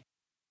okay?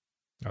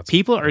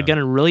 People are going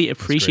to really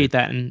appreciate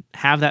that and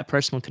have that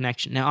personal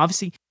connection. Now,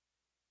 obviously,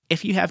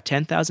 if you have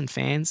 10,000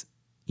 fans,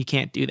 you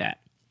can't do that.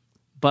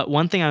 But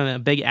one thing I'm a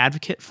big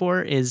advocate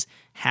for is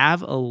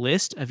have a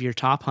list of your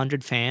top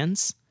 100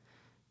 fans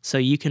so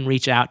you can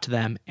reach out to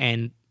them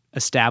and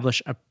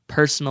establish a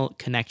personal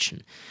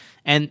connection.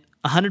 And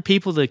 100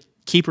 people to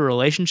keep a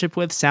relationship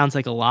with sounds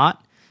like a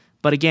lot.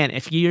 But again,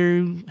 if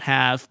you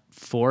have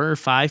 4 or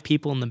 5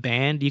 people in the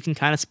band, you can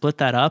kind of split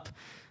that up.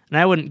 And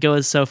I wouldn't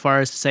go so far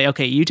as to say,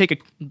 okay, you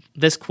take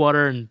this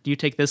quarter and you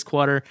take this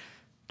quarter.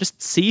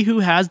 Just see who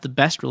has the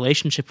best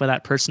relationship with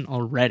that person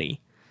already.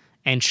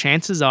 And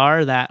chances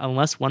are that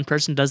unless one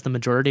person does the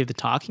majority of the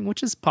talking,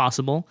 which is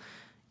possible,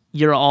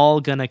 you're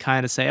all going to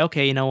kind of say,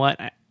 okay, you know what?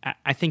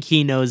 I think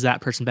he knows that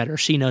person better, or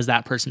she knows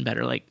that person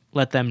better. Like,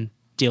 let them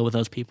deal with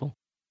those people.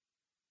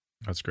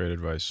 That's great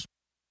advice.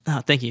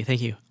 Thank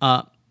you.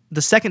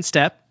 The second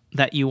step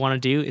that you want to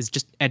do is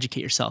just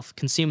educate yourself.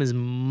 Consume as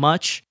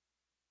much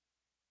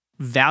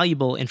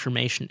valuable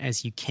information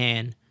as you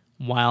can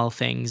while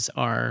things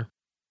are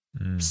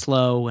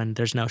slow and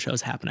there's no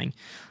shows happening.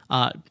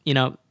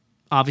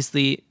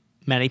 Obviously,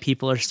 many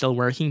people are still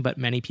working, but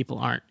many people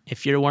aren't.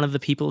 If you're one of the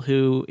people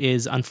who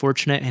is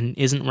unfortunate and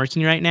isn't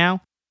working right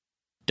now,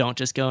 don't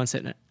just go and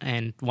sit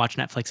and watch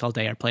Netflix all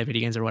day or play video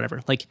games or whatever.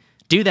 Like,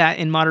 do that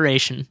in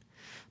moderation,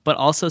 but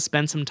also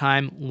spend some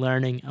time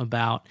learning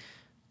about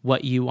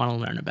what you want to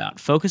learn about.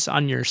 Focus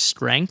on your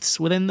strengths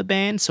within the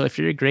band. So if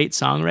you're a great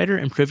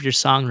songwriter, improve your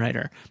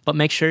songwriter, but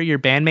make sure your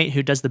bandmate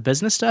who does the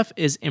business stuff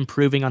is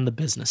improving on the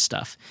business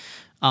stuff.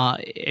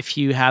 If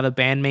you have a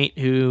bandmate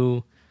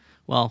who,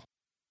 well,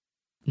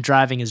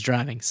 driving is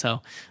driving.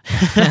 So,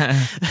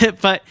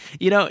 but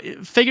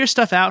figure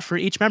stuff out for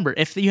each member.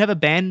 If you have a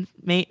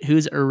bandmate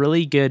who's a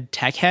really good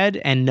tech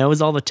head and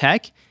knows all the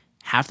tech,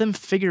 have them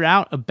figure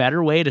out a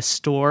better way to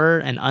store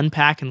and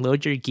unpack and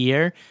load your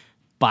gear,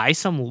 buy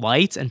some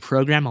lights and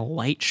program a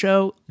light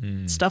show,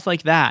 stuff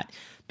like that.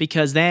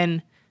 Because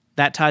then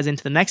that ties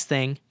into the next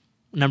thing.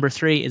 Number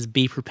 3 is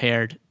be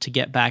prepared to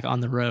get back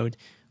on the road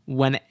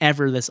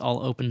whenever this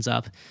all opens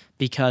up,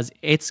 because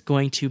it's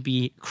going to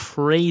be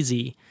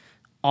crazy.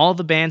 All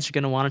the bands are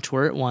going to want to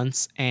tour at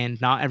once,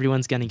 and not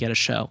everyone's going to get a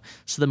show.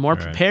 So the more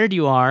prepared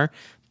you are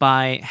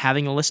by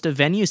having a list of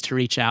venues to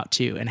reach out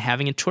to and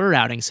having a tour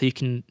routing, so you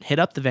can hit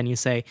up the venue,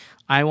 say,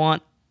 I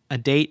want a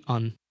date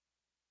on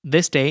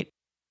this date.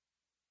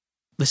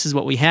 This is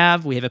what we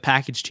have. We have a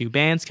package 2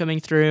 bands coming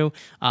through.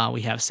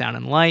 We have sound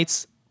and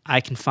lights.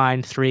 I can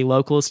find 3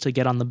 locals to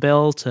get on the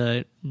bill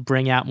to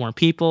bring out more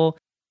people.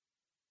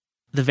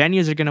 The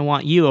venues are going to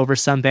want you over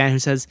some band who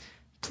says,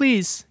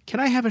 please,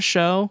 can I have a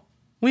show?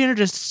 We are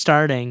just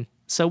starting,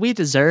 so we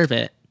deserve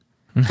it.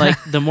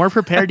 Like, the more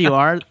prepared you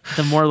are,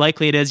 the more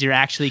likely it is you're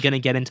actually going to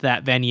get into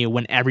that venue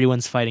when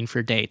everyone's fighting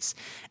for dates.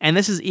 And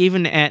this is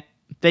even at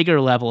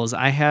bigger levels.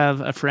 I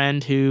have a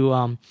friend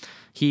who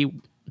he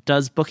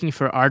does booking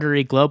for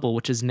Artery Global,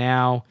 which is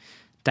now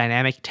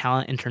Dynamic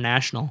Talent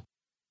International.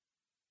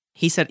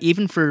 He said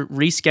even for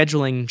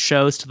rescheduling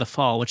shows to the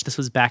fall, which this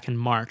was back in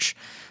March,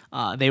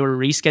 they were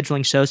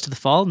rescheduling shows to the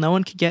fall. No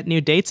one could get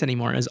new dates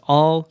anymore. It was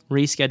all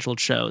rescheduled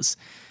shows.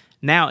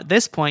 Now, at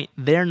this point,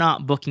 they're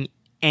not booking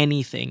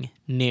anything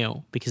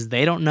new because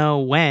they don't know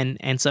when,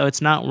 and so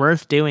it's not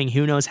worth doing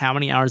who knows how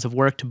many hours of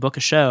work to book a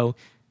show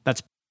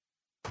that's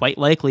quite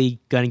likely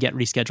going to get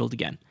rescheduled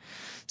again.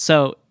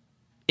 So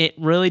it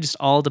really just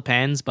all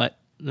depends, but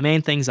the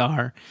main things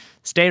are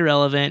stay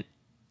relevant,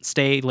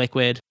 stay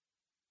liquid,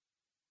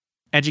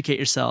 educate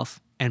yourself,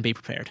 and be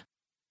prepared.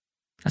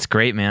 That's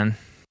great, man.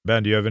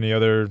 Ben, do you have any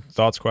other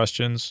thoughts,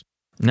 questions?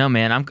 No,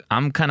 man,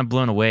 I'm kind of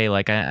blown away.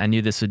 Like, I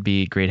knew this would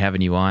be great having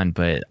you on,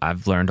 but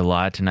I've learned a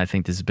lot, and I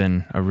think this has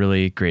been a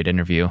really great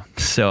interview.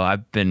 So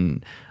I've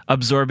been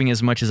absorbing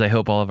as much as I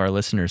hope all of our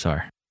listeners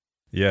are.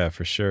 Yeah,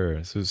 for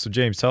sure. So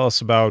James, tell us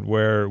about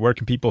where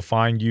can people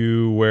find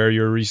you, where are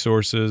your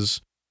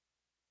resources?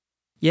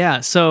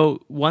 Yeah,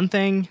 so one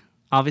thing,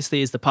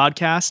 obviously, is the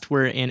podcast.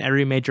 We're in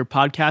every major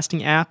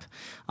podcasting app,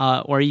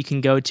 or you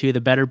can go to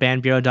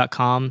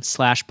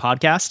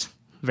thebetterbandbureau.com/podcast.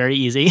 Very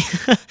easy.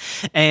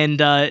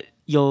 And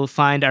you'll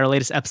find our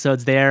latest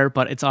episodes there,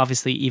 but it's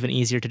obviously even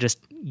easier to just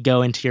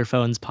go into your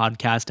phone's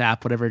podcast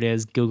app, whatever it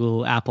is,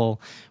 Google,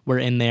 Apple, we're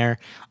in there.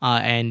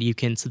 And you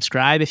can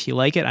subscribe if you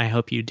like it. I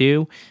hope you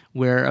do.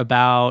 We're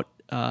about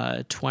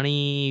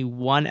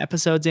 21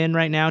 episodes in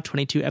right now,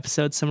 22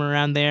 episodes, somewhere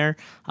around there,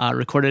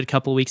 recorded a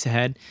couple weeks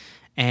ahead.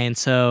 And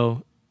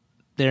so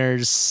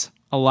there's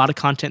a lot of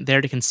content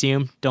there to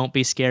consume. Don't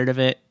be scared of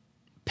it.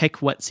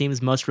 Pick what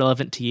seems most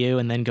relevant to you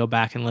and then go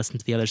back and listen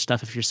to the other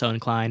stuff if you're so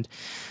inclined.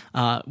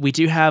 We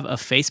do have a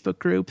Facebook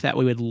group that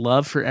we would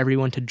love for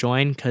everyone to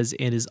join because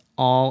it is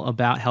all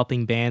about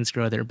helping bands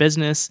grow their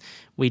business.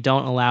 We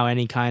don't allow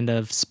any kind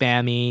of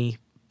spammy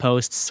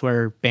posts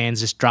where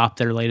bands just drop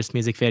their latest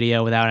music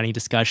video without any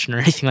discussion or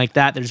anything like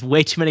that. There's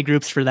way too many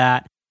groups for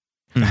that.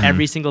 Mm-hmm.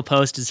 Every single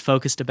post is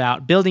focused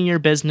about building your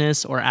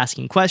business or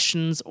asking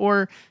questions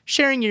or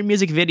sharing your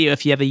music video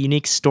if you have a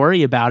unique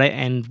story about it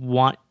and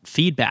want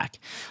feedback.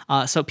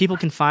 So people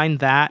can find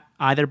that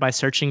either by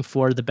searching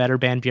for the Better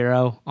Band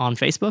Bureau on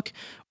Facebook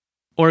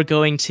or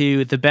going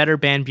to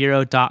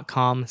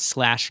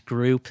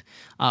thebetterbandbureau.com/group.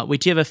 We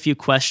do have a few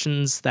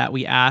questions that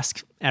we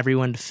ask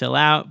everyone to fill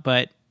out,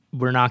 but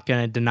we're not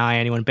going to deny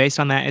anyone based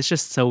on that. It's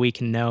just so we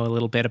can know a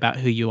little bit about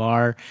who you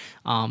are.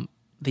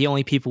 The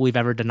only people we've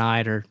ever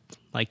denied are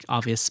like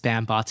obvious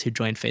spam bots who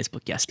joined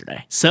Facebook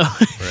yesterday. So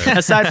right.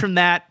 Aside from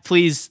that,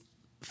 please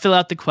fill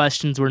out the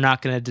questions. We're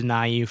not going to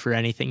deny you for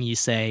anything you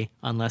say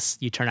unless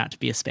you turn out to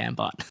be a spam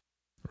bot.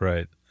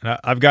 Right.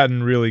 I've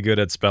gotten really good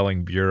at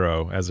spelling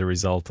bureau as a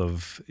result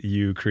of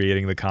you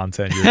creating the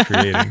content you're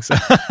creating. So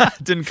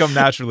it didn't come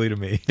naturally to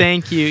me.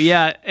 Thank you.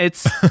 Yeah,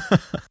 it's...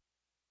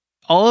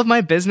 All of my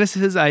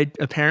businesses, I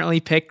apparently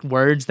pick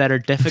words that are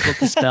difficult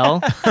to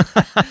spell.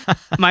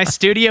 My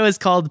studio is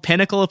called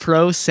Pinnacle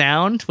Pro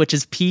Sound, which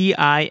is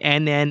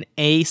Pinnacle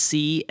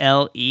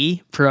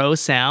Pro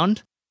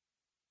Sound.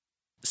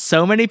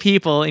 So many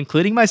people,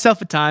 including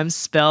myself at times,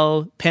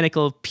 spell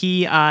Pinnacle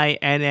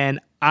Pinnicle,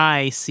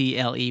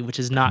 which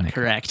is not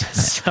correct.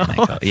 So,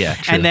 yeah,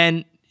 true. And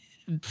then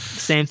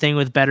same thing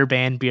with Better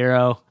Band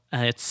Bureau.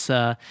 It's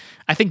I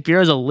think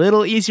Bureau's a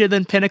little easier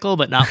than Pinnacle,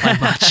 but not by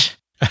much.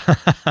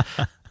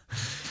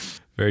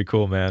 Very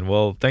cool, man.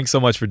 Well, thanks so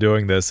much for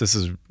doing this. This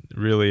is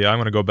really, I'm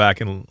going to go back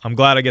and I'm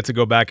glad I get to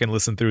go back and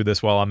listen through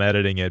this while I'm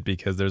editing it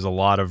because there's a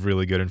lot of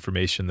really good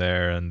information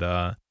there. And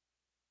I'm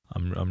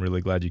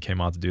really glad you came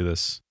on to do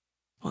this.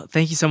 Well,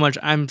 thank you so much.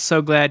 I'm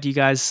so glad you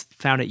guys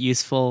found it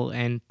useful.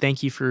 And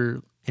thank you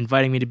for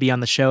inviting me to be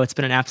on the show. It's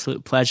been an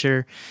absolute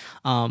pleasure.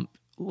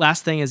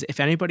 Last thing is, if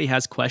anybody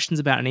has questions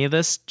about any of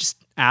this, just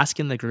ask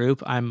in the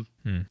group. I'm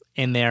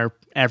in there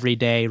every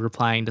day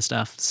replying to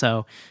stuff.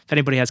 So if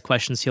anybody has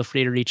questions, feel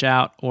free to reach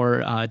out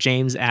or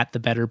James at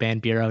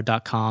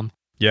thebetterbandbureau.com.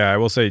 Yeah, I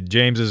will say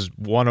James is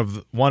one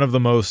of the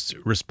most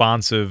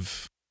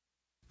responsive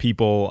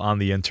people on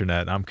the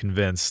internet. I'm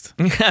convinced.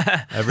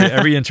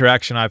 Every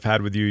interaction I've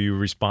had with you, you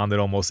responded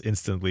almost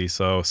instantly.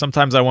 So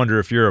sometimes I wonder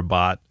if you're a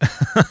bot.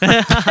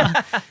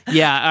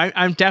 Yeah,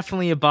 I'm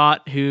definitely a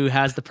bot who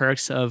has the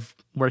perks of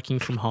working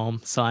from home.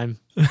 So I'm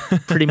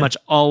pretty much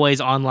always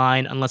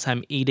online unless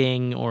I'm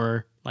eating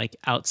or like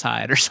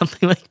outside or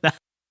something like that.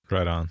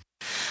 Right on.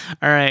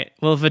 All right.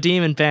 Well,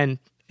 Vadim and Ben,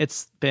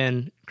 it's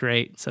been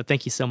great. So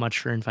thank you so much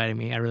for inviting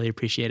me. I really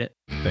appreciate it.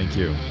 Thank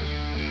you.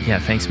 Yeah,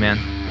 thanks, man.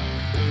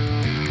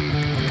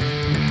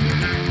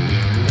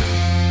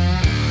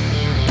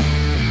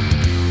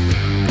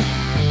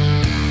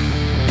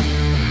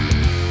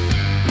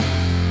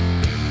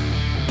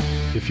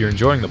 If you're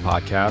enjoying the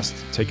podcast,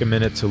 take a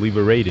minute to leave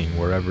a rating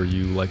wherever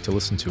you like to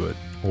listen to it,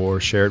 or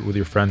share it with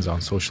your friends on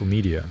social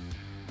media.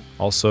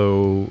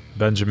 Also,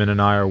 Benjamin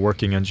and I are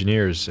working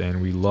engineers,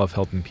 and we love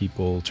helping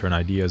people turn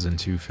ideas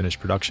into finished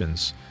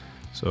productions.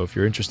 So if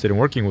you're interested in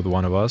working with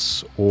one of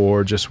us,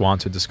 or just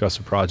want to discuss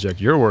a project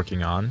you're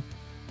working on,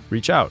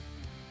 reach out.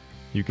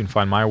 You can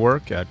find my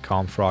work at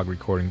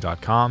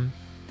calmfrogrecording.com,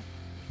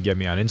 get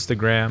me on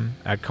Instagram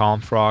at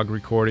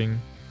calmfrogrecording,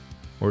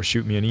 or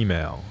shoot me an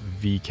email,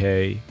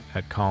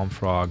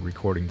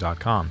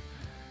 vk@calmfrogrecording.com.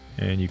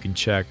 And you can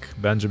check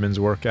Benjamin's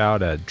work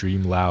out at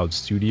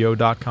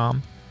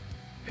dreamloudstudio.com.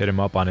 Hit him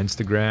up on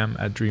Instagram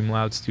at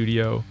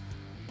dreamloudstudio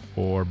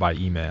or by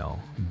email,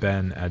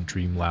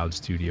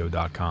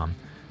 ben@dreamloudstudio.com.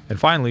 And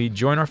finally,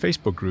 join our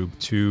Facebook group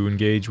to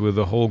engage with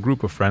a whole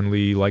group of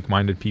friendly,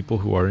 like-minded people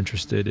who are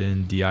interested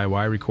in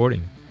DIY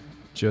recording.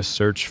 Just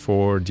search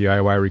for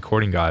DIY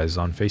Recording Guys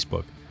on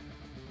Facebook.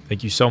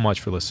 Thank you so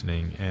much for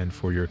listening and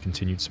for your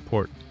continued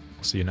support.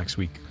 I'll see you next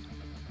week.